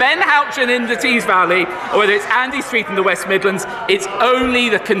it's Ben Houchin in the Tees Valley or whether it's Andy Street in the West Midlands, it's only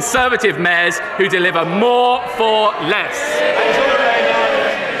the Conservative mayors who deliver more for less.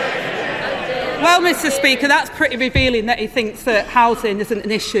 Well, Mr. Speaker, that's pretty revealing that he thinks that housing isn't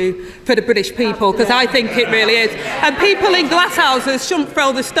an issue for the British people, because I think it really is. And people in glass houses shouldn't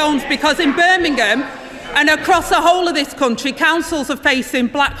throw the stones, because in Birmingham and across the whole of this country, councils are facing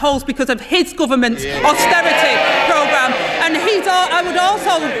black holes because of his government's austerity programme. And I would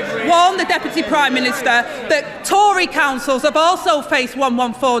also warn the Deputy Prime Minister that Tory councils have also faced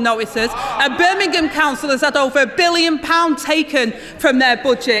 114 notices, and Birmingham Council has had over £1 billion taken from their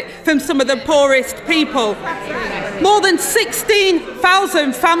budget from some of the poorest people. More than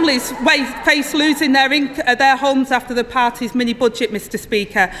 16,000 families face losing their homes after the party's mini-budget, Mr.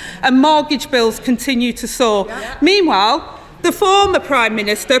 Speaker, and mortgage bills continue to soar. Meanwhile, the former Prime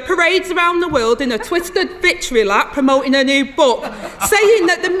Minister parades around the world in a twisted victory lap promoting a new book, saying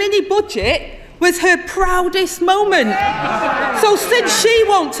that the mini-budget was her proudest moment. So since she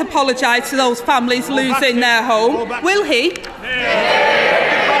won't apologise to those families losing their home, will he?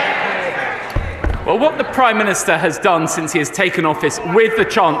 Well, what the Prime Minister has done since he has taken office with the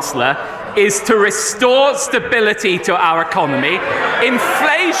Chancellor is to restore stability to our economy,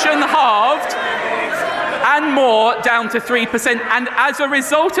 inflation halved, and more down to 3%. And as a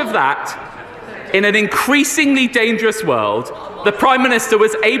result of that, in an increasingly dangerous world, the Prime Minister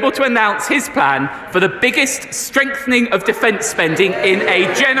was able to announce his plan for the biggest strengthening of defence spending in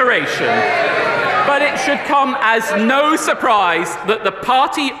a generation. But it should come as no surprise that the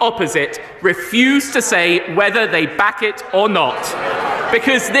party opposite refused to say whether they back it or not,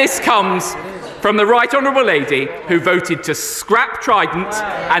 because this comes from the Right Honourable Lady who voted to scrap Trident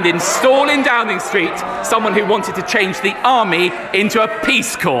and install in Downing Street someone who wanted to change the army into a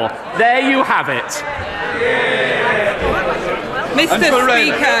Peace Corps. There you have it. Mr.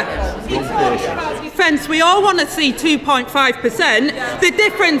 Speaker, friends, we all want to see 2.5%. The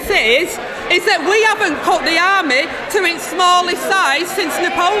difference is that we haven't cut the army to its smallest size since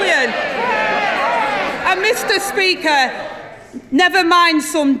Napoleon. And Mr. Speaker, never mind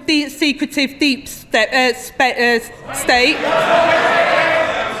some secretive deep state.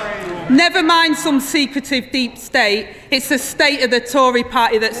 Never mind some secretive deep state. It's the state of the Tory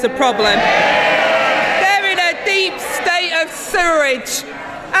party that's the problem. They're in a deep state of sewerage.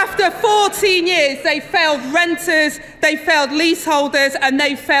 After 14 years, they failed renters, they failed leaseholders, and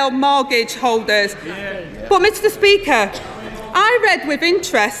they failed mortgage holders. But, Mr. Speaker, I read with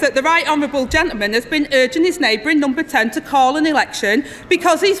interest that the Right Honourable Gentleman has been urging his neighbour in Number 10 to call an election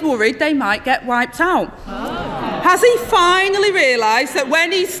because he's worried they might get wiped out. Has he finally realised that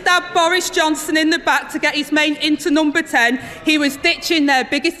when he stabbed Boris Johnson in the back to get his mate into Number 10, he was ditching their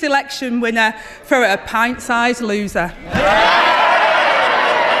biggest election winner for a pint-sized loser?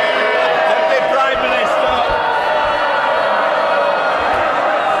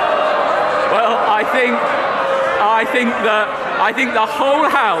 Well, I think the whole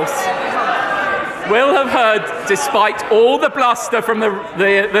House will have heard, despite all the bluster from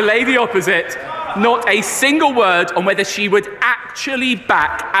the lady opposite, not a single word on whether she would actually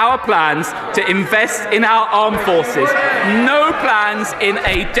back our plans to invest in our armed forces. No plans in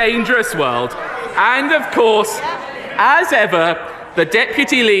a dangerous world. And of course, as ever, the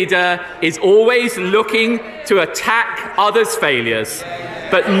deputy leader is always looking to attack others' failures,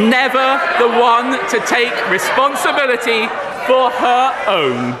 but never the one to take responsibility for her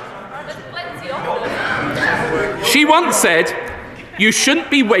own. She once said, "You shouldn't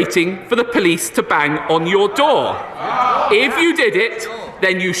be waiting for the police to bang on your door. If you did it,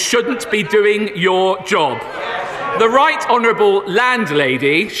 then you shouldn't be doing your job." The Right Honourable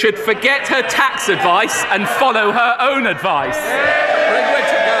Landlady should forget her tax advice and follow her own advice.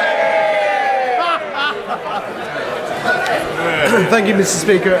 Thank you, Mr.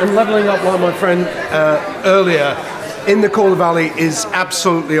 Speaker. And levelling up, like my friend earlier, in the Calder Valley is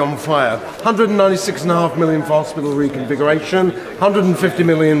absolutely on fire. 196.5 million for hospital reconfiguration, 150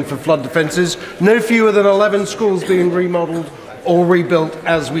 million for flood defences, no fewer than 11 schools being remodelled or rebuilt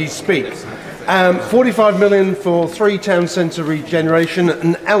as we speak. 45 million for 3 town centre regeneration,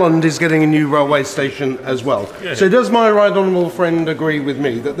 and Elland is getting a new railway station as well. Yeah. So does my right honourable friend agree with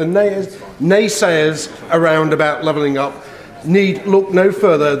me that the naysayers around about levelling up need look no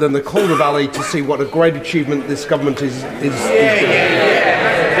further than the Calder Valley to see what a great achievement this government is doing?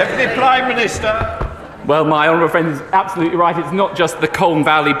 Deputy Prime Minister. Well, my honourable friend is absolutely right. It's not just the Colne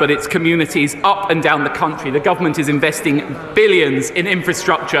Valley, but it's communities up and down the country. The government is investing billions in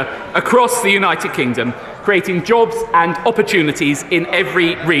infrastructure across the United Kingdom, creating jobs and opportunities in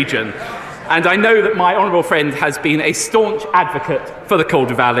every region. And I know that my honourable friend has been a staunch advocate for the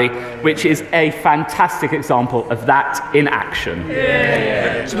Calder Valley, which is a fantastic example of that in action.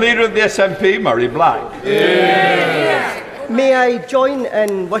 Yeah. Leader of the SNP, Murray Black. Yeah. May I join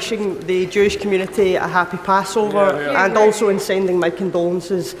in wishing the Jewish community a happy Passover, and also in sending my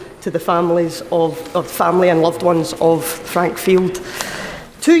condolences to the families of family and loved ones of Frank Field.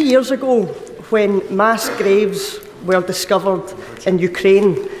 2 years ago, when mass graves were discovered in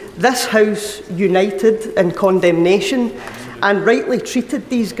Ukraine, this House united in condemnation and rightly treated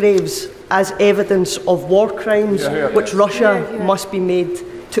these graves as evidence of war crimes which Russia must be made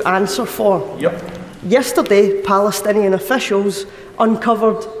to answer for. Yesterday, Palestinian officials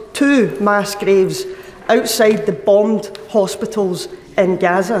uncovered 2 mass graves outside the bombed hospitals in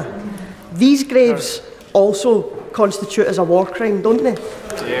Gaza. These graves also constitute as a war crime, don't they?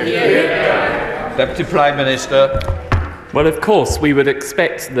 Deputy Prime Minister. Well, of course, we would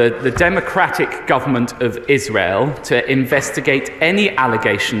expect the democratic government of Israel to investigate any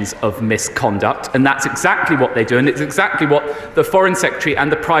allegations of misconduct, and that's exactly what they do, and it's exactly what the Foreign Secretary and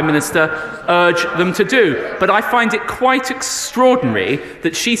the Prime Minister urge them to do. But I find it quite extraordinary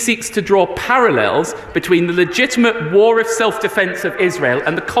that she seeks to draw parallels between the legitimate war of self-defence of Israel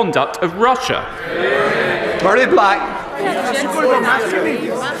and the conduct of Russia. Murray Black.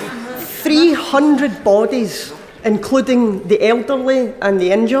 300 bodies, including the elderly and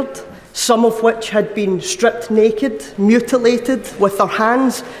the injured, some of which had been stripped naked, mutilated, with their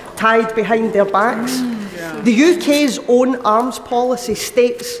hands tied behind their backs. The UK's own arms policy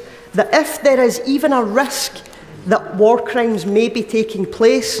states that if there is even a risk that war crimes may be taking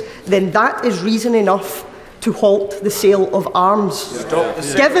place, then that is reason enough to halt the sale of arms.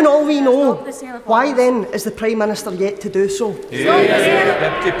 Given all we know, why then is the Prime Minister yet to do so?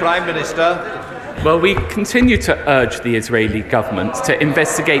 Deputy Prime Minister. Well, we continue to urge the Israeli government to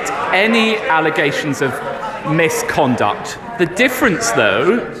investigate any allegations of misconduct. The difference,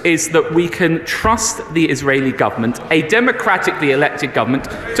 though, is that we can trust the Israeli government, a democratically elected government,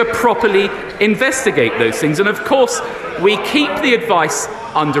 to properly investigate those things. And of course, we keep the advice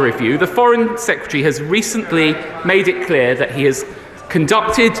under review. The Foreign Secretary has recently made it clear that he has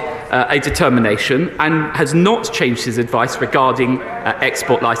conducted a determination and has not changed his advice regarding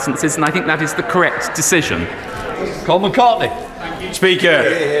export licences, and I think that is the correct decision. Colin McCartney.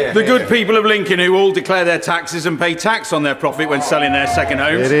 Speaker, the good people of Lincoln who all declare their taxes and pay tax on their profit when selling their second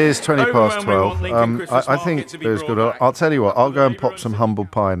homes. It is 20 past 12. I think it's good. I'll tell you what, I'll go and pop some humble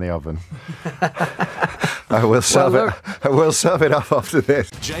pie in the oven. I will serve it up after this.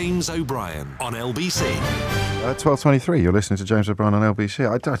 James O'Brien on LBC. 12:23. You're listening to James O'Brien on LBC.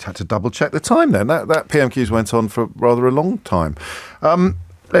 I had to double check the time then. That PMQs went on for rather a long time.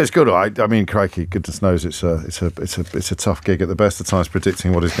 It's good. I mean, crikey, goodness knows it's a tough gig at the best of times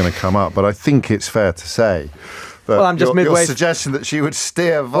predicting what is going to come up. But I think it's fair to say Well, I'm just midway. Your suggestion that she would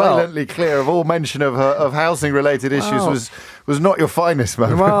steer violently clear of all mention of housing-related issues was not your finest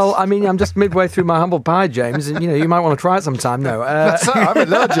moment. Well, I mean, I'm just midway through my humble pie, James, and you might want to try it sometime. No, I'm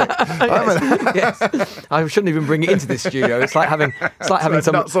allergic. Yes. I shouldn't even bring it into this studio. It's like having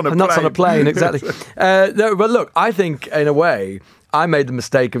some nuts on a plane. Exactly. No, but look, I think in a way I made the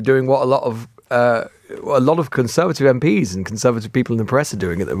mistake of doing what a lot of Conservative MPs and Conservative people in the press are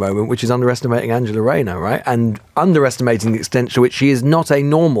doing at the moment, which is underestimating Angela Rayner, right? And underestimating the extent to which she is not a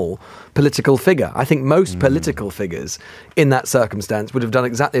normal political figure. I think most political figures in that circumstance would have done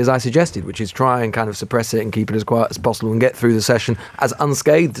exactly as I suggested, which is try and kind of suppress it and keep it as quiet as possible and get through the session as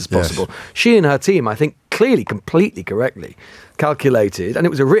unscathed as possible. Yes. She and her team, I think, clearly, completely correctly calculated, and it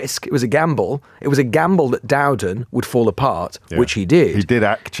was a risk, it was a gamble. It was a gamble that Dowden would fall apart, which he did. He did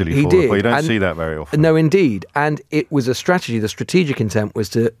actually fall apart. You don't see that very often. No, indeed. And it was a strategy. The strategic intent was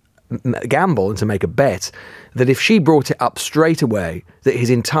to gamble and to make a bet that if she brought it up straight away, that his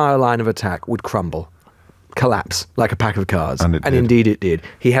entire line of attack would collapse like a pack of cards. And indeed it did.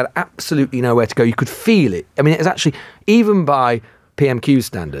 He had absolutely nowhere to go. You could feel it. I mean, it was actually, even by PMQ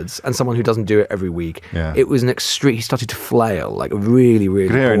standards, and someone who doesn't do it every week, it was an extreme. He started to flail, like a really, really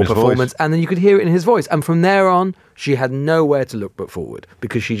poor performance, and then you could hear it in his voice. And from there on, she had nowhere to look but forward,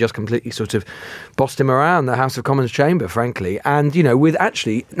 because she just completely sort of bossed him around the House of Commons chamber, frankly. And with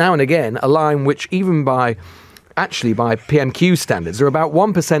actually now and again a line which, even by PMQ standards, there are about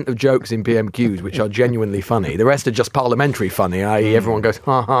 1% of jokes in PMQs which are genuinely funny. The rest are just parliamentary funny, i.e. everyone goes,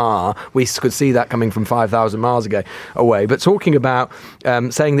 ha ha, we could see that coming from 5,000 miles away. But talking about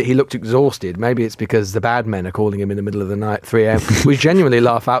saying that he looked exhausted, maybe it's because the bad men are calling him in the middle of the night, 3 a.m, was genuinely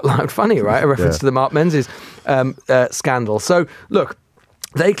laugh out loud funny, right? A reference to the Mark Menzies scandal. So, look,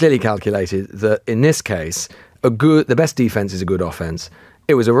 they clearly calculated that in this case, the best defence is a good offence.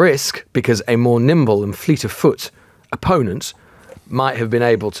 It was a risk because a more nimble and fleet of foot opponent might have been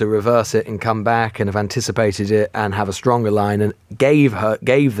able to reverse it and come back and have anticipated it and have a stronger line, and gave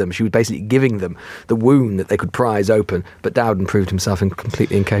them, she was basically giving them the wound that they could prise open. But Dowden proved himself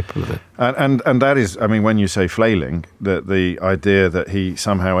completely incapable of it. And that is, I mean, when you say flailing, that the idea that he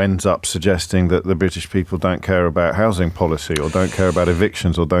somehow ends up suggesting that the British people don't care about housing policy, or don't care about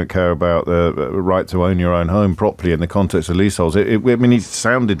evictions, or don't care about the right to own your own home properly in the context of leaseholds. I mean, he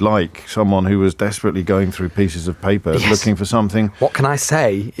sounded like someone who was desperately going through pieces of paper looking for something. What can I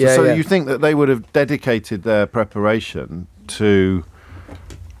say? So you think that they would have dedicated their preparation to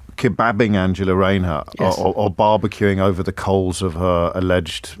kebabbing Angela Rayner, or barbecuing over the coals of her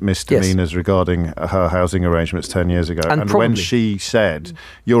alleged misdemeanours regarding her housing arrangements 10 years ago. And when she said,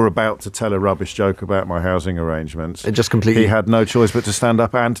 "You're about to tell a rubbish joke about my housing arrangements," it just completely, he had no choice but to stand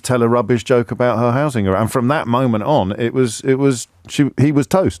up and tell a rubbish joke about her housing. And from that moment on, he was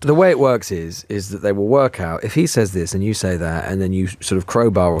toast. The way it works is that they will work out, if he says this and you say that, and then you sort of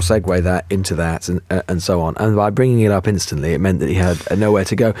crowbar or segue that into that, and so on. And by bringing it up instantly, it meant that he had nowhere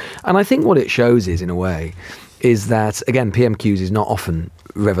to go. And I think what it shows is, in a way, is that, again, PMQs is not often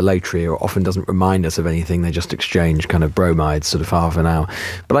revelatory, or often doesn't remind us of anything. They just exchange kind of bromides sort of half an hour.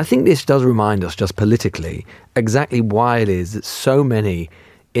 But I think this does remind us, just politically, exactly why it is that so many,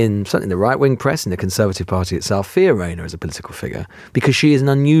 certainly in the right-wing press, in the Conservative Party itself, fear Rayner as a political figure, because she is an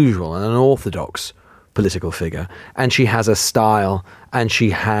unusual and unorthodox political figure, and she has a style, and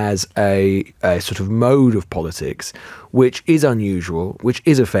she has a sort of mode of politics which is unusual, which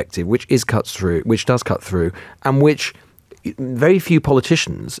is effective, which does cut through, and which very few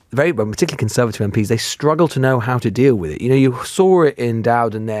politicians, particularly Conservative MPs, they struggle to know how to deal with it. You saw it in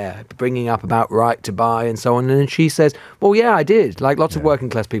Dowden there, bringing up about right to buy and so on, and then she says, "Well, yeah, I did," like lots of working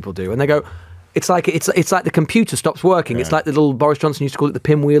class people do, and they go, It's like the computer stops working. Yeah. It's like the little Boris Johnson used to call it the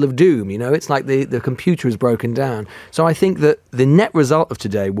pinwheel of doom. It's like the computer is broken down. So I think that the net result of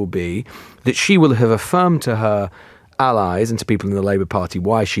today will be that she will have affirmed to her allies and to people in the Labour Party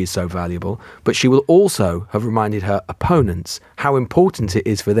why she is so valuable, but she will also have reminded her opponents how important it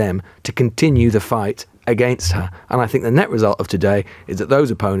is for them to continue the fight against her. And I think the net result of today is that those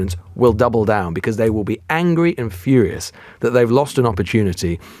opponents will double down, because they will be angry and furious that they've lost an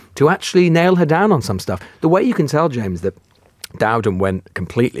opportunity to actually nail her down on some stuff. The way you can tell, James, that Dowden went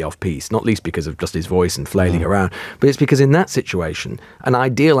completely off piece, not least because of just his voice and flailing around, but it's because in that situation, an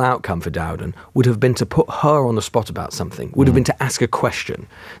ideal outcome for Dowden would have been to put her on the spot about something, would have been to ask a question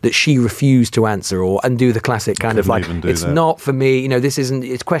that she refused to answer, and do the classic kind of like, it's not for me, this isn't,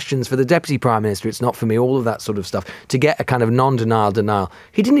 it's questions for the Deputy Prime Minister, it's not for me, all of that sort of stuff, to get a kind of non-denial denial.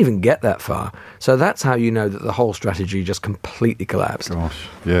 He didn't even get that far. So that's how you know that the whole strategy just completely collapsed. Gosh,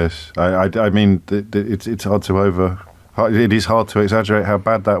 yes. I mean, it's hard to It is hard to exaggerate how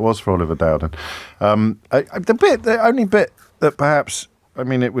bad that was for Oliver Dowden. The only bit that perhaps, I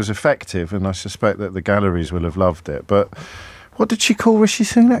mean, it was effective, and I suspect that the galleries will have loved it, but what did she call Rishi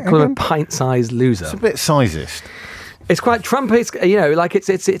Sunak again? Called a pint-sized loser. It's a bit sizist. It's quite Trump. It's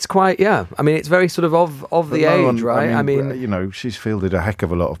it's quite I mean, it's very sort of the age, right? I mean, she's fielded a heck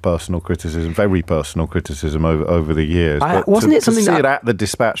of a lot of personal criticism, very personal criticism over the years. But wasn't it something to see it at the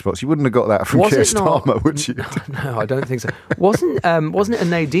dispatch box? You wouldn't have got that from Keir Starmer, would you? No, I don't think so. Wasn't it a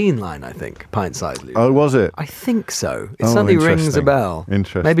Nadine line? I think pint-sized loser. Oh, was it? I think so. It certainly rings a bell.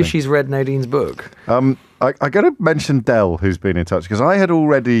 Interesting. Maybe she's read Nadine's book. I got to mention Del, who's been in touch, because I had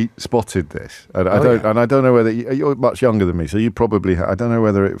already spotted this, and I don't know whether you're much younger than me, so you probably I don't know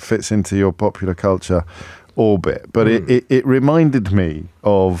whether it fits into your popular culture orbit, but it reminded me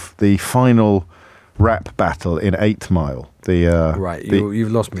of the final rap battle in 8 Mile.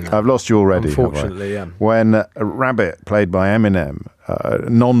 You've lost me now. I've lost you already. Unfortunately, yeah. When Rabbit, played by Eminem,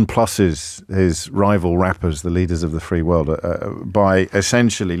 nonpluses his rival rappers, the leaders of the free world, by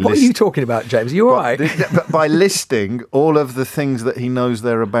essentially... What are you talking about, James? Are you all right? By listing all of the things that he knows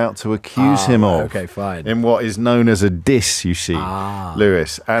they're about to accuse him of. Okay, fine. In what is known as a diss, you see,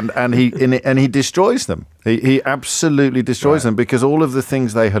 Lewis. And he destroys them. He absolutely destroys them, because all of the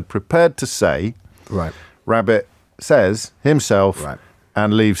things they had prepared to say, Rabbit says himself,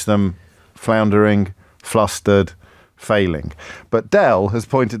 and leaves them floundering, flustered, failing. But Del has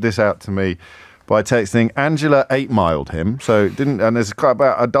pointed this out to me by texting, Angela 8-miled him. And there's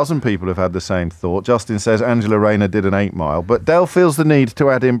about a dozen people who've had the same thought. Justin says Angela Rayner did an 8-mile, but Del feels the need to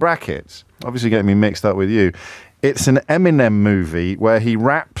add in brackets, obviously getting me mixed up with you. It's an Eminem movie where he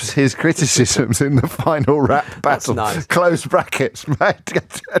raps his criticisms in the final rap battle. That's nice. Close brackets,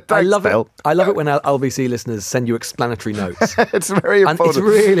 mate. I love it. I love it when LBC listeners send you explanatory notes. It's very important. And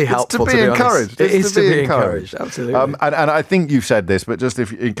it's really helpful to be encouraged. It is to be encouraged. Absolutely. And I think you've said this, but just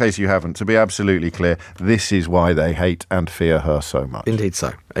in case you haven't, to be absolutely clear, this is why they hate and fear her so much. Indeed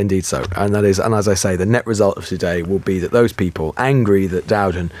so. And that is, and as I say, the net result of today will be that those people angry that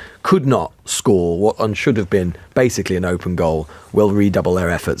Dowden could not score what should have been basically an open goal will redouble their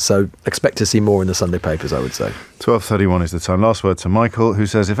efforts. So expect to see more in the Sunday papers, I would say. 12:31 is the time. Last word to Michael, who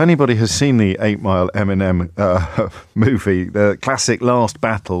says, if anybody has seen the 8 Mile Eminem movie, the classic Last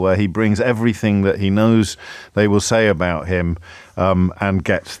Battle, where he brings everything that he knows they will say about him and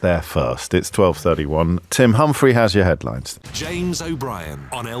gets there first. It's 12:31. Tim Humphrey has your headlines. James O'Brien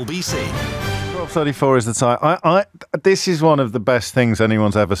on LBC. 12:34 is the time. This is one of the best things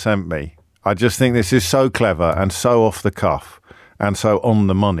anyone's ever sent me. I just think this is so clever and so off the cuff and so on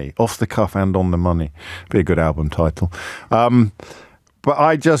the money. Off the cuff and on the money. Be a good album title. But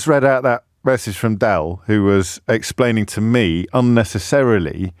I just read out that message from Del, who was explaining to me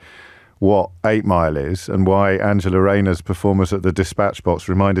unnecessarily what 8 Mile is and why Angela Rayner's performance at the Dispatch Box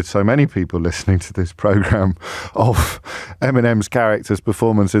reminded so many people listening to this programme of Eminem's character's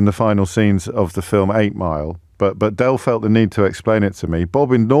performance in the final scenes of the film 8 Mile. But Del felt the need to explain it to me.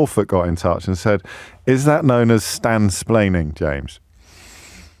 Bob in Norfolk got in touch and said, is that known as stansplaining, James?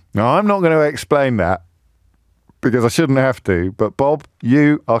 Now, I'm not going to explain that because I shouldn't have to, but Bob,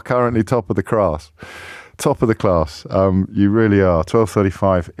 you are currently top of the class. Top of the class. You really are.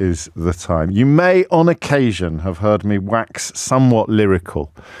 12:35 is the time. You may, on occasion, have heard me wax somewhat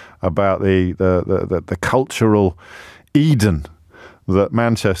lyrical about the cultural Eden that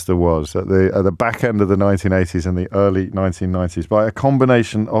Manchester was at the back end of the 1980s and the early 1990s by a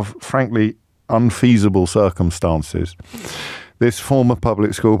combination of, frankly, unfeasible circumstances. This former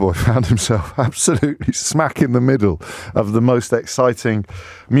public schoolboy found himself absolutely smack in the middle of the most exciting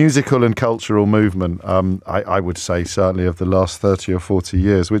musical and cultural movement, I would say, certainly of the last 30 or 40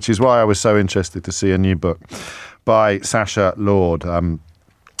 years, which is why I was so interested to see a new book by Sacha Lord,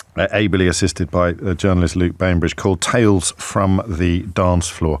 ably assisted by journalist Luke Bainbridge, called Tales from the Dance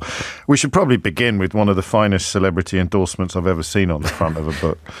Floor. We should probably begin with one of the finest celebrity endorsements I've ever seen on the front of a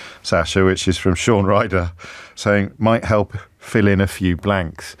book, Sasha, which is from Sean Ryder, saying, might help fill in a few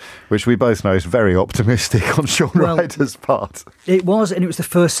blanks, which we both know is very optimistic on Sean Ryder's part. It was, and it was the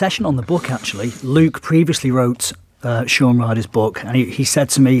first session on the book, actually. Luke previously wrote Sean Ryder's book, and he said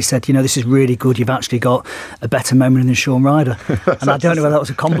to me, this is really good, you've actually got a better memory than Sean Ryder. And I don't know whether that was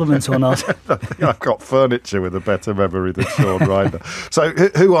a compliment or not. I've got furniture with a better memory than Sean Ryder. So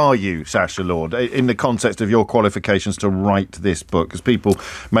who are you, Sacha Lord, in the context of your qualifications to write this book? Because people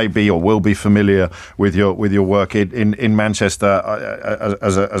may be or will be familiar with your work in Manchester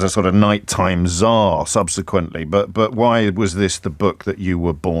as a sort of nighttime czar subsequently, but why was this the book that you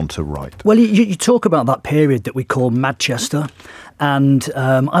were born to write? Well, you talk about that period that we call called Manchester. And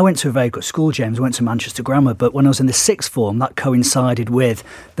I went to a very good school, James. I went to Manchester Grammar, but when I was in the sixth form, that coincided with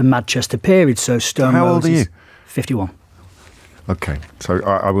the Manchester period. So Stone How old Roses, are you? 51. Okay, so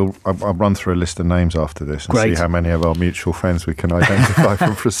I'll run through a list of names after this and see how many of our mutual friends we can identify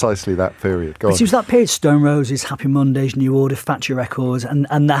from precisely that period. Go on. It was that period: Stone Roses, Happy Mondays, New Order, Factory Records, and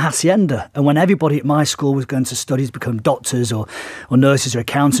the Hacienda. And when everybody at my school was going to study to become doctors or nurses or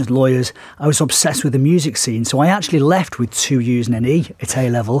accountants, lawyers, I was obsessed with the music scene. So I actually left with 2 U's and an E at A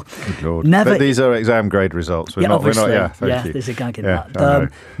level. Good Lord. But these are exam grade results. We're not. Thank you. There's a gag in Yeah,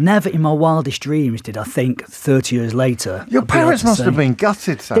 that. Never in my wildest dreams did I think 30 years later. Your parents must have been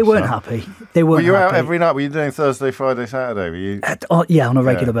gutted, Sasha. They weren't happy. They weren't. Were you out happy. every night? Were you doing Thursday, Friday, Saturday? Were you? Yeah, on a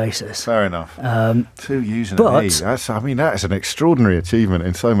regular basis. Fair enough. 2 U's and an E. That's an extraordinary achievement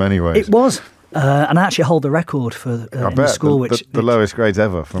in so many ways. It was. And I actually hold the record for in the school, the lowest grades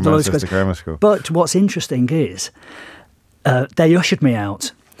ever from Manchester Grammar School. But what's interesting is they ushered me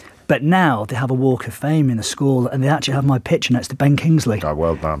out. But now they have a walk of fame in the school, and they actually have my picture next to Ben Kingsley. Oh,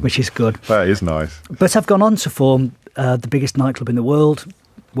 well done. Which is good. That is nice. But I've gone on to form the biggest nightclub in the world,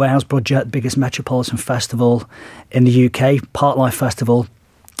 Warehouse Project, the biggest metropolitan festival in the UK, Parklife Festival.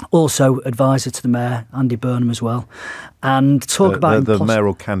 Also advisor to the mayor, Andy Burnham, as well. And talk about the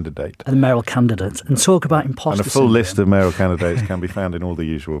mayoral candidate. The mayoral candidate. And talk about imposter And a full list of mayoral candidates can be found in all the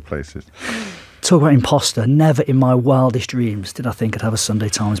usual places. Talk about imposter. Never in my wildest dreams did I think I'd have a Sunday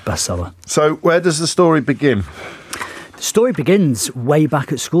Times bestseller. So where does the story begin? The story begins way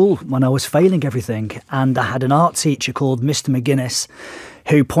back at school when I was failing everything, and I had an art teacher called Mr. McGuinness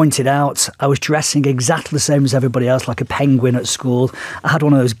who pointed out I was dressing exactly the same as everybody else, like a penguin at school. I had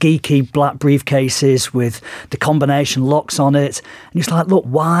one of those geeky black briefcases with the combination locks on it. And he's like, look,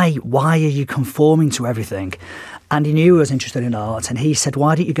 why are you conforming to everything? And he knew I was interested in art, and he said,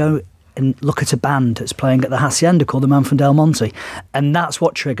 why don't you go and look at a band that's playing at the Hacienda called the Man from Del Monte? And that's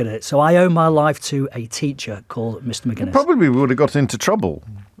what triggered it. So I owe my life to a teacher called Mr. McGuinness. Probably would have got into trouble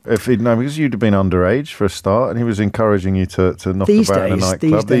if he'd known, because you'd have been underage for a start, and he was encouraging you to knock about in a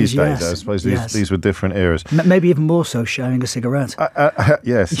nightclub. These days, yes. I suppose these were different eras. Maybe even more so, sharing a cigarette.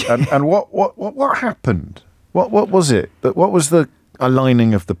 Yes. and what happened? What was it? What was the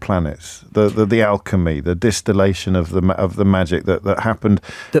aligning of the planets, the alchemy, the distillation of the magic that happened?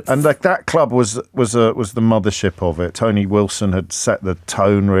 And like that club was the mothership of it. Tony Wilson had set the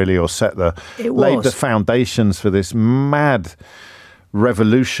tone, really, or laid the foundations for this mad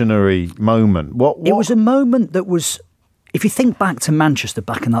revolutionary moment. It was a moment that was, if you think back to Manchester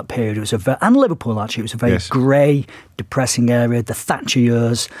back in that period, and Liverpool actually, it was a very grey, depressing area, the Thatcher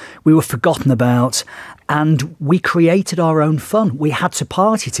years. We were forgotten about, and we created our own fun. We had to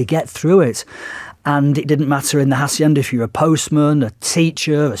party to get through it. And it didn't matter in the Hacienda if you're a postman, a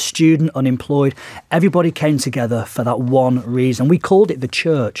teacher, a student, unemployed. Everybody came together for that one reason. We called it the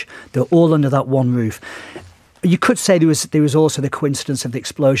church. They were all under that one roof. You could say there was also the coincidence of the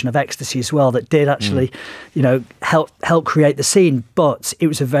explosion of ecstasy as well that did actually, help create the scene. But it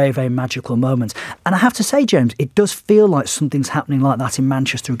was a very, very magical moment. And I have to say, James, it does feel like something's happening like that in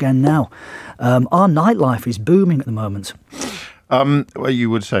Manchester again now. Our nightlife is booming at the moment. Well, you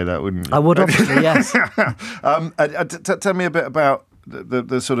would say that, wouldn't you? I would, obviously, yes. Tell me a bit about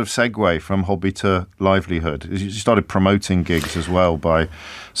the sort of segue from hobby to livelihood. You started promoting gigs as well by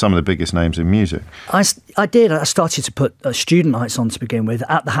some of the biggest names in music. I did. I started to put student nights on to begin with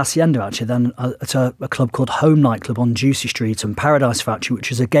at the Hacienda, actually, then at a club called Home Nightclub on Juicy Street, and Paradise Factory,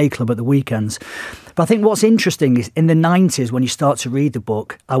 which is a gay club at the weekends. But I think what's interesting is in the 90s, when you start to read the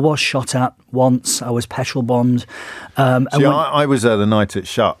book, I was shot at once. I was petrol bombed. I was there the night it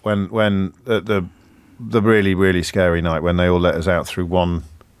shut when the really, really scary night when they all let us out through one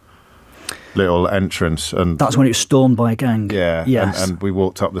little entrance, and that's when it was stormed by a gang. Yeah, yes. and we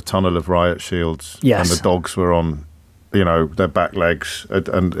walked up the tunnel of riot shields. Yes, and the dogs were on, their back legs,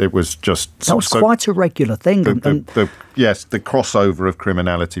 and it was just that was quite a regular thing. The crossover of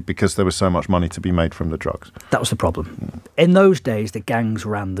criminality, because there was so much money to be made from the drugs. That was the problem. In those days, the gangs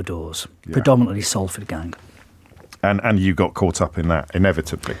ran the doors, predominantly Salford gang. And you got caught up in that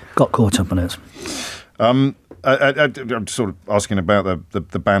inevitably. Got caught up in it. I'm sort of asking about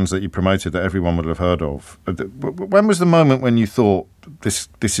the bands that you promoted that everyone would have heard of. When was the moment when you thought this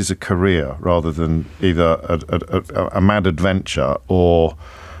is a career rather than either a mad adventure or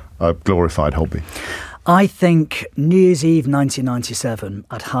a glorified hobby? I think New Year's Eve 1997,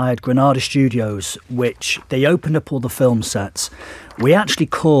 I'd hired Granada Studios, which they opened up all the film sets. We actually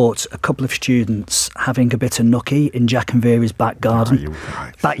caught a couple of students having a bit of nookie in Jack and Veery's back garden.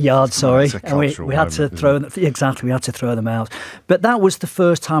 Backyard, sorry. And we had to throw them, exactly, we had to throw them out. But that was the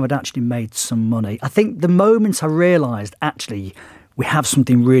first time I'd actually made some money. I think the moment I realised, actually, we have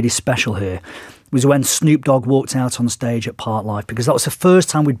something really special here, was when Snoop Dogg walked out on stage at Park Life, because that was the first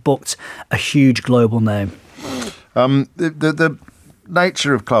time we'd booked a huge global name. The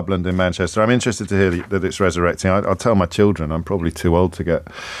nature of Clubland in Manchester, I'm interested to hear that it's resurrecting. I'll tell my children I'm probably too old to get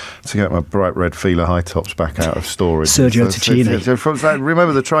my bright red Fila high tops back out of storage. Sergio Ticini.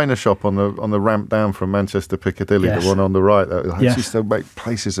 Remember the trainer shop on the ramp down from Manchester Piccadilly, the one on the right? I used to make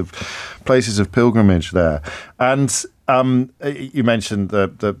places of pilgrimage there. And you mentioned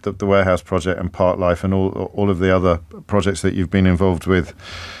the warehouse project and Park Life and all of the other projects that you've been involved with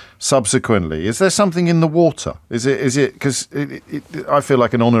subsequently. Is there something in the water? Is it because I feel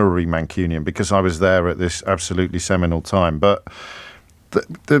like an honorary Mancunian because I was there at this absolutely seminal time. But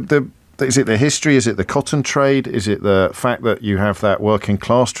is it the history? Is it the cotton trade? Is it the fact that you have that working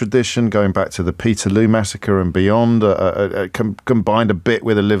class tradition going back to the Peterloo massacre and beyond, combined a bit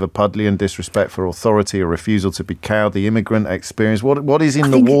with a Liverpudlian disrespect for authority, a refusal to be cowed, the immigrant experience? What is in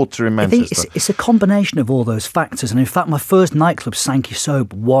the water in Manchester? I think it's a combination of all those factors. And in fact, my first nightclub, Sankey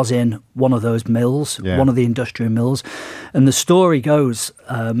Soap, was in one of those mills, one of the industrial mills. And the story goes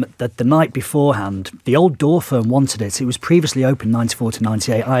that the night beforehand, the old door firm wanted it. It was previously open 94 to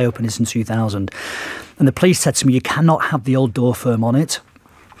 98. I opened it in 2000. And the police said to me, you cannot have the old door firm on it.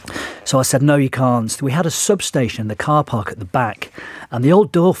 So I said, no, you can't. So we had a substation in the car park at the back, and the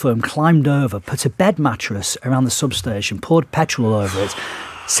old door firm climbed over, put a bed mattress around the substation, poured petrol all over it,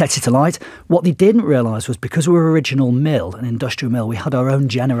 set it alight. What they didn't realise was because we were an original mill, an industrial mill, we had our own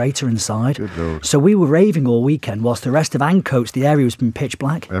generator inside. Good Lord. So we were raving all weekend whilst the rest of Ancoats, the area was been pitch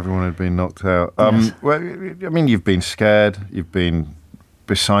black. Everyone had been knocked out. Yes. Well, I mean, you've been scared, you've been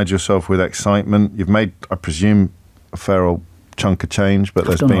beside yourself with excitement. You've made, I presume, a fair old chunk of change, but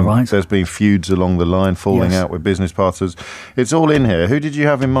there's been feuds along the line, falling out with business partners. It's all in here. Who did you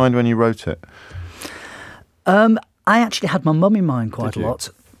have in mind when you wrote it? I actually had my mum in mind quite a lot,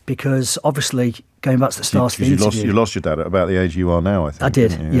 because obviously going back to the start of the interview, you lost your dad at about the age you are now, I think. I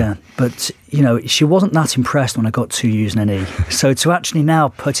did, yeah. But you know, she wasn't that impressed when I got 2 U's and an E. So to actually now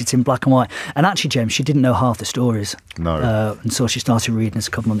put it in black and white, and actually, James, she didn't know half the stories. No. And so she started reading this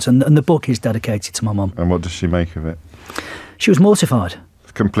a couple months, and the book is dedicated to my mum. And what does she make of it? She was mortified.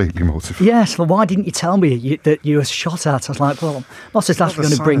 Completely mortified. Yes, well, why didn't you tell me that you were shot at? I was like, well, not exactly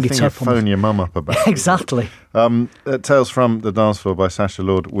going to bring it up. Phone your mum up about. Exactly. Tales from the Dance Floor by Sacha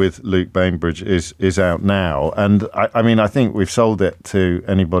Lord with Luke Bainbridge is out now, and I mean, I think we've sold it to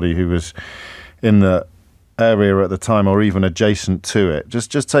anybody who was in the area at the time or even adjacent to it.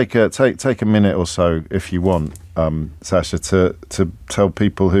 Just take a minute or so if you want, Sacha, to tell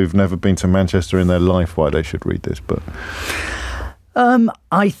people who've never been to Manchester in their life why they should read this book.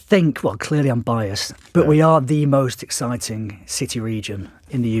 I think, well, clearly I'm biased, but we are the most exciting city region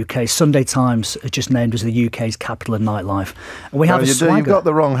in the UK. Sunday Times are just named as the UK's capital of nightlife. And we have a swagger. You've got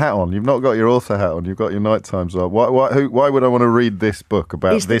the wrong hat on. You've not got your author hat on. You've got your Night Times on. Why would I want to read this book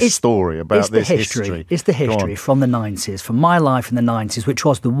about this story, about this history? It's the history from the 90s, from my life in the 90s, which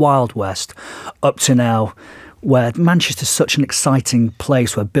was the Wild West, up to now, where Manchester's such an exciting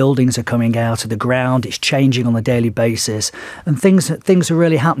place where buildings are coming out of the ground, it's changing on a daily basis, and things are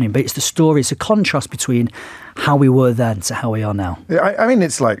really happening. But it's the story, it's a contrast between how we were then to how we are now. Yeah, I mean,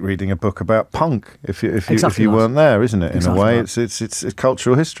 it's like reading a book about punk if you weren't there, isn't it? In a way, it's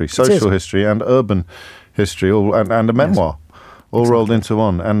cultural history, social history, and urban history, and a memoir, all rolled into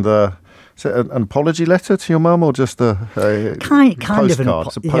one. And is it an apology letter to your mum, or just a kind of an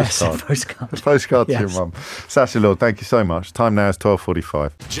postcard? Yes, a postcard. A postcard to your mum. Sacha Lord, thank you so much. Time now is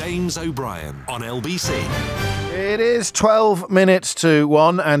 12:45. James O'Brien on LBC. It is 12 minutes to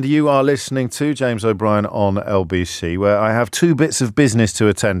 1, and you are listening to James O'Brien on LBC, where I have two bits of business to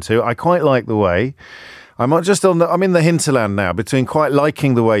attend to. I quite like the way. I'm in the hinterland now, between quite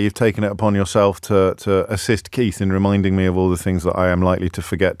liking the way you've taken it upon yourself to assist Keith in reminding me of all the things that I am likely to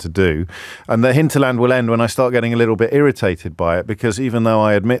forget to do. And the hinterland will end when I start getting a little bit irritated by it, because even though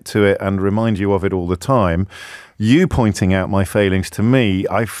I admit to it and remind you of it all the time, you pointing out my failings to me,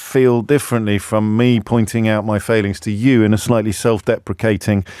 I feel differently from me pointing out my failings to you in a slightly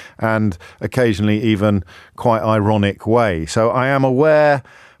self-deprecating and occasionally even quite ironic way. So I am aware,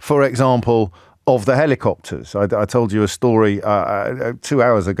 for example, of the helicopters. I told you a story 2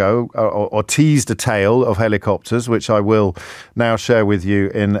 hours ago, or teased a tale of helicopters, which I will now share with you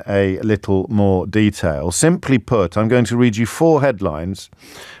in a little more detail. Simply put, I'm going to read you 4 headlines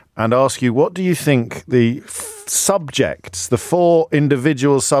and ask you, what do you think the subjects, the 4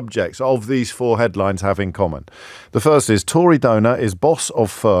 individual subjects of these 4 headlines have in common? The first is, Tory donor is boss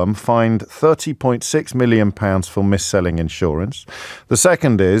of firm fined £30.6 million for mis-selling insurance. The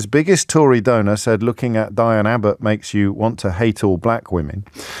second is, biggest Tory donor said looking at Diane Abbott makes you want to hate all black women.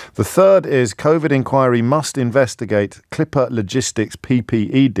 The third is, COVID inquiry must investigate Clipper Logistics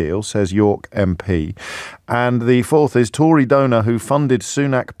PPE deal, says York MP. And the fourth is, Tory donor who funded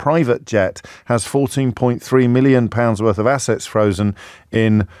Sunak private jet has £14.3 million worth of assets frozen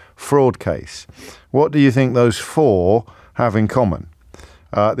in fraud case. What do you think those 4 have in common?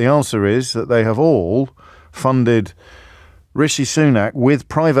 The answer is that they have all funded Rishi Sunak with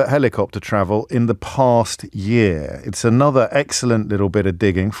private helicopter travel in the past year. It's another excellent little bit of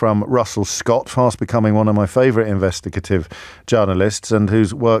digging from Russell Scott, fast becoming one of my favourite investigative journalists, and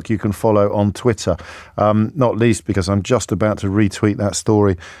whose work you can follow on Twitter. Not least because I'm just about to retweet that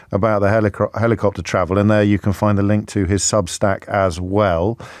story about the helicopter travel, and there you can find the link to his Substack as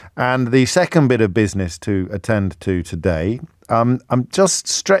well. And the second bit of business to attend to today, I'm just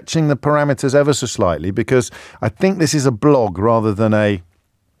stretching the parameters ever so slightly because I think this is a blog rather than a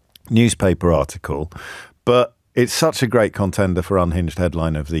newspaper article, but it's such a great contender for Unhinged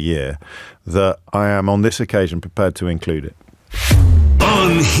Headline of the Year that I am on this occasion prepared to include it.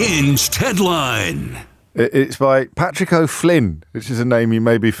 Unhinged Headline. It's by Patrick O'Flynn, which is a name you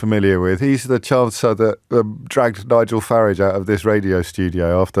may be familiar with. He's the chancellor that dragged Nigel Farage out of this radio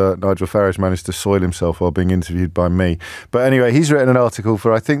studio after Nigel Farage managed to soil himself while being interviewed by me. But anyway, he's written an article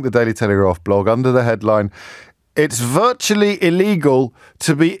for, I think, the Daily Telegraph blog under the headline, "It's virtually illegal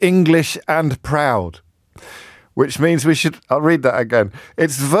to be English and proud." Which means I'll read that again.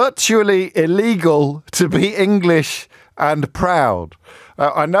 It's virtually illegal to be English and proud.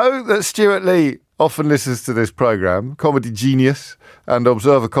 I know that Stuart Lee often listens to this programme, comedy genius and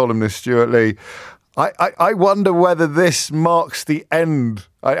Observer columnist Stuart Lee. I wonder whether this marks the end.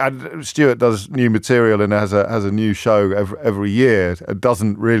 Stuart does new material and has a new show every year and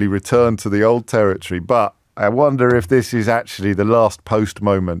doesn't really return to the old territory. But I wonder if this is actually the last post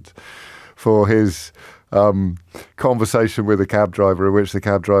moment for his conversation with a cab driver, in which the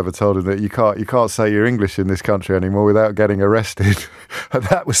cab driver told him that you can't say you're English in this country anymore without getting arrested. And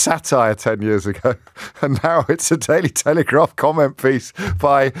that was satire 10 years ago. And now it's a Daily Telegraph comment piece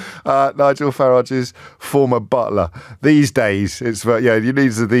by Nigel Farage's former butler. These days, you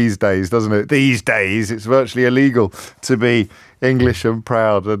need the these days, doesn't it? These days, it's virtually illegal to be English and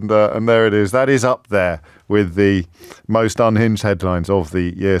proud. And there it is. That is up there with the most unhinged headlines of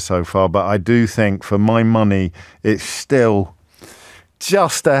the year so far. But I do think, for my money, it's still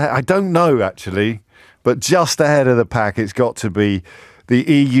just I don't know, actually, but just ahead of the pack. It's got to be the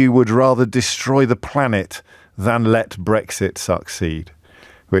EU would rather destroy the planet than let Brexit succeed,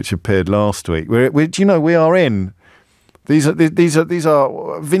 which appeared last week. We are in. These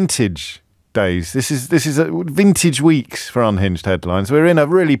are vintage days. This is vintage weeks for Unhinged Headlines. We're in a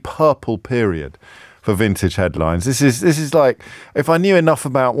really purple period for vintage headlines. This is like, if I knew enough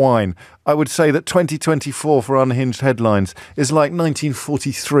about wine, I would say that 2024 for Unhinged Headlines is like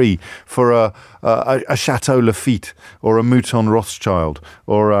 1943 for a Chateau Lafite or a Mouton Rothschild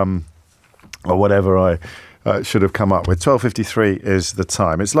or whatever I should have come up with. 12:53 is the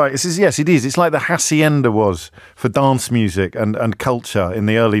time. It's like, yes, it is. It's like the Hacienda was for dance music and culture in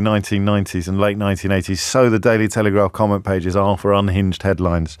the early 1990s and late 1980s. So the Daily Telegraph comment pages are for Unhinged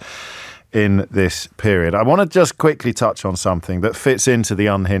Headlines in this period. I want to just quickly touch on something that fits into the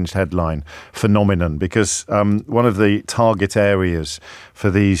Unhinged Headline phenomenon, because one of the target areas for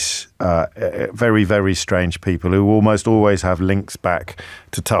these very, very strange people who almost always have links back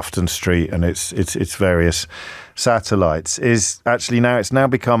to Tufton Street and its various satellites is actually it's now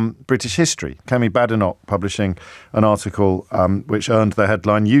become British history. Kemi Badenoch publishing an article which earned the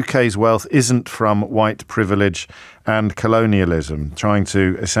headline, "UK's wealth isn't from white privilege and colonialism," trying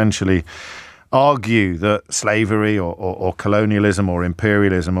to essentially argue that slavery or colonialism or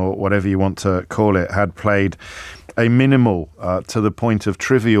imperialism or whatever you want to call it had played a minimal to the point of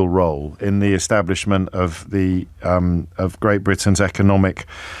trivial role in the establishment of of Great Britain's economic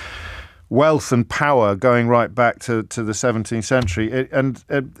wealth and power going right back to the 17th century.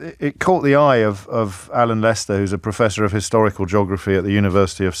 It caught the eye of Alan Lester, who's a professor of historical geography at the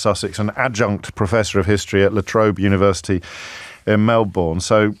University of Sussex, an adjunct professor of history at La Trobe University in Melbourne.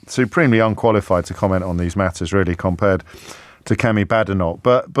 So supremely unqualified to comment on these matters, really, compared to Kemi Badenoch.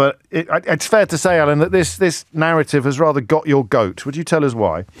 But it's fair to say, Alan, that this narrative has rather got your goat. Would you tell us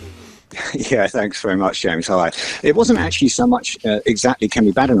why? Yeah, thanks very much, James. Hi. It wasn't actually so much exactly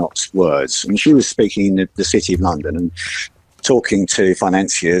Kemi Badenoch's words. I mean, she was speaking in the City of London and talking to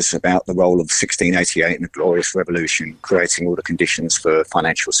financiers about the role of 1688 in the Glorious Revolution, creating all the conditions for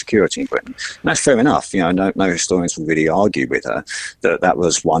financial security in Britain. And that's fair enough. You know, no historians will really argue with her that that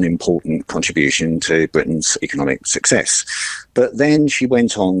was one important contribution to Britain's economic success. But then she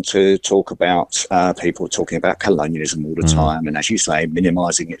went on to talk about people talking about colonialism all the time, and as you say,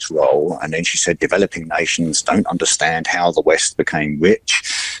 minimising its role. And then she said developing nations don't understand how the West became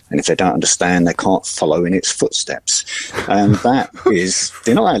rich, and if they don't understand, they can't follow in its footsteps. And that is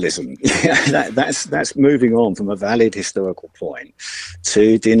denialism. That's moving on from a valid historical point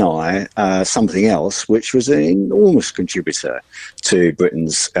to deny something else, which was an enormous contributor to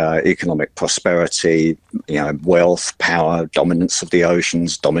Britain's economic prosperity, wealth, power, dominance of the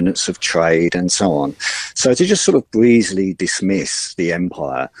oceans, dominance of trade, and so on. So to just sort of breezily dismiss the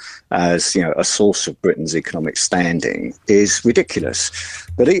empire as a source of Britain's economic standing is ridiculous.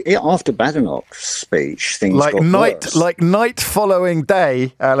 But after Badenoch's speech, things got worse. Like night following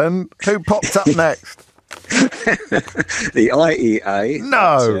day, Alan. Who popped up next? The IEA.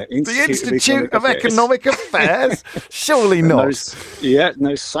 No, the Institute of Economic Affairs. Surely not.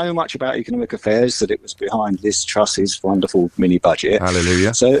 Knows so much about economic affairs that it was behind Liz Truss's wonderful mini budget.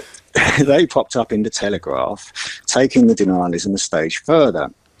 Hallelujah. So they popped up in the Telegraph, taking the denialism a stage further.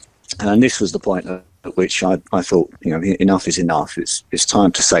 And this was the point at which I thought, enough is enough. It's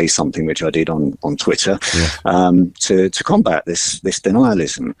time to say something, which I did on Twitter, to combat this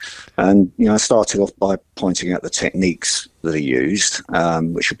denialism. And I started off by pointing out the techniques that are used,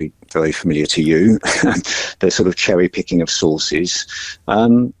 which will be very familiar to you. The sort of cherry picking of sources,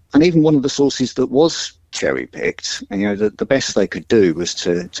 and even one of the sources that was cherry-picked, the best they could do was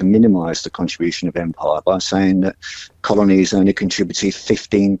to minimise the contribution of empire by saying that colonies only contributed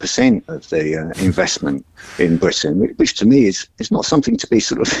 15% of the investment in Britain, which to me is not something to be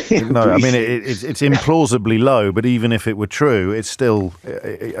sort of... No, I mean, it's implausibly low, but even if it were true, it's still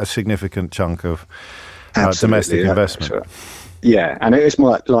a significant chunk of domestic investment. Right. Yeah, and it is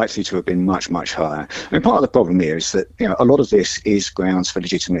more likely to have been much, much higher. I mean, part of the problem here is that a lot of this is grounds for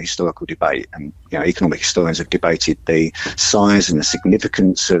legitimate historical debate, and economic historians have debated the size and the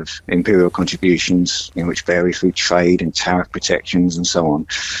significance of imperial contributions, which vary through trade and tariff protections and so on,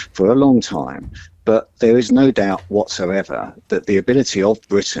 for a long time. But there is no doubt whatsoever that the ability of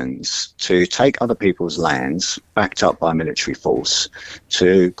Britons to take other people's lands, backed up by military force,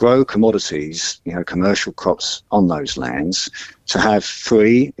 to grow commodities, commercial crops on those lands, to have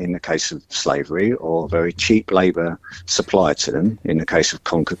free, in the case of slavery, or very cheap labour supplied to them, in the case of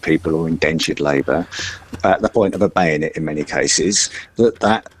conquered people or indentured labour, at the point of a bayonet in many cases,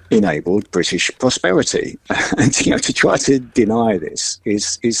 that enabled British prosperity. And to try to deny this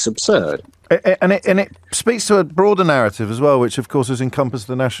is absurd. And it speaks to a broader narrative as well, which of course has encompassed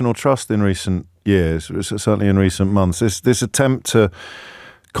the national trust in recent years, certainly in recent months. This attempt to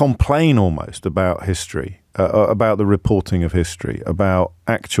complain almost about history, about the reporting of history, about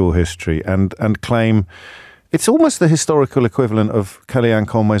actual history, and claim it's almost the historical equivalent of Kellyanne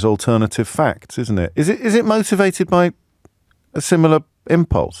Conway's alternative facts, isn't it? Is it motivated by a similar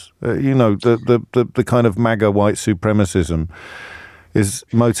impulse? The kind of MAGA white supremacism is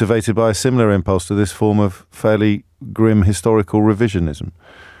motivated by a similar impulse to this form of fairly grim historical revisionism.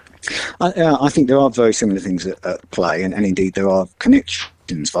 I think there are very similar things at play, and indeed there are connections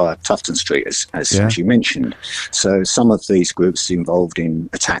via Tufton Street, as you mentioned. So some of these groups involved in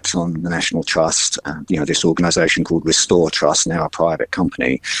attacks on the National Trust, this organisation called Restore Trust, now a private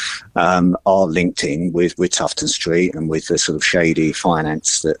company, are linked in with Tufton Street and with the sort of shady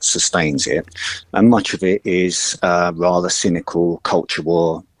finance that sustains it. And much of it is rather cynical culture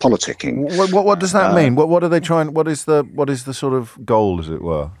war politicking. What does that mean? What are they trying? What is the sort of goal, as it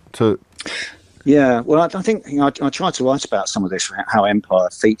were? Yeah, well, I think I tried to write about some of this, how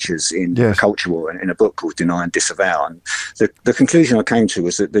empire features in the culture war in a book called Deny and Disavow. And the conclusion I came to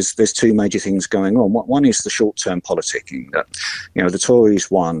was that there's two major things going on. One is the short-term politicking, that the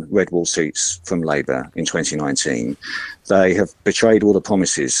Tories won red wall seats from Labour in 2019. They have betrayed all the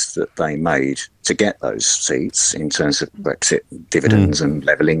promises that they made to get those seats in terms of Brexit dividends and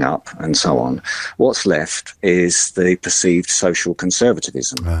levelling up and so on. What's left is the perceived social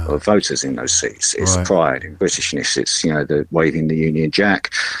conservatism of voters in those seats. It's pride in Britishness. It's, you know, the waving the Union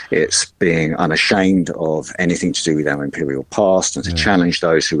Jack. It's being unashamed of anything to do with our imperial past and to challenge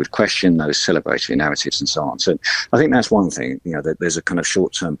those who would question those celebratory narratives and so on. So I think that's one thing, you know, that there's a kind of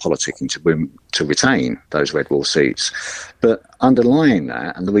short-term politicking to retain those red wall seats. But underlying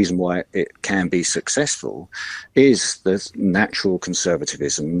that, and the reason why it can be successful, is the natural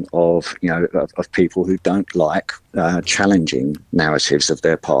conservatism of, you know, of people who don't like challenging narratives of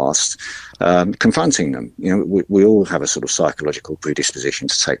their past, confronting them. You know, we all have a sort of psychological predisposition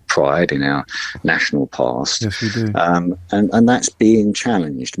to take pride in our national past. Yes, we do. And that's being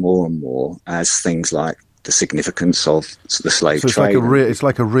challenged more and more as things like the significance of the slave trade. It's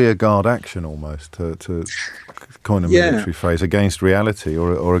like a rear guard action almost, to coin a military phrase, against reality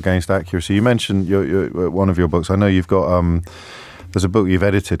or against accuracy. You mentioned one of your books. I know you've got there's a book you've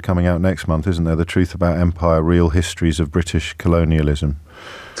edited coming out next month, isn't there? The Truth About Empire: Real Histories of British Colonialism.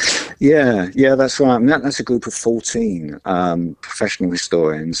 Yeah, that's right. I mean, that's a group of 14 professional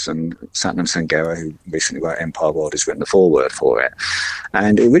historians, and Satnam Sanghera, who recently wrote Empire World, has written the foreword for it.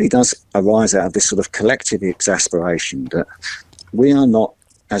 And it really does arise out of this sort of collective exasperation that we are not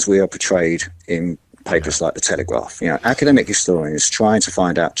as we are portrayed in papers like The Telegraph. You know, academic historians trying to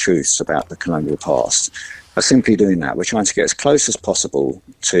find out truths about the colonial past are simply doing that. We're trying to get as close as possible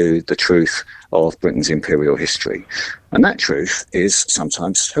to the truth of Britain's imperial history. And that truth is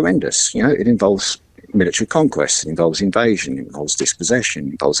sometimes horrendous. You know, it involves military conquest, it involves invasion, it involves dispossession,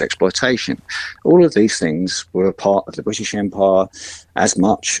 it involves exploitation. All of these things were a part of the British Empire as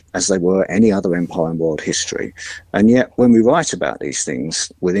much as they were any other empire in world history. And yet, when we write about these things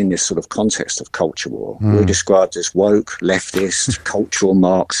within this sort of context of culture war, we're described as woke, leftist, cultural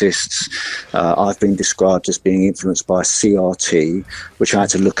Marxists. I've been described as being influenced by CRT, which I had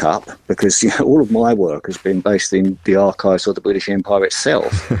to look up because, you know, all of my work has been based in the archives of the British Empire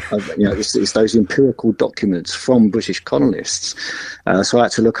itself. You know, it's those empirical documents from British colonists. So I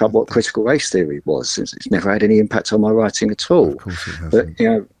had to look up what critical race theory was, since it's never had any impact on my writing at all. But, you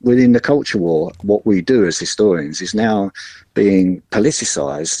know, within the culture war, what we do as historians is now being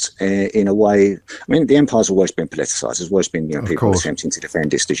politicised in a way. I mean, the empire's always been politicised. There's always been, you know, people attempting to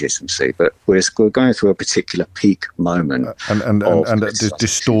defend its legitimacy. But we're going through a particular peak moment and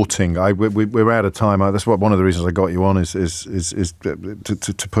distorting. We're out of time. That's one of the reasons I got you on is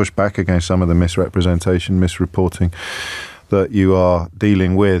to push back against some of the misrepresentation, misreporting that you are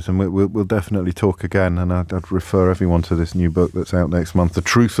dealing with, and we'll definitely talk again. And I'd refer everyone to this new book that's out next month, The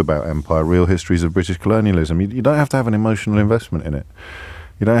Truth About Empire: Real Histories of British Colonialism. You don't have to have an emotional investment in it.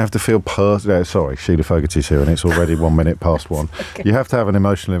 You don't have to feel sorry, Sheila Fogarty's here and it's already 1 minute past one. Okay. You have to have an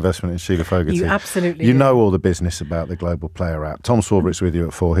emotional investment in Sheila Fogarty. You absolutely do. Know all the business about the Global Player app. Tom Swarbrick's with you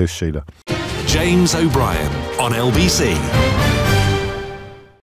at 4. Here's Sheila. James O'Brien on LBC.